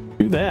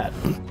do that.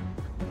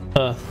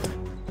 Not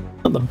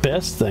the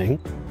best thing.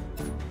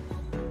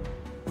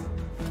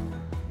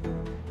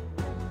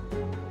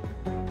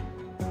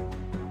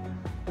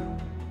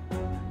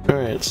 All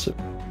right, so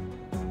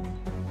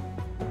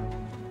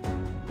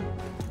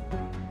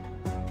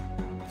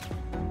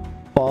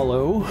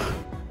follow,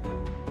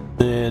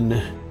 then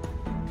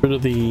rid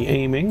of the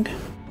aiming.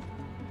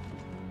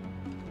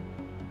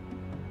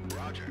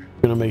 Roger.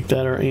 We're gonna make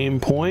that our aim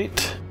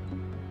point,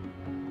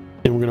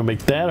 and we're gonna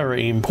make that our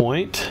aim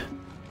point.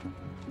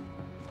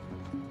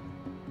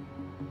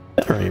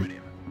 That our aim,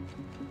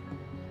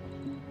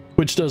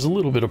 which does a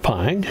little bit of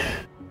pieing.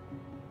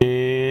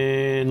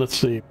 And let's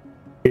see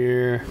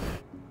here.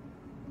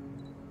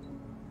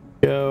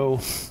 Go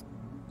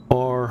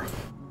or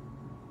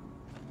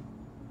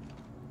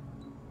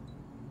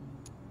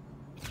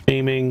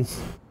aiming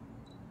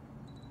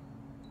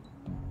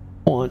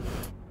on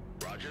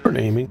or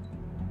aiming.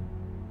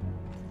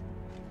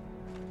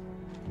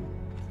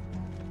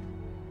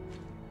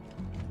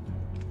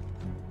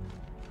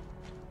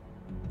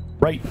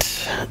 Right.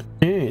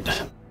 And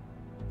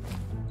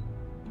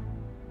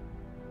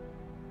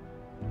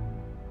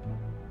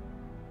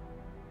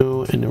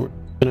so, and then we're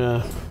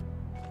gonna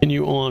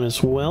continue on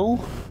as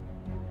well.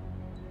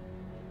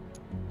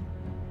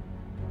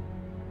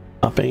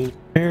 Up aim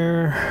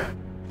there.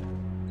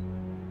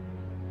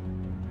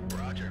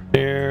 Roger.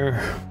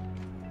 There.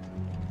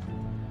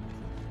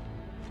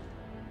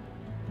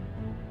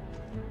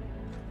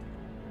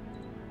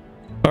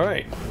 All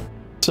right.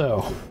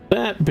 So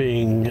that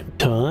being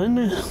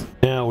done,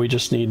 now we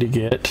just need to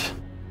get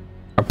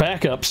our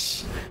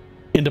backups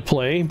into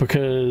play,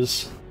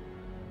 because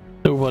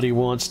Nobody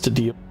wants to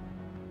deal.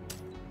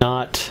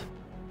 Not.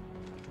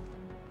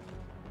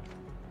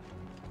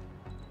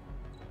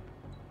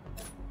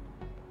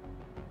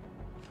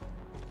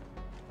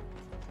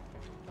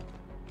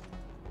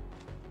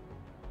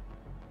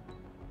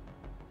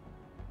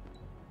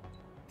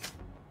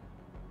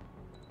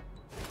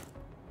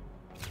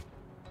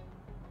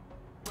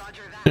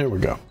 Roger that. There we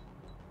go.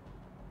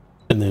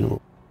 And then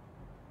we'll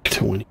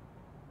to when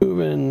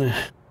moving.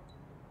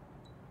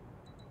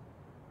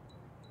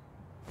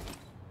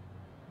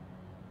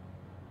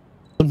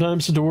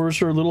 Sometimes the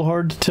doors are a little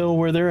hard to tell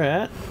where they're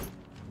at.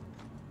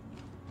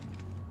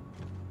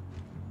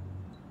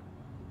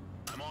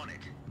 I'm on it.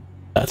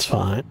 That's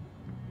fine.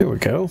 Here we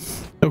go.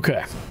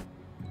 Okay.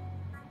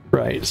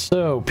 Right,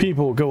 so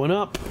people going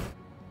up.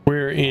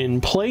 We're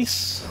in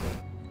place.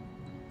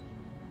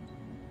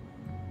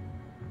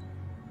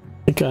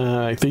 I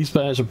think these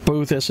guys are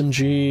both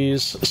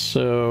SMGs,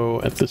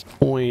 so at this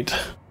point,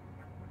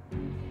 I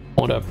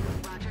want to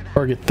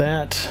target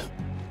that.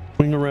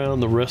 Swing around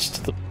the rest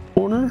of the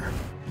corner.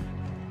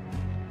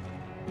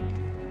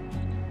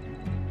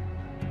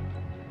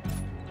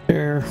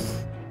 There.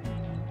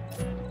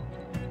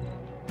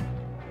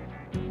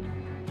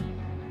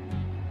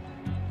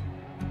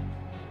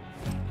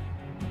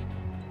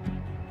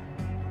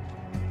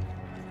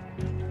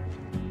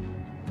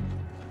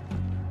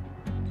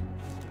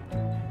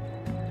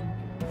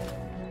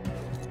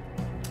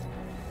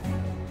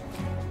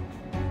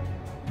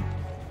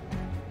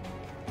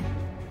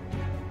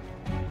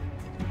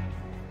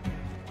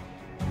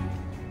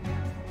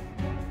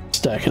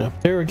 Stacking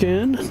up there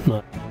again.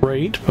 Not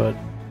great, but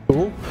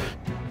cool.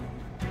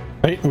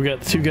 Right, we got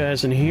the two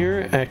guys in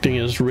here acting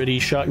as ready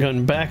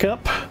shotgun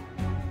backup.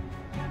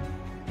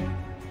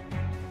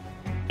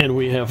 And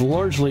we have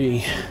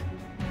largely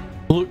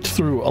looked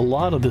through a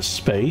lot of this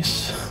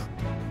space.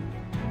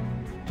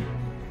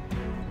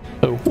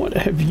 So what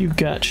have you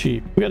got,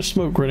 Chief? We got a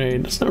smoke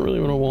grenade. That's not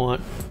really what I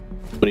want.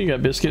 What do you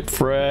got, Biscuit?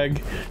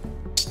 Frag?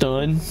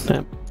 Stun?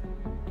 I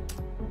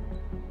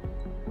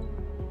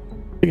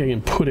think I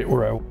can put it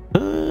where I want.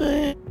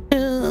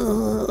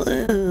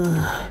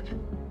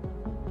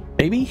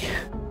 Maybe?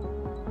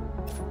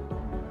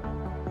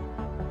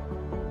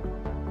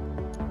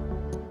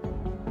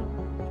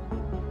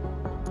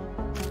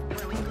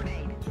 Throwing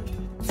grenade.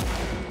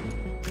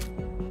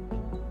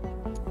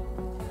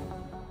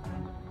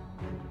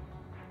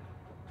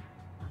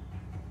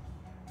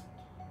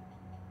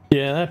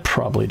 Yeah, that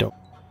probably don't.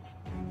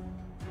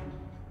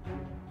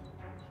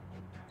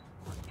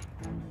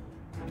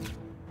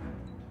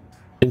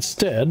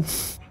 Instead,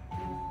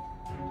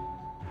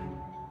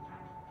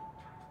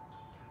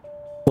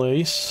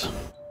 place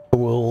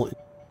will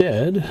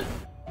instead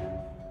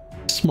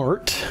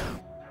smart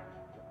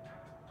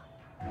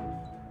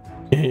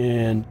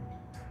and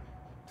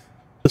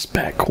this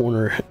back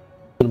corner is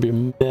gonna be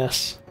a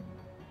mess.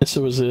 And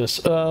so is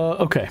this.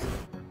 Okay,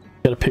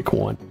 gotta pick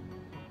one.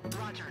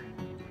 Roger.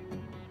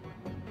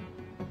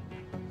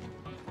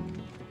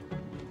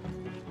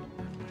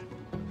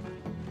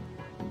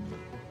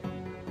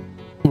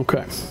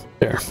 Okay,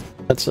 there.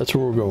 That's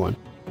where we're going.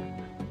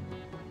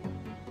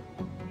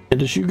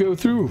 And as you go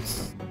through,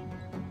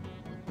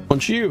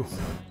 once you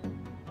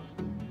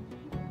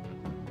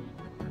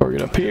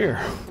target up here.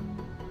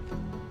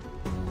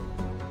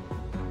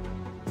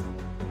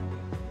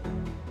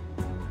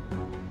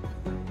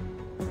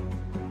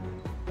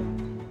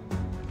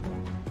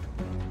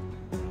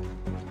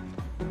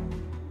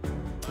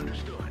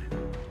 Understood.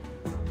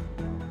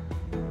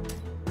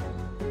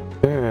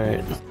 All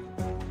right.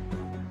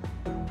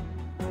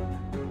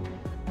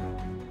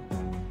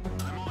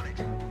 I'm on it.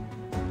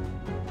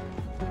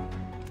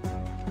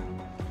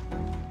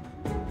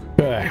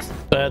 Okay,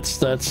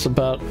 that's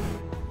about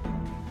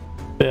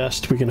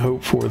best we can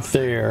hope for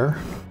there.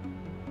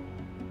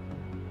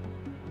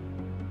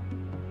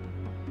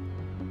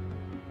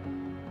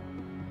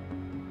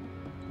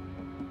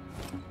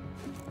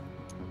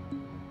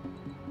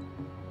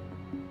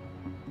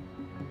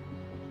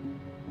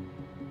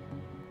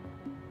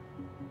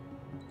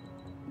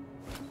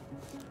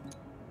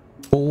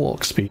 Full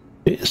walk speed.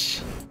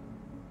 Yes.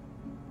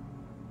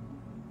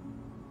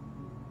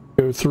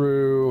 Go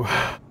through.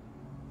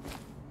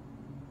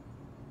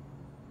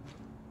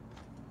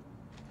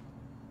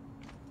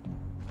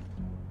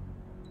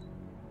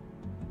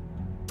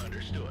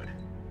 Understood.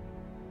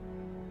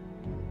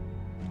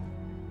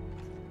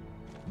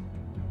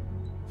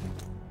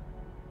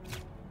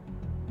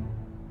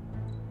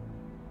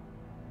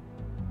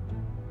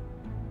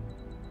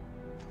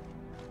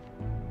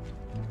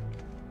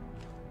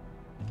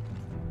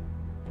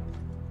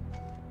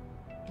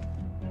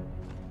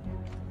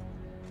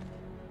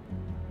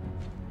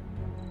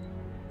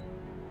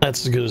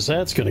 That's as good as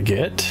that's gonna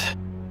get.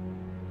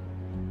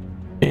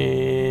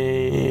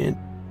 And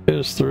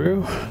goes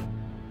through.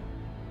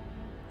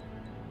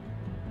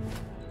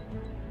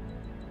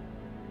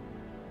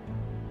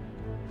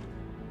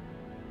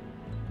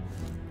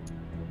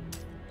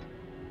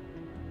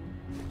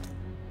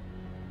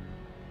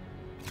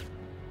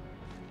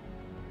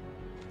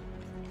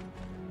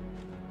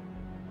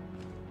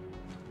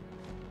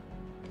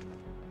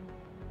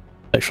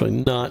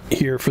 actually not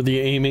here for the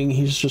aiming.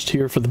 He's just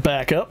here for the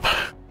backup.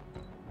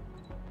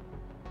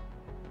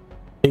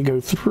 They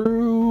go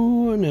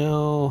through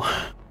now.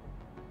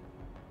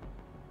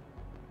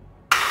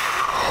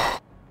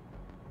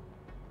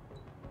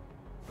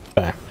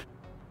 Okay.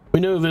 We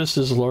know this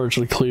is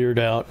largely cleared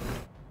out.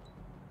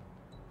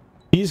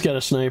 He's got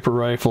a sniper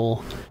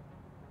rifle.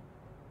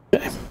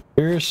 Okay,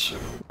 here's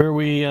where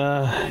we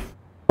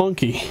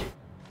funky.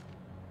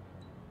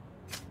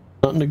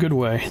 Not in a good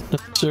way,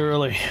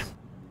 necessarily.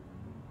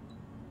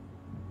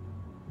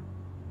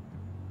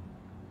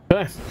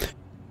 Okay,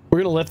 we're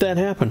gonna let that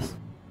happen.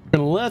 We're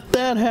gonna let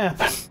that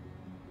happen.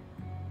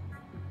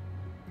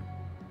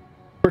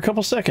 For a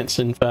couple seconds,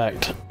 in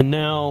fact. And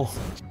now,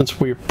 since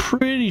we're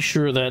pretty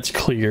sure that's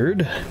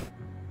cleared,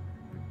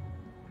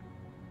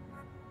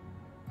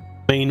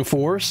 main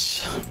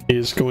force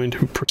is going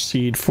to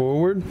proceed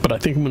forward, but I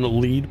think I'm going to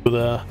lead with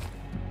a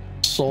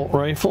assault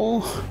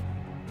rifle.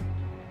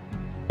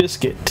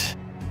 Biscuit.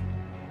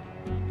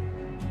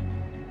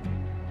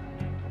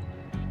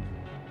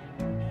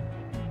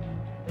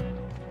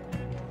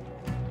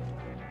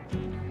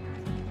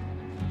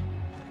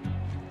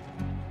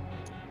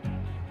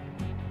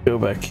 Go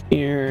back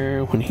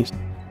here when he's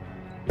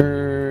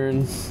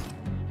turn.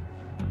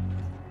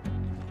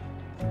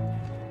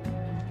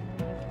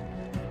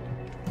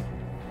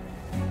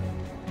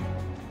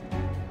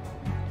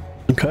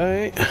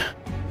 Okay.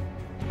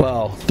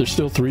 Wow, there's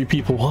still 3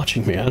 people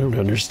watching me. I don't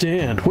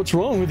understand. What's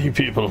wrong with you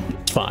people?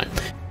 It's fine.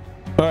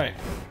 Alright.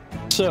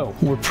 So,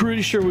 we're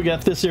pretty sure we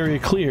got this area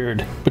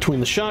cleared between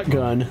the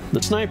shotgun,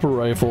 the sniper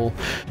rifle,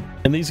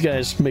 and these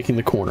guys making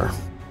the corner.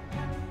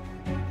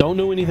 Don't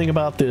know anything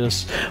about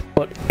this,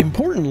 but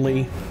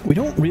importantly, we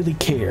don't really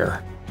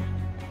care.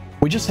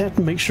 We just have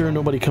to make sure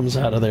nobody comes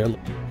out of there.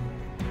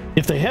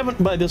 If they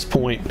haven't by this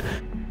point,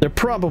 they're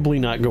probably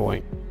not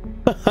going.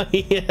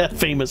 Yeah,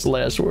 famous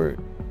last word.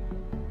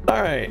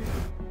 Alright.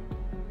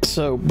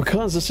 So,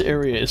 because this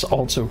area is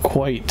also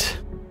quite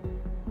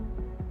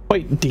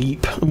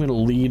deep, I'm going to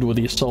lead with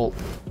the assault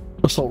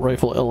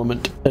rifle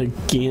element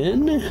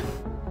again.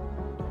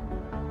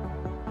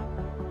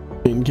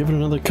 And give it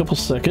another couple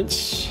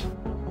seconds.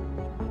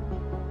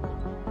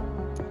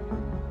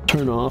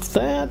 Turn off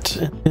that,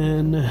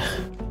 and then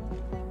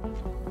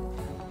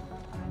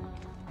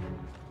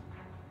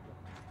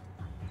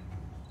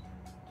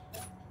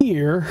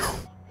here,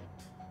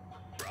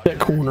 that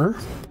corner.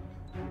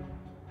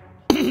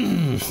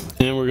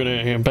 And we're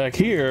gonna back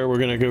here, we're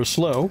gonna go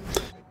slow.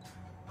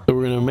 So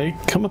we're gonna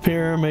come up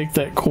here, make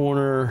that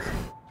corner.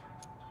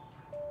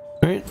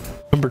 All right,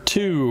 number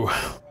 2.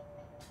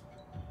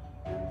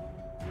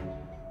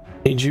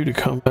 Need you to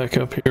come back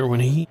up here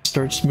when he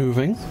starts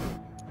moving.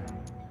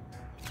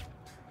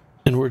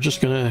 And we're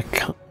just gonna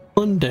come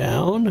on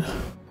down.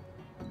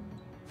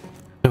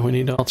 And we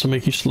need to also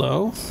make you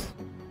slow.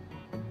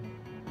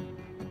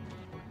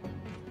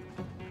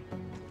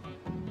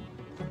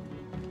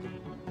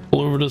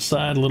 Pull over to the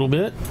side a little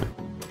bit.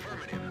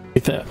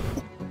 Get that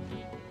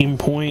aim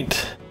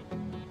point.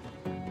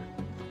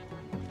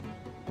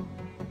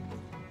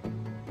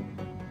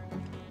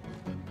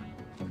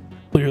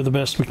 Clear the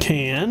best we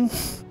can.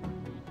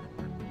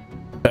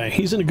 Okay,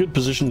 he's in a good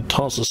position to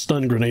toss a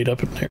stun grenade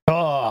up in there.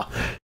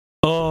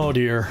 Oh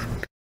dear.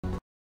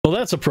 Well,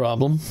 that's a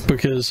problem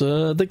because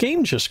the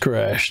game just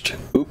crashed.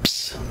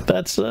 Oops.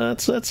 That's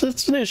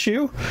an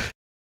issue.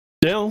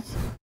 No,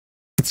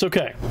 it's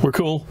okay. We're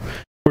cool.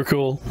 We're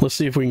cool. Let's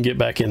see if we can get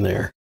back in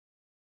there.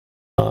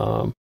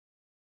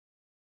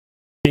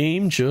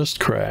 Game just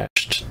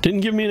crashed. Didn't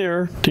give me an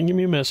error. Didn't give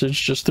me a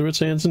message. Just threw its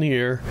hands in the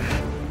air.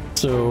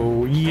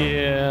 So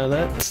yeah,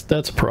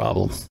 that's a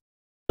problem.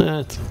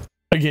 That's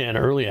again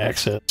early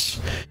access.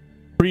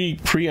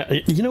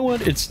 You know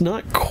what? It's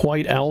not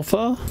quite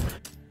alpha,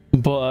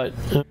 but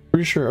I'm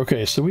pretty sure.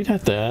 Okay, so we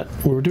got that.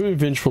 We're doing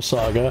Vengeful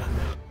Saga.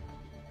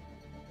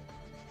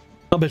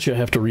 I'll bet you I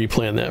have to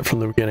replan that from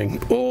the beginning.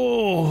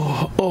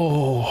 Oh.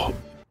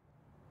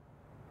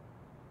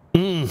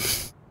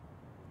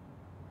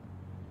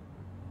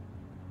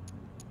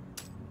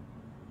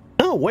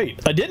 Oh, wait,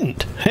 I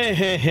didn't.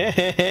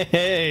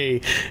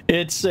 Hey.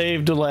 It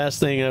saved the last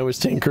thing I was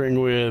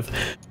tinkering with.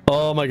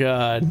 Oh my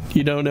god.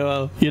 You don't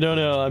know.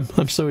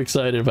 I'm so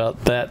excited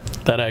about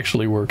that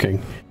actually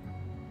working.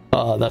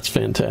 That's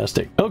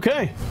fantastic.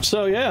 Okay,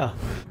 so yeah.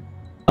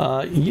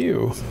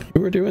 You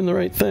were doing the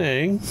right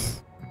thing.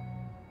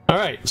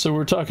 Alright, so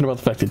we're talking about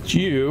the fact that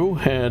you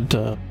had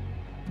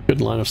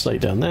good line of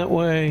sight down that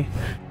way.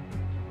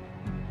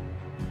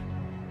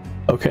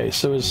 Okay,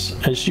 so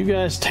as you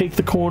guys take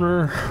the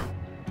corner,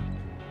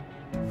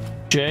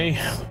 Jay,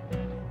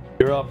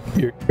 you're up.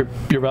 You're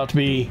about to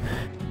be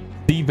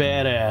the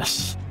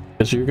badass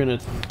because you're gonna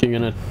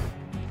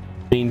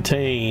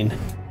maintain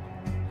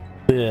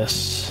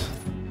this.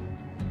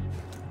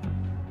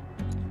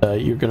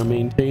 You're gonna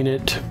maintain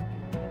it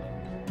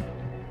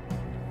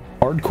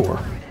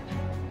hardcore,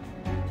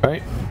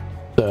 right?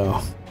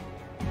 So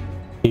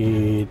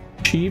need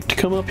Chief to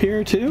come up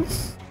here too.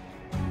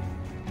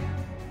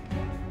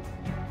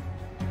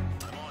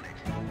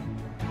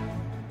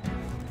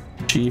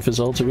 Chief is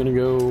also going to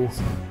go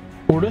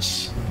toward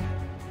us.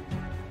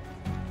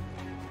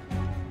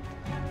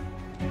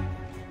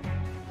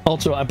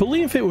 Also, I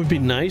believe it would be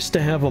nice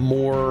to have a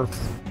more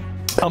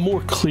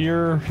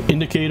clear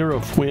indicator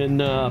of when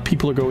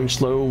people are going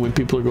slow and when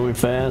people are going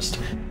fast.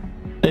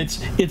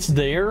 It's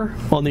there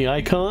on the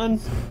icon.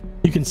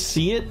 You can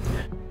see it,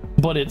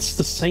 but it's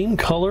the same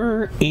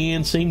color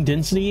and same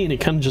density, and it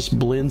kind of just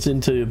blends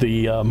into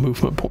the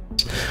movement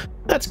points.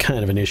 That's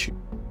kind of an issue.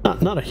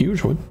 Not a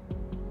huge one.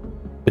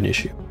 An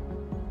issue.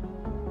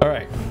 All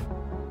right,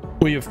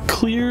 we have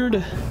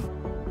cleared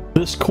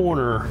this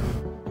corner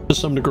to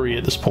some degree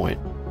at this point.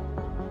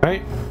 All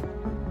right.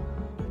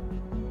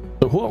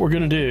 So what we're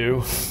gonna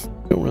do,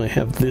 don't really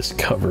have this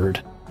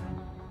covered.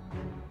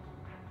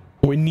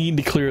 We need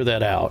to clear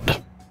that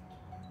out.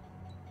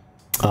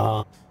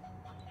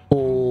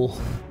 Full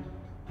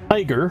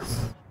Tiger,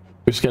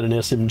 who's got an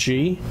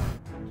SMG.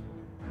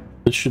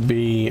 This should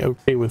be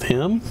okay with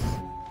him.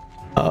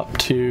 Up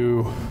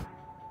to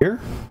here.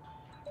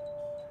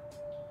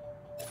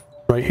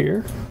 Right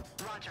here.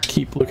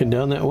 Keep looking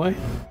down that way.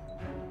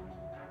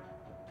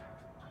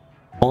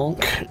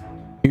 Bonk.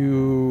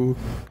 You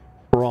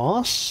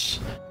cross.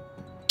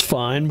 It's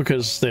fine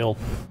because they'll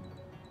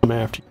come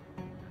after you.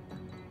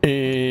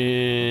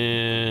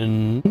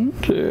 And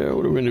what are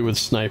we gonna do with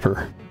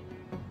Sniper?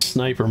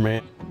 Sniper,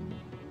 man.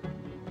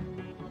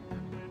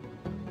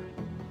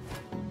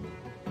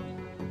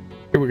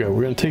 Here we go.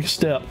 We're gonna take a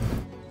step.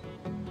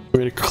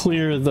 We're gonna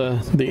clear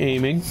the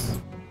aiming.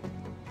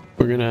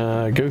 We're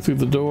gonna go through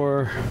the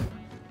door,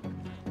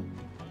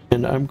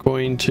 and I'm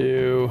going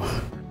to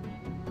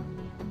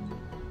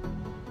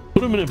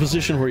put him in a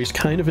position where he's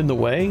kind of in the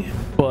way,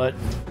 but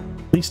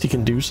at least he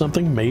can do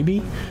something,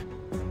 maybe.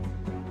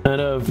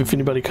 Kind of, if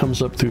anybody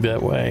comes up through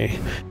that way.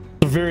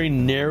 It's a very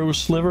narrow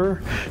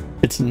sliver.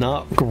 It's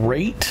not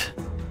great,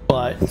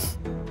 but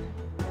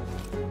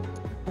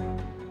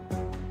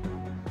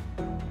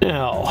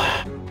now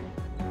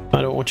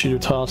I don't want you to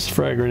toss the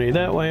frag grenade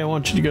that way. I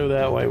want you to go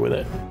that way with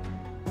it.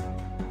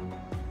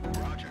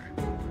 Roger.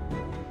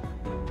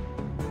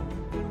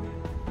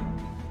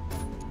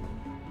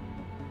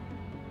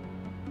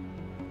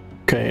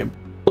 Okay,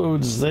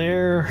 loads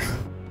there,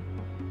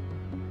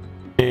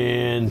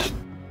 and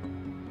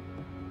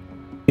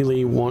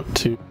really want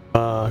to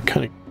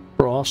kind of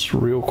cross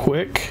real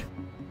quick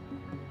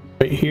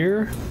right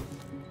here.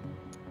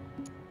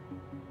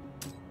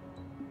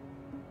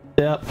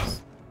 Step.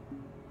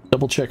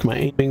 Double check my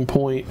aiming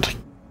point.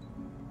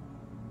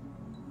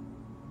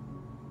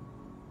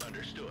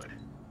 Understood.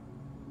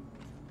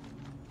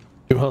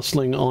 Do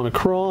hustling on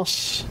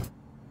across.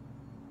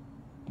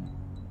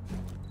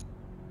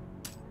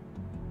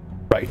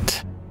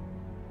 Right.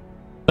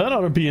 That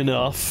ought to be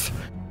enough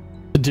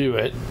to do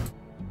it.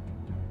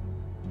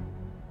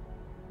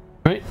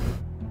 Right.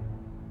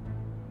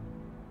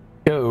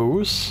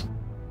 Goes.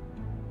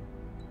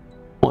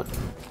 One.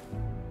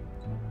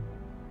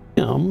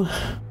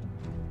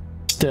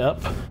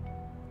 Step.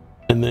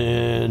 And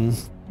then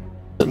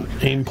an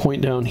aim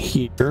point down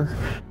here.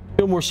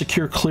 Feel more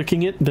secure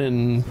clicking it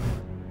than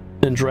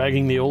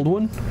dragging the old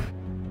one.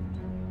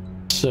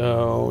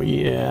 So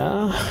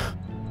yeah.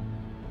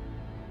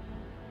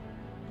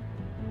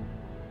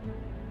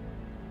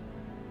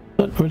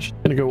 But we're just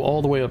gonna go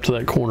all the way up to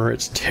that corner.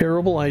 It's a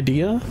terrible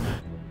idea,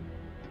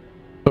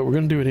 but we're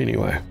gonna do it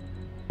anyway.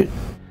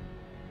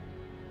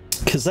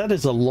 Because that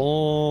is a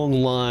long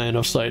line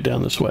of sight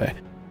down this way.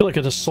 I feel like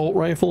an assault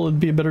rifle would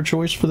be a better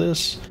choice for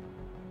this.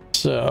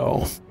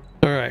 So,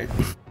 alright.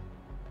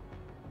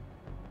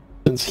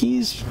 Since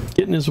he's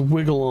getting his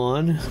wiggle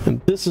on,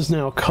 and this is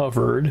now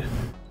covered.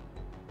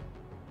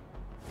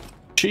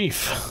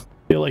 Chief,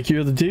 feel like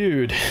you're the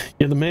dude.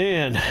 You're the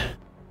man.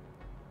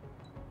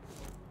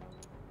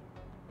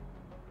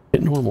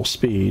 At normal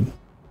speed.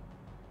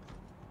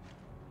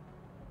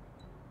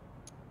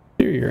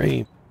 Clear your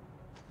aim.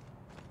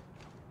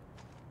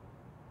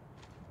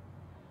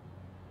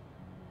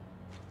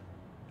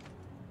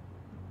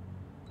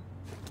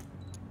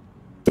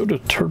 Go to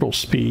turtle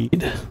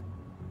speed.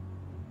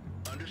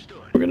 Understood.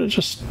 We're gonna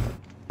just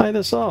tie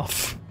this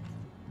off.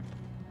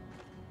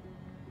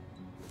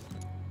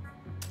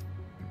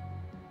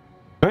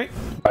 Right?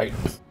 Right.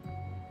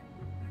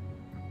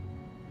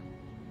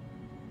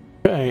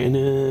 Okay, and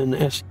then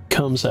as he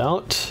comes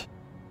out,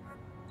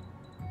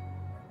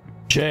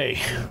 Jay,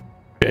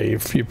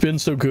 you've been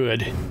so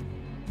good.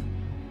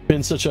 You've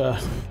been such a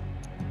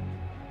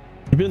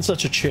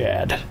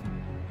Chad.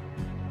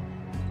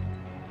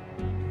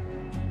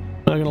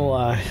 Not gonna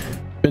lie,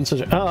 been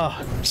such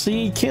a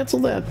see, cancel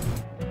that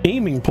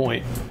aiming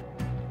point,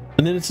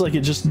 and then it's like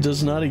it just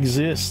does not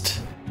exist.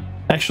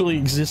 Actually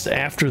exists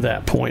after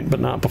that point,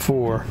 but not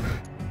before.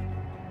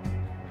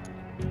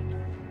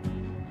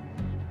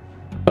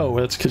 Oh,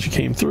 that's because you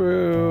came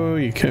through,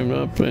 you came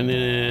up and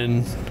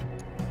then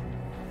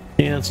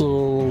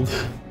canceled.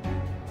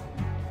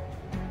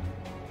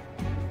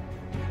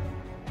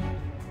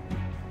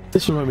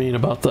 This is what I mean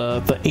about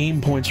the aim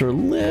points are a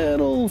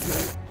little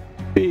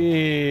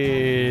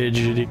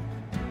fidgety.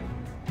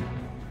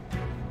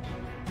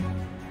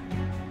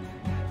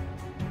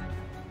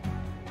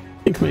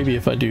 think maybe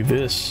if I do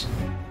this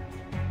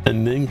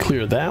and then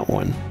clear that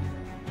one.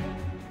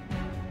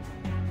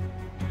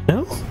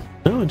 No,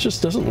 no, it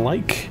just doesn't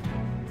like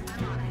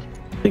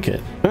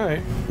it. All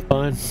right,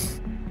 fine.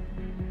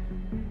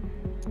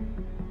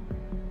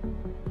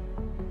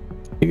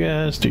 You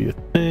guys do your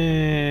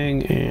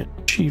thing, and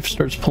Chief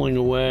starts pulling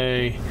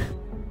away.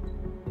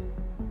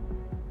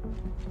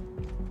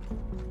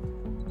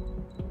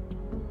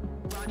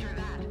 Roger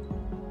that.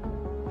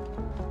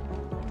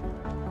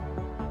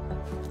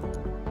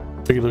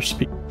 Regular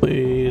speed,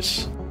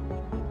 please.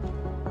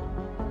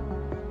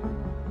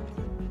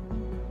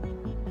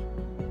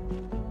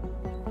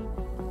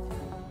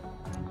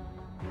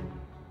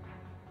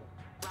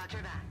 Roger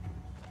that.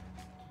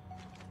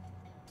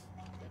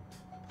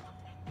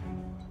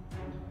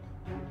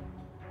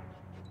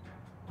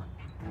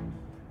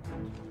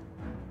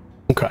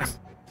 Okay.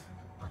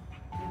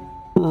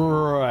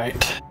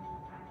 Right.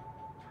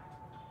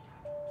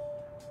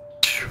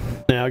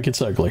 Now it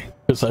gets ugly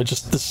because I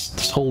just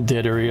this whole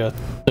dead area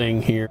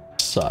thing here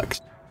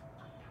sucks.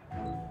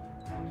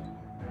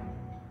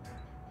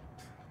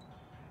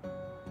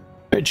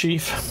 Hey,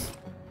 Chief.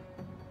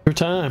 Your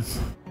time.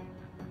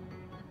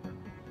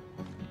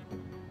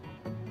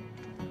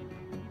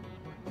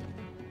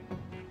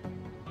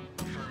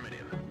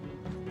 Affirmative.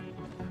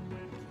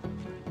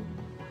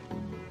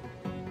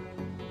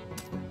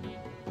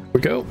 Here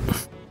we go.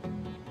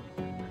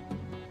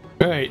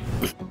 All right.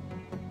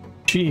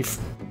 Chief,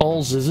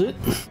 balls is it?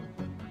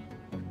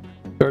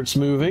 Starts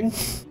moving.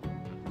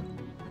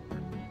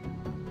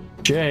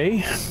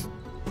 Jay,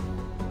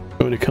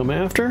 going to come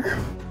after.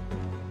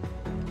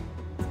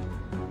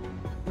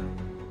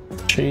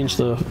 Change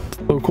the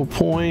focal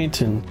point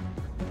and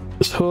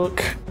this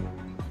hook,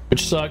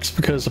 which sucks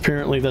because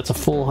apparently that's a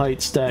full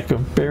height stack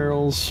of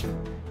barrels.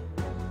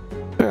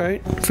 All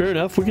right, fair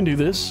enough. We can do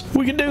this.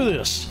 We can do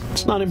this.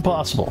 It's not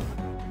impossible.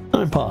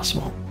 Not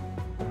impossible.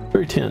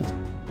 Very tense.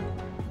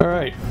 All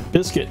right,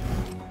 Biscuit.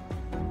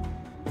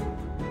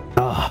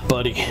 Ah,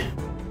 buddy,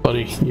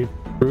 you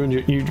ruined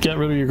your. You got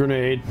rid of your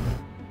grenade.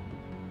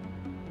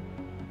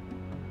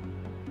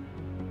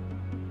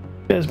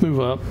 You guys, move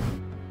up.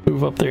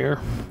 Move up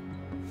there.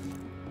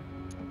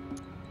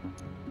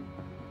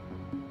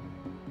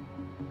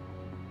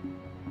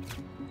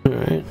 All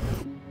right.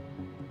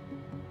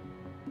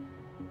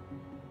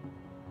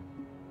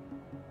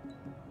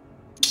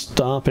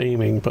 Stop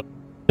aiming, but I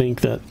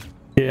think that.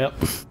 Yep.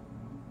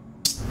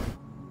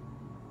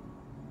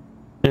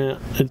 Yeah,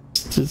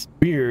 it's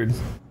weird.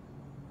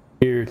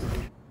 Weird.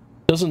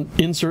 Doesn't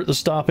insert the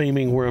stop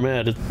aiming where I'm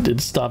at.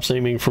 It stops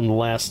aiming from the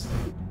last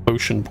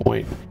motion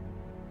point.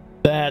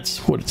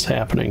 That's what's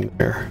happening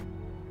there.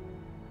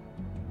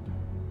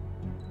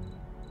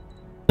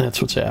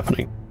 That's what's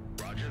happening.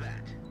 Roger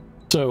that.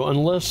 So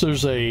unless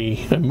there's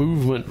a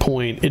movement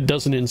point, it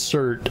doesn't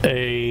insert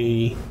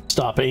a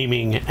stop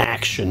aiming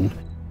action.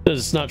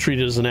 It's not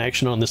treated as an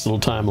action on this little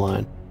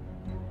timeline,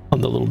 on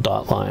the little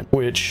dot line,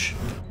 which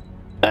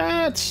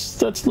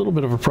that's a little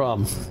bit of a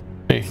problem.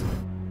 Hey,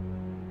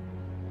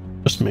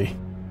 just me.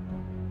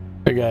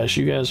 Hey guys,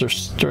 you guys are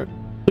start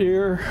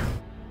clear.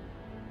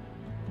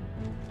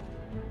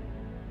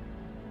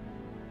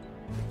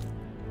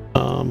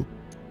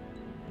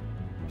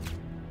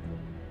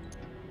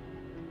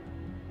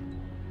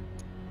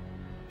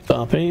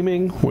 Stop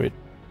aiming, which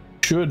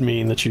should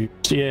mean that you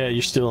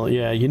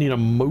you need a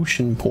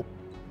motion point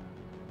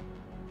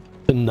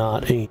to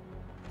not aim.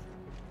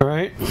 All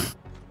right.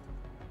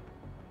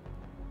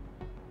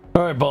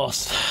 All right,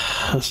 boss.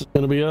 This is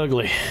gonna be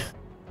ugly.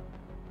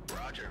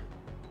 Roger.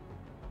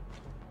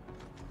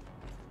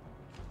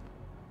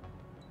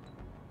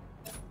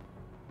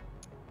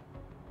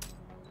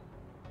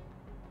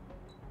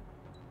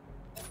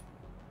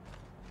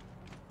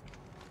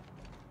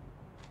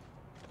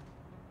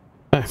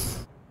 Okay.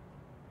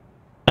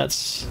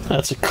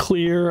 That's a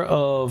clear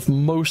of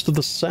most of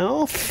the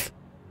south.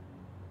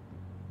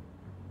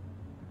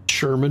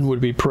 Sherman would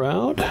be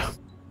proud.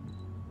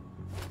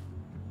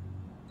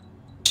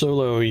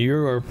 Solo, you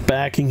are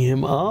backing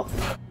him up.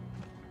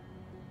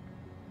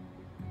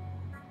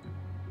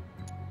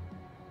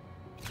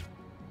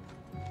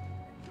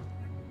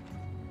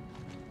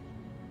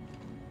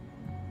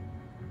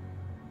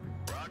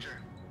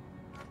 Roger.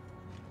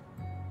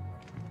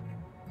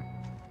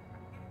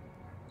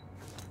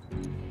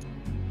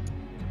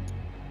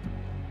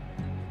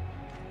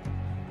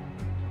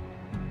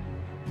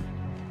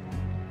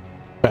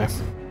 Okay.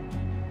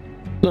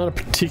 Not a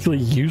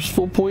particularly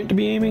useful point to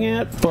be aiming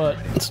at, but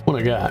it's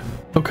what I got.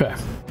 Okay.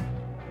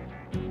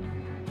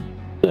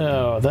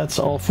 So that's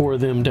all four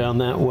of them down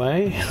that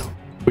way.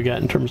 We got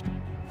in terms of...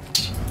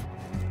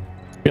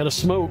 Got a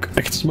smoke.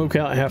 I can smoke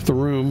out half the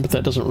room, but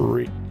that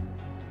doesn't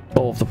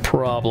solve the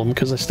problem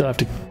because I still have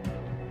to...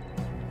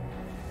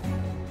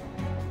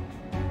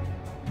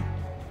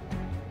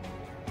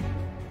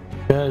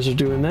 You guys are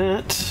doing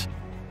that.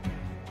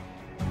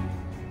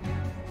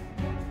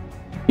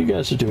 You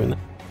guys are doing that.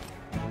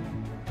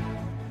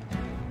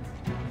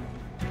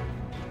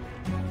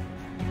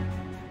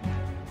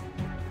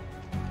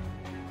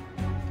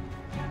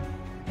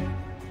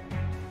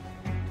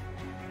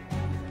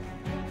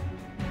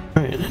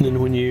 Alright, and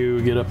then when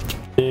you get up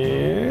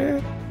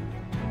there...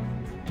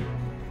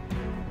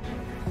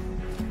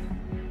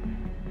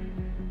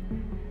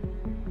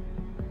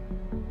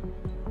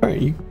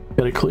 Alright, you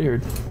got it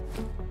cleared.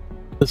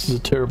 This is a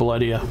terrible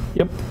idea.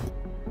 Yep.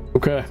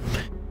 Okay.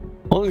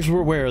 As long as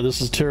we're aware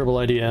this is a terrible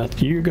idea,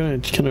 you're gonna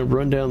kind of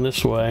run down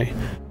this way.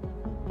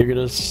 You're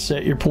gonna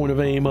set your point of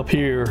aim up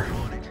here.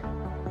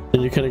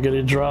 And you're kind of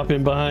gonna drop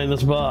in behind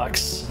this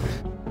box.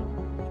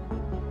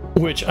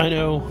 Which, I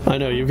know,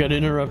 you've got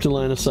interrupted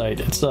line of sight.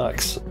 It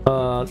sucks.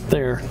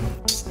 There.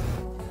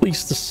 At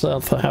least the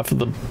south half of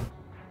the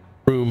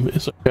room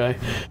is okay.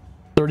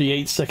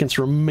 38 seconds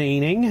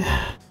remaining.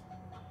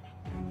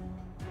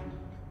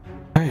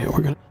 Alright,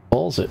 we're gonna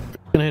balls it.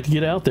 We're gonna have to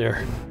get out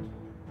there.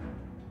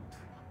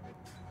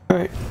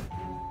 Alright.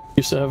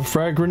 You still have a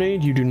frag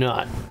grenade? You do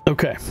not.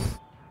 Okay.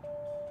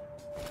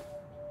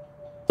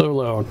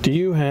 Solo, do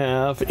you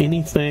have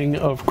anything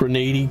of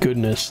grenade-y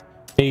goodness?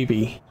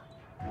 Maybe.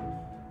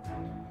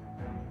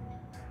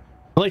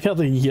 I like how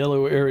the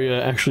yellow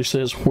area actually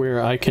says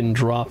where I can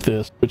drop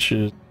this, which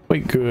is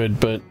quite good,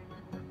 but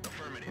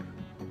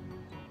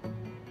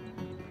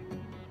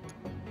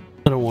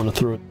I don't want to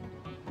throw it.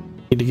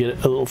 Need to get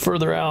it a little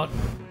further out.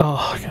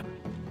 Oh, God.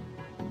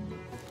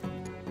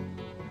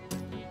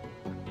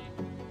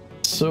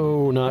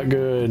 So not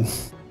good.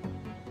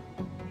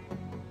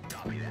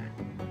 Copy that.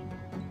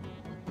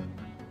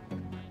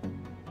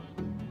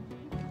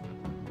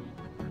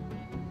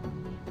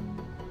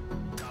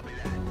 Copy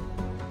that.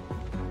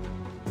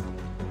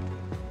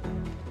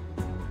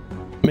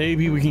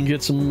 Maybe we can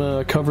get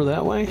some cover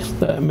that way.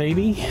 That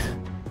maybe.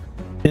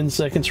 10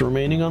 seconds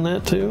remaining on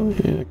that too.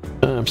 Yeah,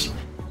 times.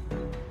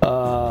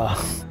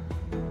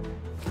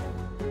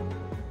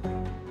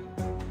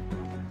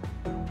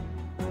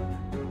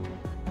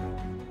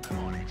 I'm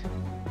on it.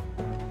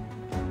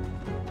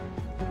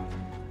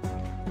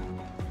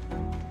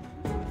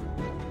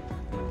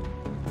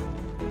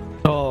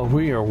 Oh,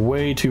 we are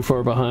way too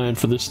far behind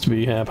for this to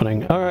be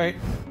happening. All right.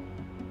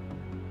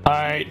 All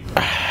right.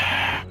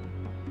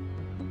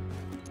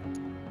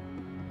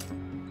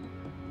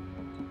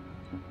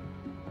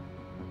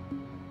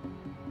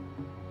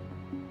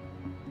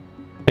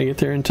 I get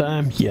there in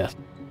time? Yes.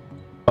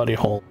 Body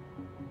hole.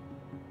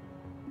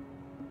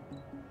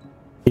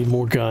 Need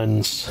more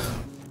guns.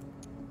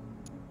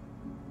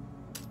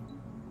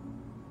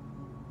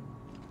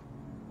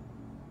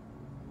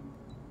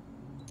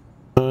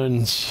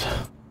 Guns.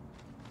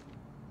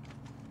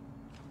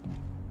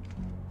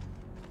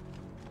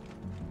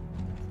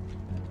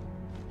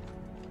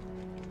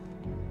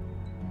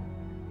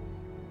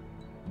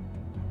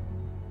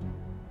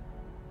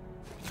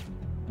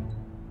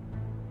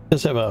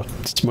 Does have a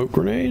smoke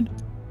grenade?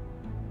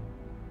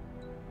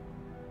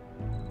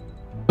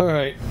 All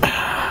right.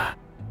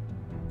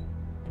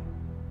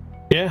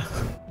 Yeah,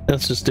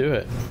 let's just do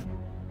it.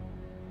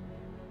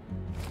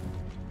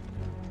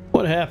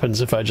 What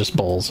happens if I just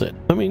balls it?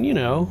 I mean, you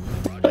know,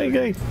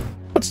 like,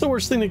 what's the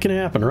worst thing that can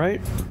happen, right?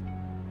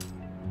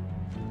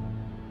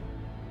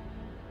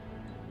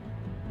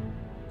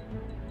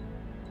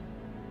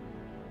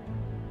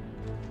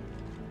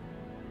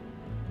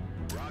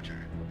 Roger.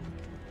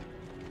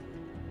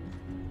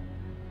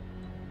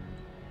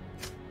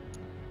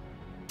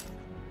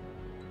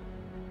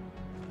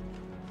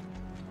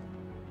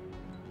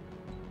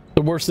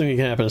 The worst thing that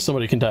can happen is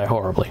somebody can die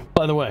horribly.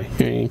 By the way,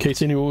 in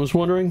case anyone was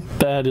wondering,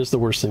 that is the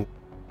worst thing.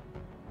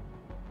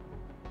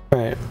 All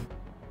right.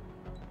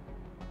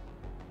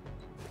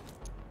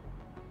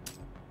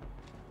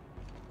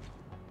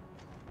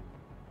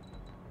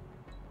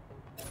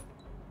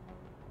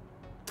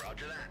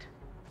 Roger that.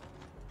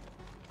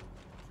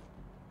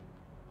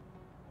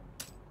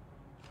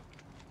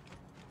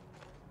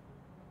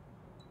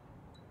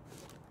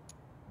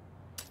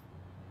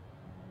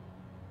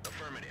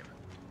 Affirmative.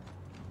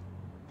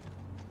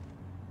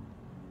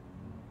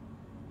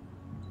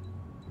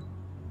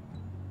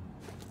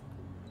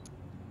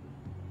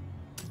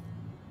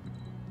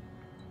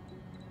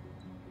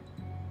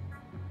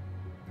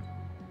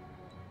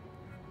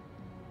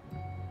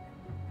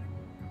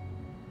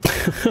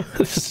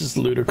 This is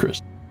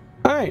ludicrous.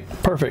 All right,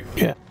 perfect.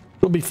 Yeah,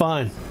 it'll be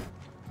fine.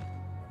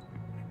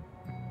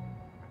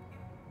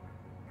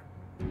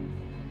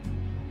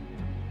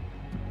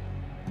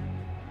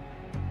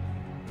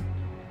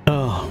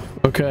 Oh,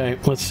 okay.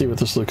 Let's see what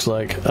this looks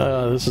like.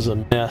 This is a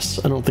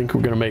mess. I don't think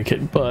we're gonna make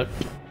it, but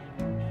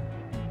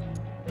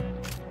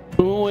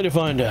we'll wait to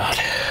find out.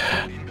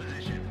 In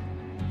position.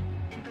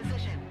 In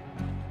position.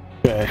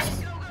 Okay. Go,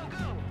 go,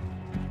 go.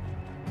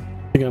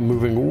 I think I'm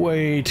moving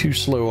way too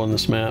slow on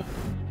this map.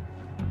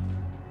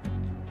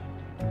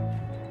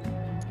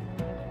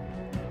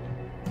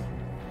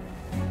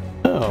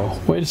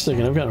 Oh, wait a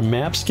second. I've got a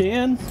map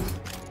scan?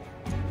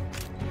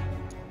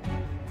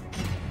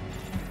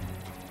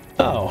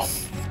 Oh,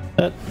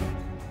 that,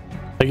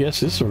 I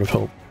guess, is sort of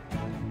hope.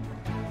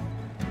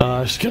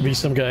 There's gonna be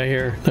some guy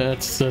here.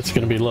 That's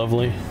gonna be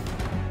lovely.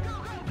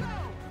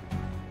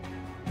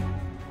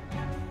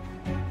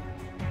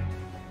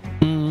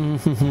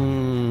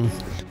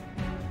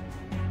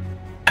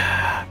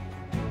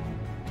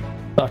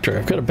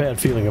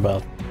 feeling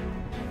about.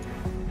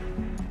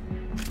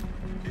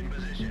 In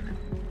position.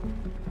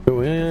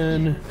 Go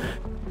in.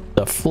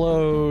 The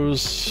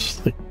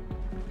flows. The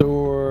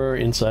door.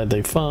 Inside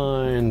they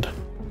find.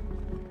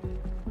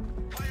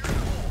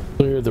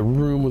 Clear the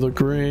room with a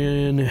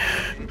grin.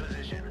 In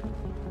position.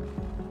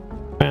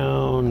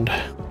 Found.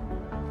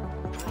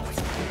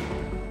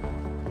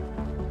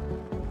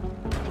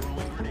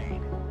 Throwing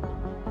grenade.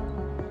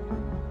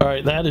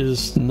 Alright, that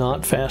is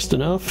not fast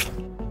enough.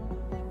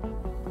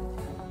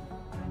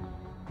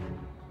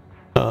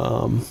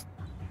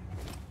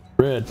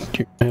 Red,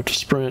 you're gonna have to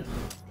sprint.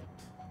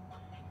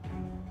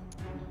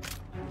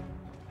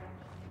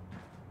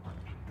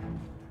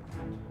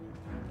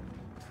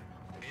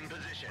 In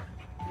position.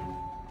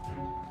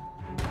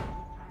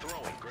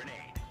 Throwing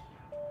grenade.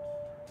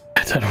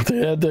 I don't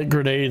think that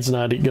grenade's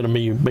not gonna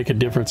make a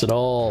difference at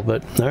all,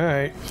 but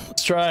alright,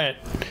 let's try it.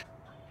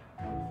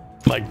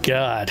 My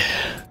god.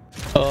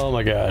 Oh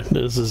my god,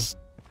 this is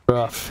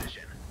rough.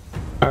 Position.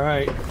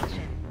 Alright.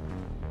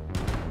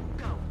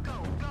 Go,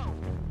 go, go.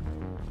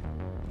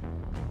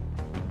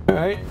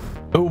 Alright.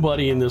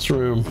 Nobody in this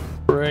room.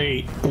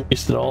 Great.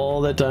 Wasted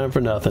all that time for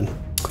nothing.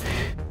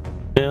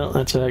 Well,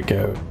 that's how it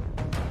goes.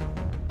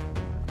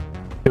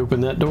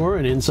 Open that door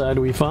and inside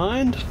we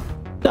find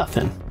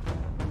nothing.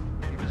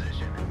 In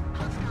position.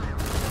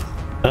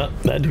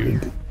 That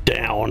dude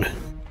down.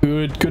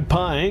 Good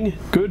pieing.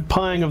 Good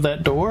pieing of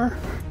that door.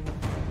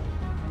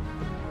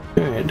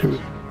 Alright,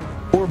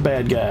 more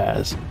bad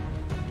guys. In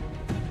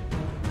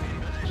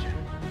position.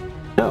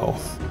 No,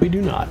 we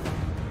do not.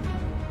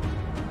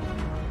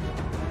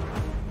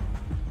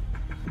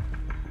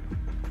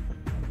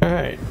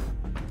 Alright.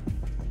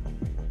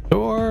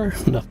 Door,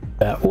 nothing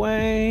that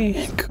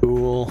way.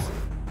 Cool.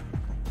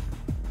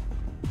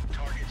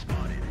 Target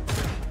spotted.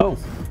 Oh,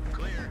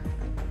 Clear.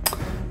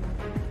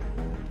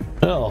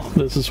 well,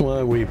 this is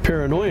why we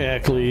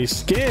paranoiacally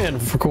scan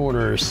for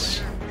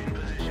corners. In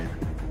position.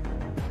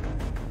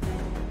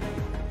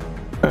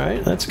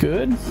 Alright, that's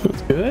good.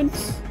 That's good.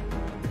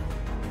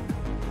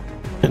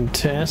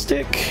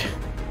 Fantastic.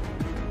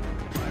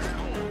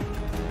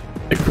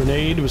 The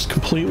grenade was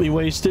completely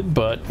wasted,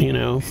 but, you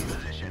know,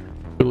 Position.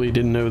 really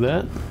didn't know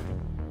that.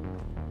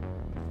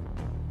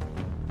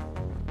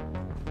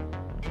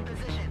 In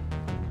position.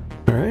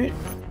 Alright.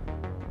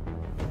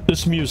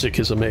 This music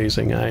is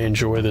amazing. I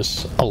enjoy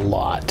this a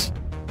lot.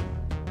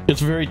 It's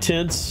very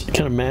tense. It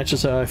kind of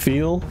matches how I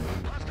feel.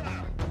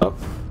 Hostile. Oh,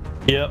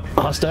 yep.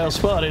 Hostile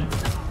spotted.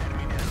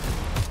 Enemy down.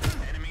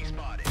 Enemy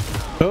spotted.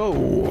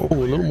 Oh, a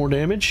little more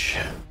damage.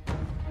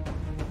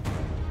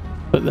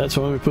 But that's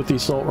why we put the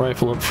assault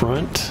rifle up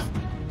front.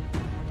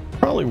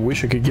 Probably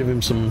wish I could give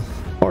him some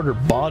harder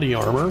body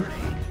armor.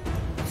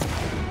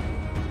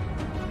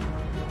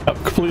 Oh,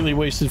 completely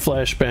wasted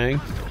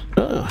flashbang.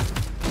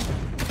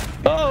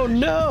 Oh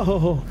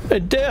no! A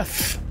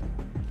death!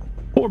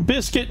 Poor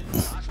Biscuit!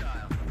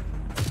 Hostile.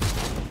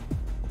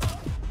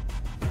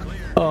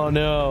 Oh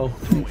no.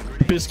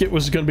 Biscuit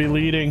was gonna be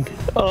leading.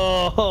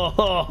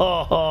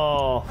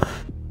 Oh,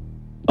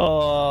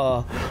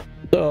 oh,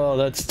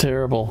 that's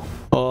terrible.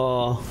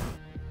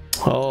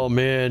 Oh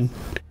man.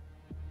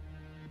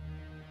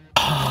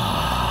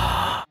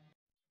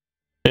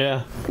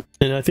 Yeah,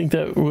 and I think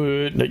that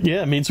would,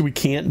 yeah, it means we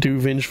can't do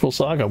Vengeful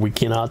Saga. We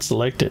cannot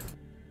select it.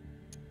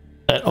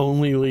 That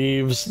only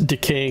leaves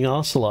Decaying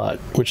Ocelot,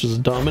 which is a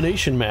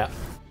domination map.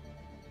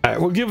 All right,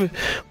 we'll give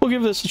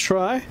this a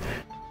try.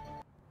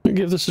 We'll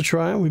give this a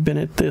try. We've been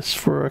at this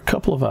for a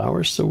couple of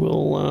hours, so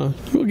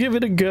we'll give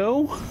it a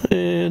go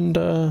and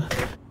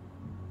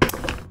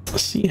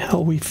see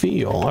how we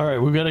feel. All right,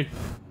 we've got to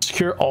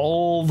secure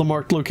all the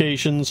marked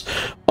locations.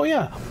 Oh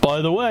yeah,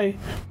 by the way,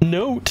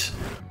 note,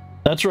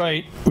 that's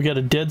right, we got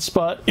a dead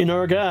spot in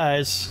our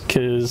guys,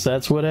 because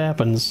that's what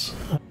happens.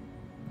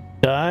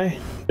 Die,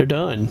 they're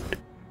done.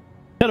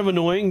 Kind of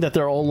annoying that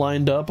they're all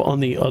lined up on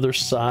the other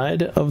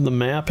side of the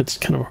map. It's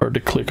kind of hard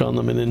to click on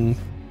them and then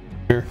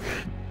here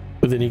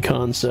with any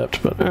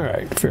concept, but all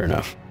right, fair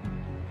enough.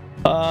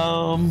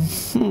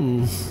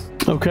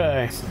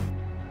 Okay,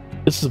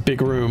 this is a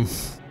big room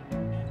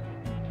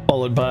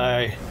followed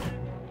by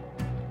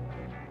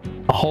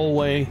a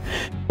hallway.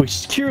 We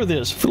secure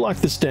this, if we lock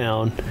this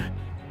down,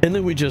 and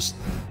then we just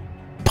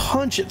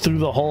punch it through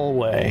the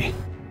hallway.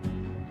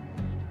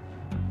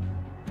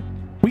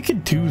 We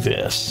could do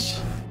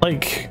this.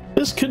 Like,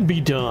 this could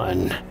be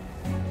done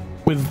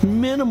with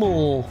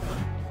minimal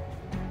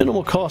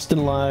cost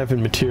in life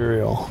and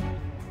material.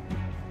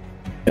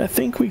 I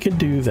think we could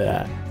do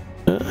that.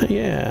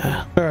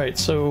 Yeah. All right,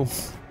 so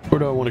where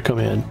do I want to come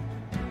in?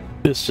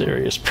 This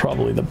area is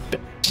probably the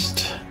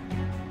best.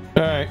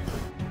 All right.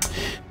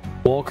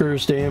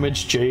 Walker's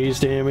damage, Jay's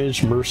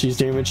damage, Mercy's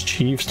damage,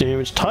 Chief's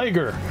damage,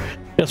 Tiger.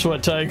 Guess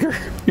what, Tiger?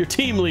 Your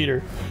team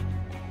leader.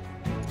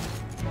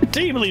 Your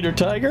team leader,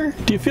 Tiger.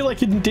 Do you feel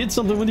like you did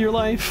something with your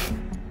life?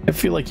 I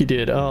feel like you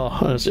did.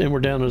 Oh, and we're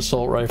down an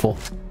assault rifle.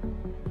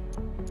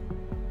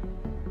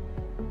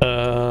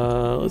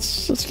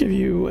 Let's give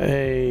you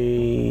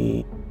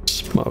a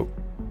smoke.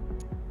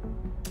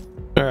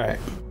 All right.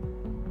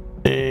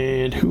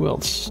 And who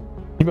else?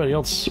 Anybody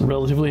else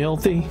relatively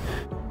healthy?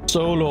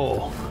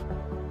 Solo.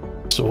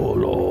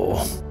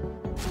 Solo.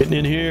 Getting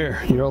in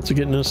here. You're also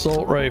getting an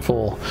assault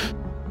rifle.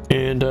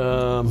 And,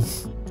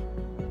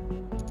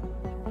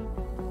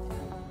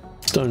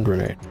 stun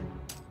grenade.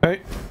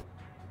 Alright.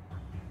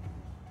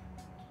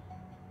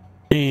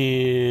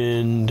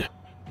 And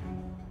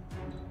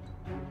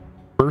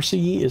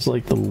Mercy is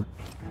like the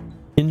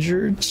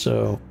injured,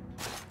 so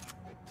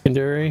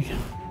secondary.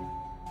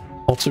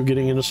 Also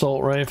getting an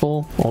assault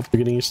rifle, also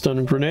getting a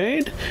stun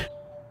grenade.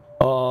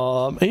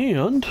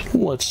 And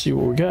let's see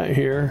what we got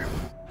here.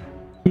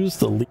 Who's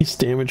the least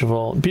damage of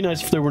all? It'd be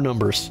nice if there were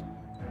numbers.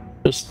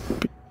 Just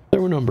if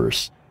there were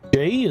numbers.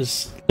 Jay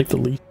is like the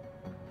least.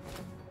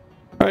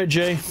 Alright,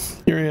 Jay,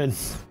 you're in.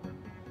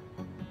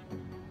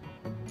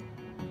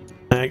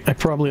 I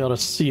probably ought to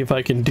see if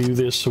I can do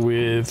this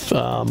with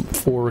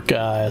 4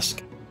 guys.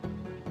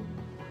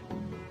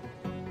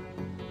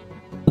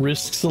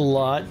 Risks a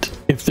lot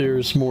if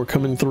there's more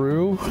coming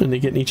through and they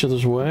get in each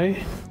other's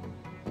way.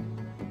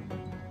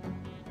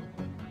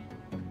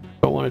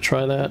 Do I want to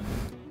try that?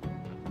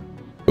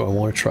 Do I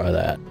want to try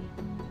that?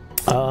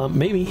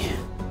 Maybe.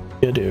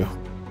 I do.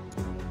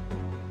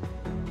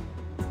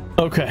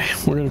 Okay,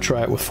 we're gonna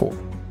try it with 4.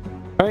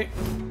 Alright,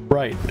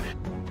 right.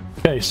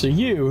 Okay, so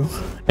you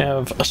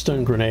have a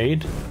stun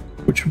grenade,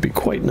 which would be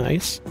quite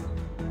nice.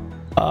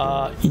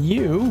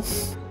 You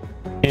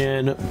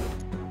and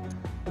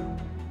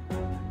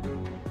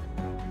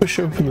push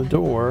open the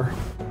door.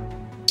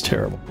 It's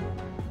terrible.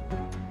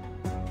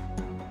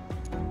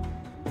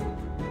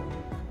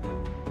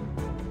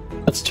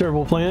 That's a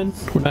terrible plan.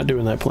 We're not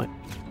doing that plan.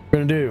 We're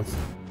gonna do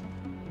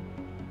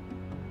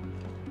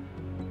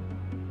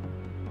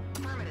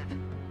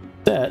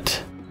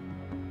that.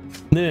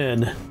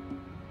 Then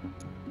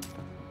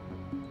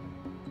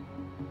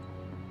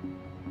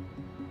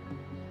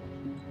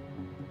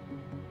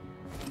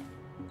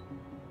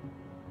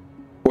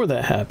before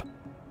that happened,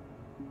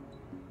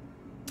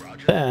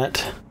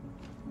 that I'm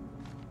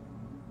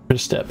gonna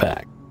step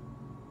back.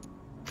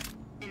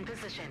 In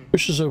position.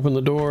 Pushes open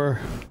the door.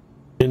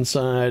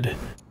 Inside,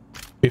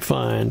 we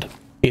find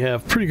we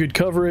have pretty good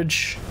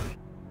coverage.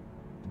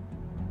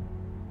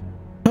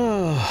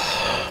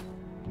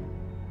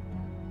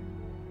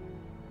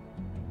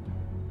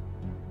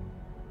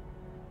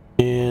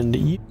 And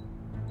you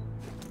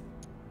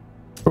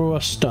throw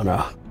a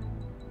stunner.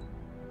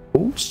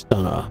 Oh,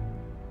 stunner.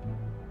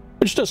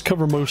 Which does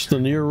cover most of the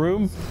near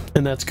room,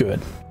 and that's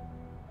good.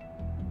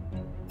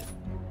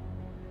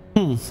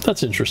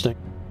 That's interesting.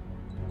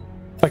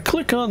 If I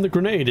click on the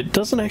grenade, it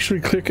doesn't actually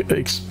click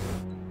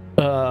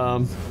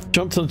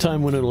jump to the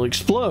time when it'll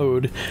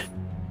explode.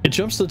 It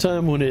jumps to the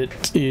time when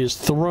it is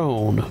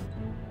thrown,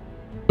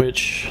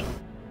 which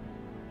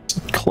is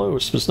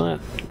close, but it's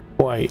not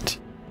quite.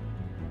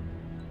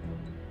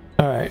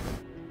 Alright.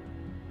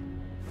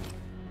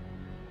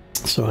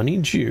 So I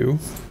need you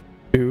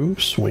to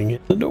swing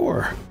at the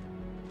door.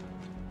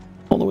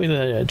 All the way to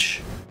that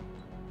edge.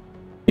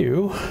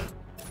 You.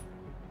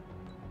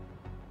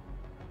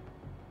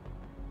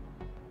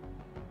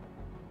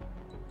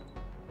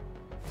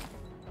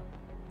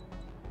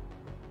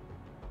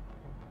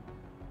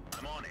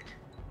 I'm on it.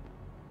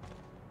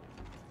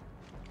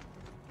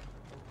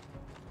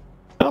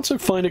 I also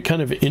find it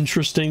kind of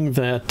interesting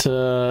that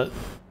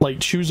like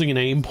choosing an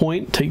aim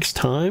point takes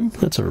time.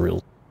 That's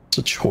it's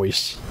a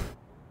choice.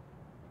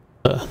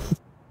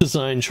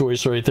 Design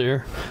choice right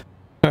there.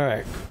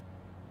 Alright.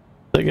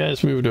 That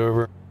guy's moved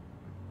over.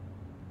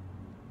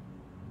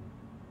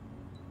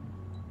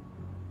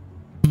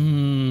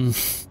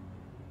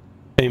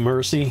 Hey,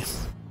 Mercy.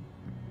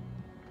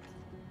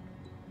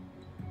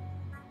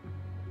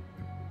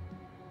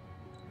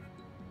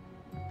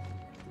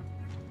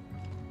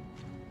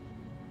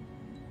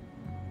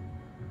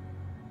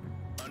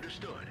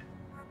 Understood.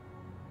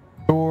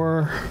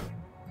 Door.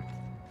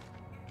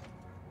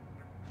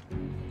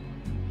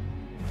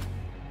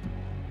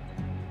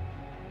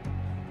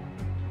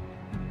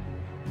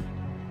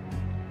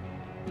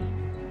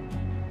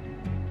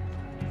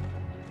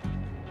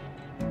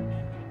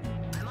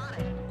 I'm on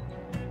it.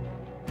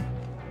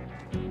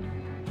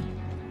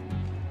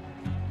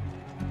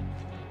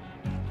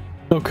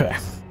 Okay.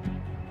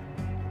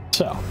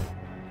 So.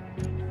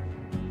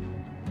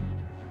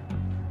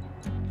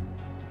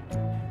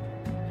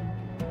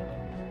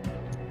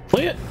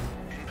 Play it.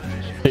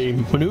 A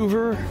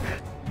maneuver.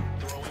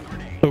 Throwing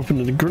grenade.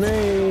 Open the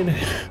grenade.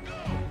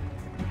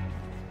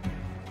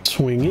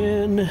 Swing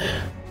in.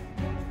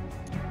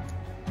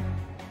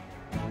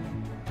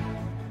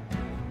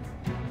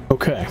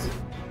 Okay.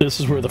 This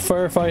is where the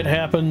firefight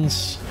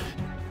happens.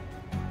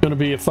 Gonna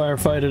be a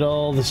firefight at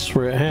all. This is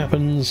where it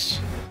happens.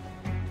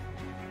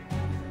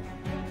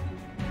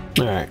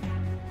 Alright.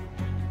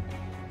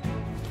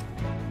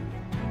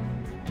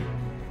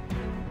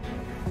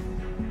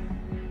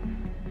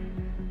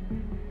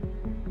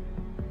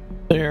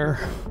 There.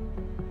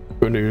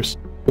 Good news.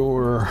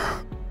 Door.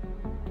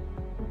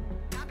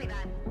 Copy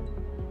that.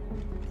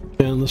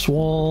 Down this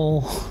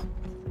wall.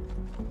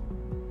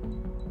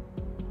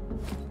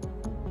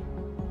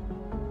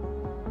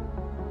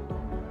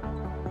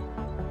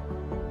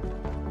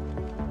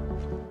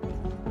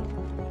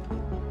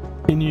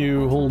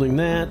 Continue holding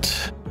that.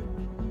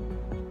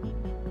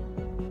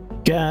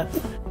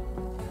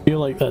 Feel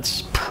like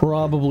that's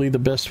probably the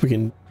best we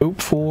can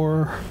hope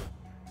for.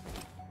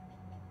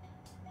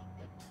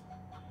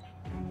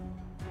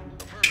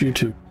 You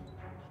to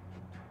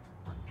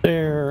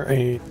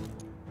there,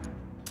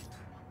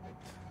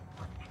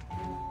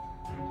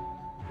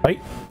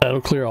 right, that'll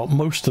clear out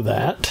most of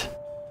that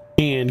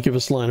and give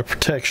us line of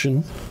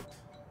protection.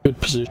 Good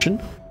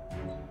position.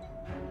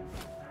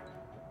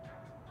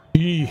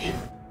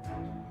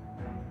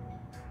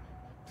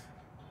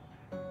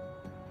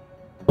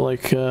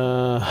 Like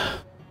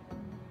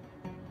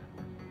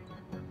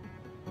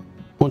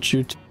want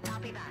you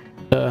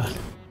to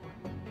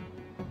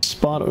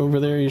spot over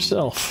there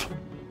yourself.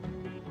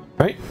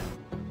 Right?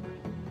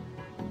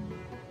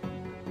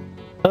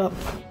 Up.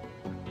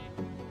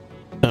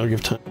 That'll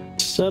give time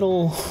to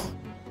settle.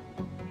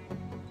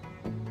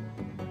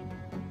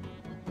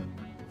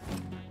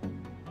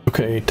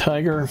 Okay,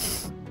 Tiger.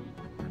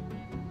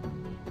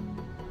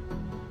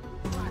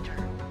 Roger.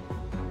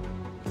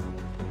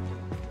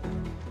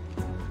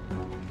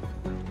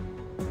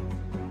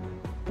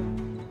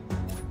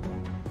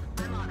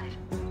 I'm on it.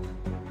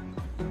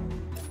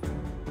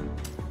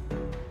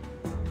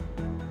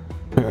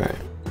 All right.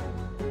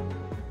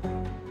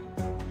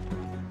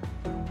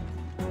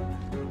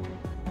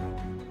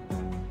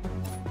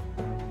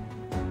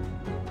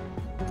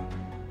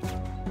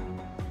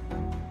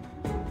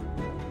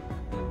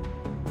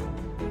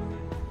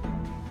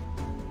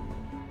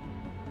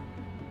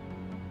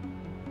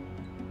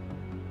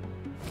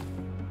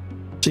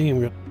 See,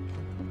 I'm gonna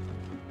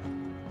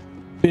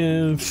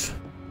give.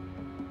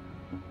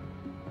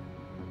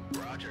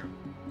 Roger.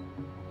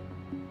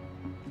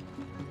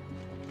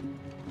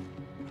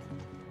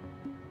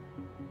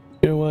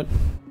 You know what?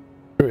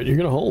 All right, you're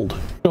gonna hold. You're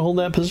gonna hold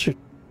that position.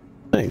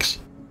 Thanks.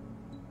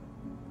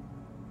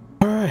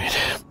 All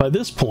right. By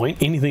this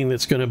point, anything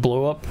that's gonna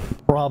blow up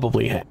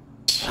probably has.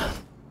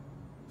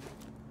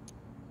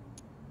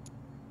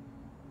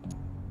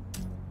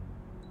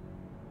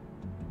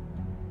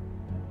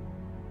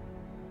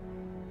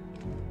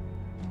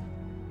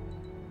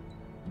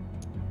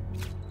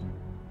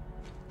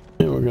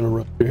 And we're gonna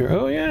run through here.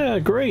 Oh yeah,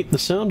 great! The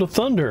sound of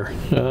thunder.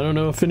 I don't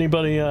know if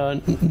anybody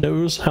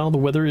knows how the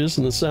weather is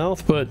in the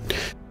south, but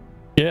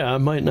yeah, I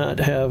might not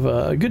have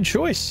a good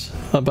choice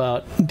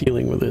about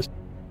dealing with this.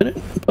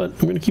 But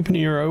I'm gonna keep an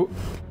ear out.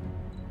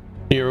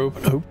 Ear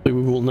open. Hopefully,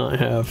 we will not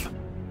have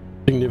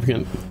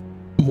significant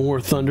more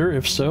thunder.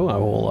 If so, I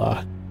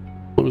will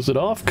close it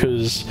off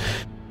because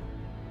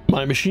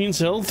my machine's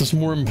health is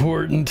more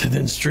important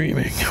than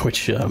streaming,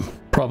 which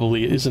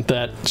probably isn't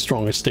that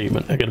strong a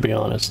statement. I gotta be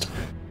honest.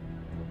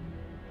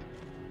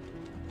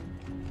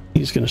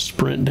 He's going to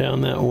sprint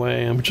down that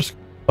way. I'm just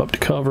up to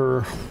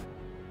cover.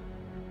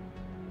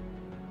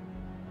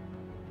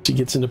 He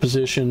gets into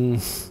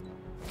position.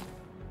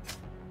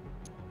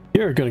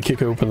 You're going to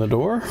kick open the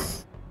door.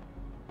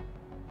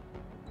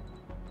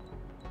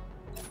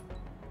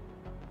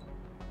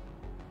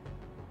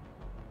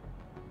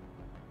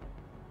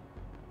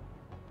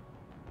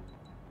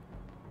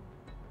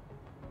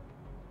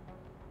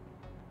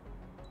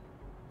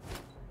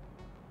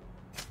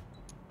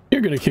 You're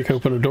going to kick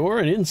open a door,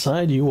 and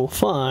inside you will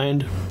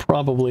find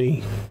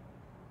probably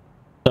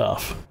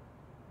stuff.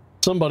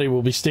 Somebody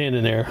will be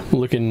standing there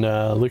looking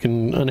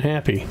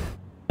unhappy at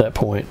that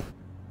point.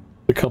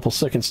 A couple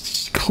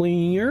seconds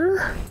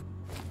clear.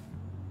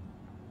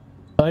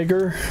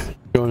 Tiger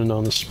going in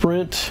on the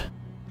sprint.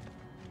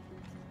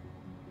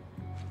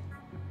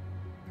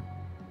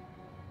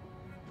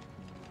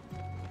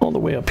 All the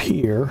way up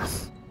here.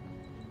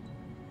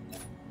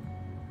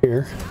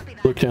 Here.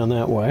 Look down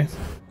that way.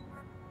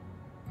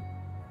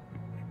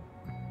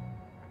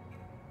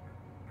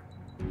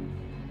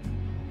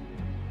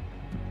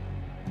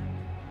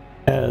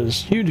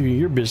 As you do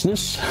your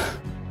business.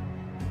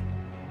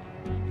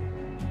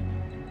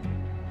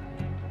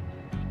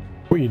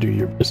 Where you do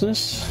your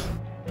business.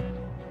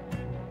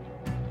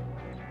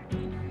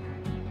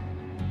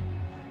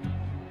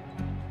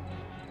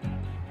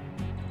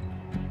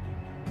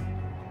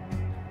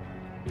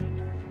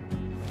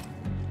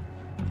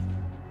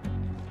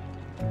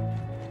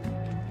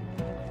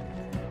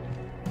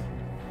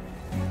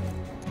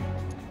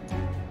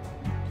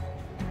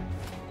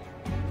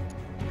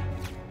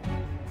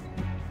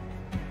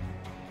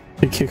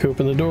 They kick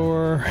open the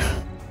door.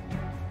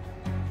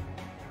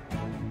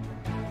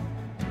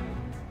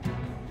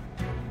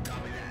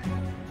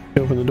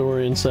 Open the door,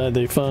 inside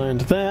they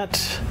find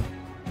that.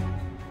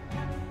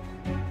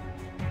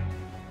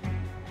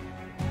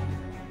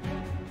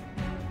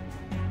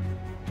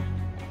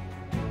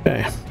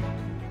 Okay.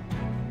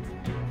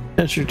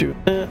 As you're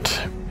doing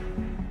that,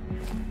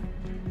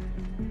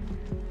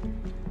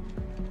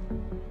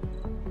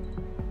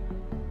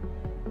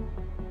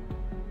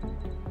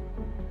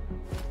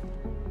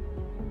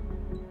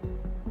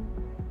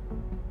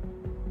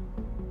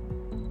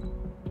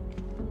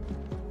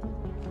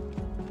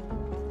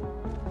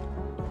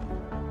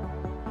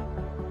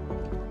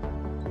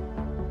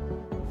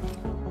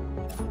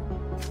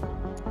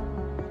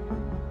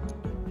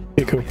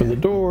 Kick open the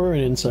door,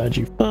 and inside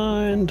you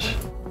find...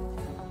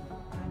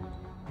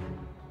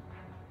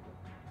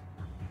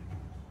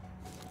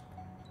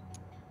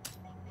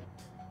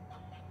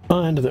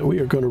 that we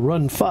are going to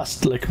run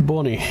fast like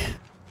Bonnie.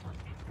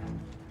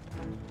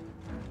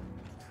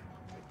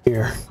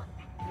 Here.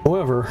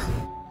 However...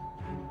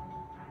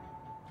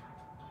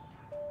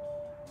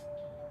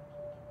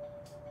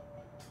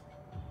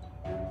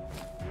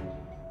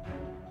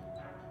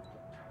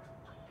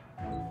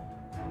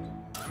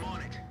 I'm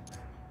on it.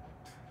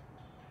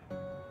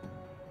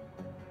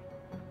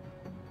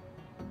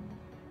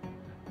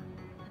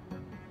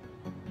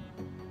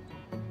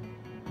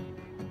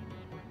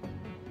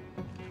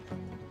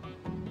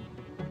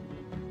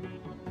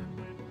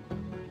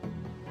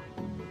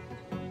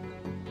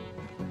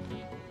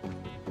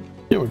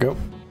 There we go.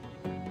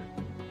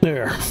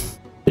 There.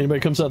 Anybody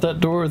comes out that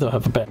door, they'll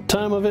have a bad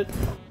time of it.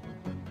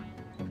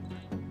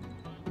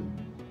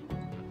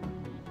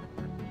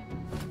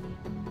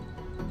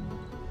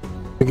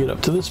 We get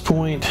up to this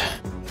point,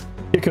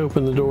 kick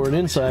open the door, and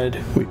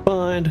inside we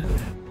find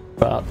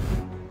about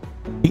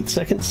 8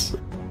 seconds,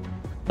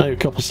 a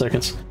couple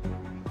seconds,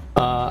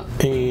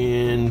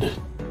 and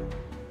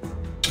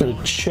just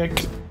gonna check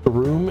the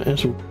room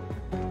as we...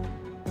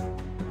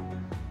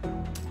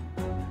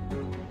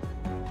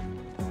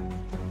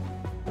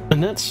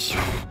 And that's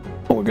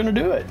what we're gonna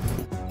do it.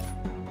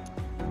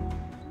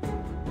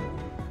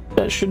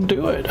 That should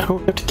do it. I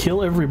don't have to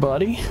kill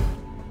everybody.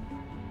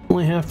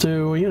 Only have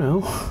to, you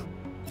know...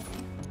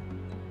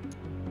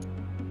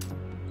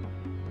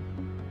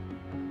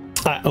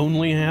 I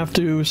only have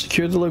to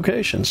secure the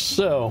locations,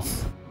 so...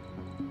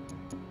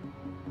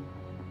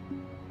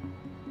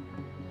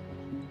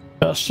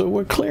 Just so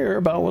we're clear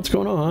about what's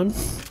going on.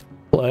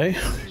 Play.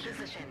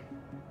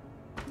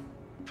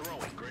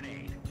 Throwing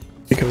grenade.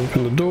 You can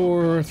open the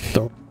door,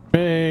 throw a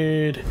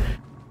grenade.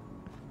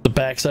 The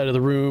back side of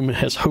the room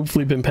has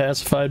hopefully been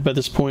pacified by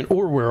this point,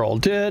 or we're all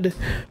dead.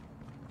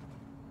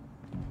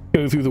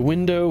 Go through the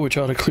window, which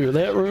ought to clear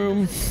that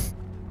room.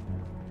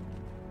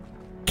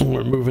 And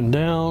we're moving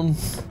down.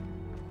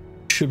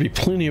 Should be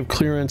plenty of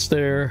clearance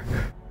there.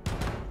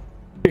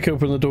 Kick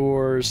open the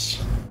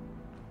doors.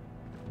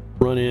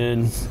 Run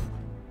in.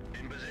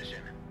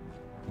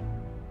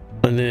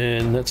 And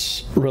then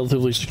that's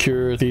relatively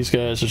secure. These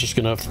guys are just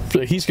gonna...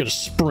 He's gonna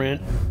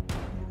sprint.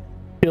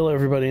 Kill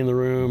everybody in the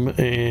room.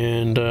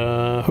 And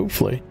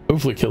hopefully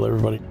kill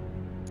everybody.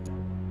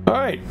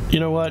 Alright, you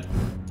know what?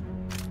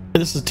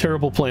 This is a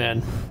terrible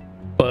plan.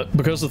 But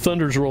because the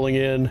thunder's rolling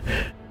in,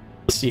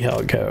 let's see how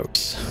it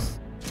goes.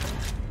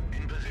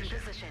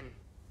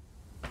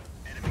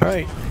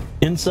 Alright,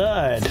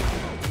 inside.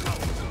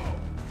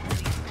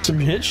 Some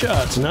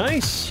headshots.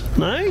 Nice.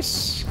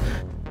 Nice.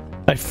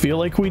 I feel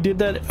like we did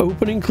that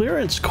opening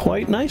clearance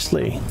quite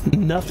nicely.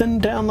 Nothing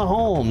down the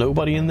hall.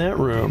 Nobody in that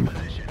room.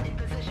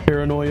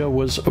 Paranoia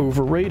was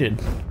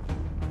overrated.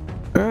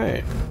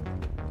 Alright.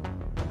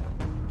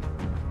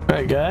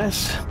 Alright, guys.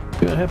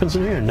 See what happens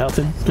in here.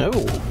 Nothing.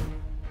 Oh.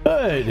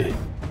 Good.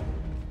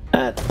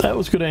 That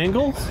was a good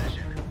angle.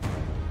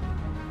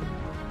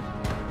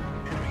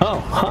 Oh,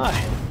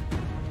 hi.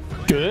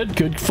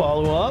 Good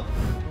follow-up.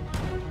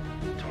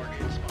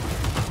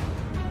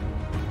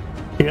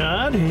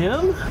 Got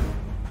him.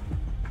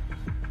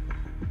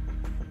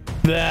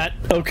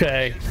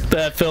 Okay,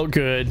 that felt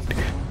good.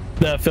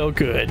 That felt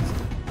good.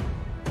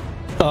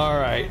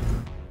 Alright.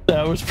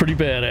 That was pretty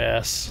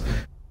badass.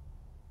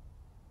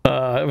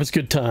 It was a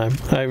good time.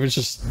 I was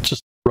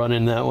just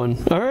running that one.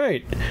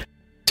 Alright.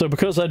 So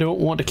because I don't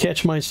want to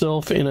catch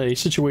myself in a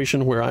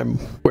situation where I'm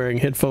wearing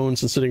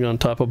headphones and sitting on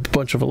top of a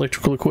bunch of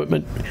electrical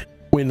equipment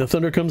when the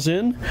thunder comes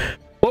in,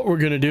 what we're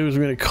going to do is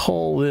we're going to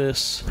call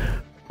this,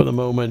 for the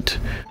moment,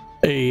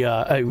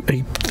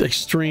 a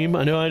stream.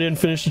 I know I didn't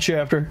finish the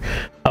chapter.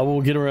 I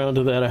will get around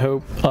to that, I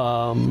hope.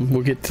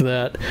 We'll get to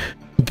that.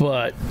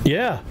 But,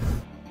 yeah.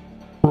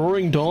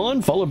 Roaring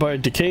Dawn, followed by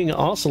Decaying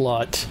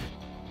Ocelot.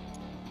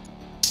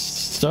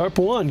 Step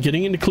 1,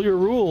 getting into Clear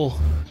Rule.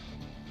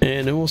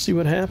 And then we'll see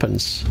what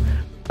happens.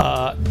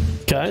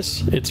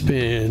 Guys, it's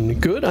been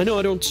good. I know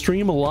I don't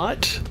stream a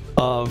lot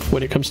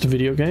when it comes to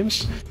video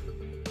games.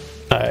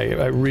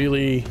 I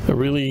really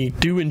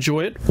do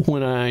enjoy it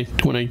when I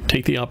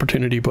take the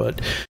opportunity, but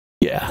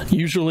yeah,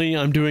 usually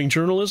I'm doing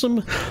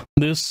journalism.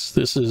 This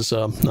is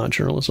not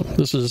journalism.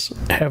 This is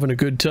having a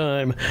good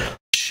time,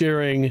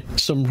 sharing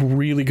some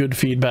really good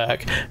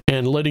feedback,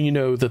 and letting you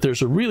know that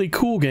there's a really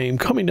cool game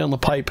coming down the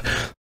pipe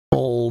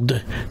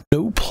called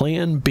No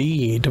Plan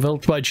B,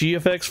 developed by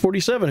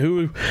GFX47,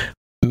 who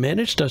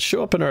managed to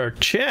show up in our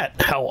chat.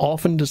 How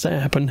often does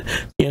that happen?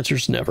 The answer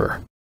is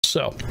never.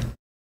 So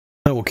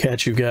I will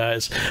catch you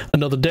guys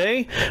another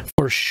day.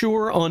 For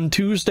sure on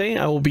Tuesday,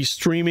 I will be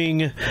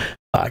streaming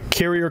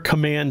Carrier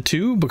Command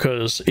 2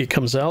 because it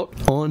comes out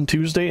on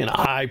Tuesday and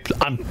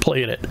I'm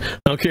playing it. I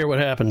don't care what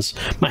happens.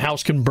 My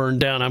house can burn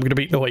down. I'm going to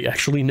be... No, wait,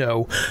 actually,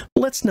 no.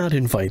 Let's not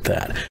invite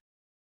that.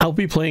 I'll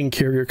be playing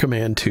Carrier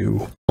Command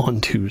 2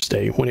 on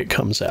Tuesday when it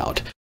comes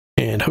out.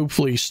 And and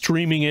hopefully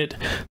streaming it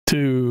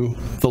to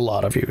the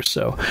lot of you.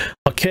 So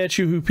I'll catch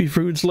you Hoopy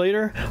Foods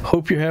later.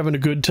 Hope you're having a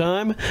good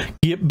time.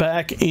 Get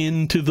back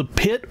into the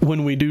pit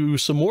when we do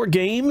some more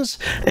games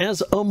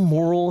as a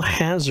moral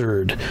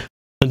hazard.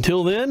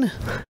 Until then,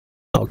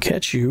 I'll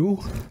catch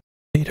you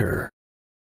later.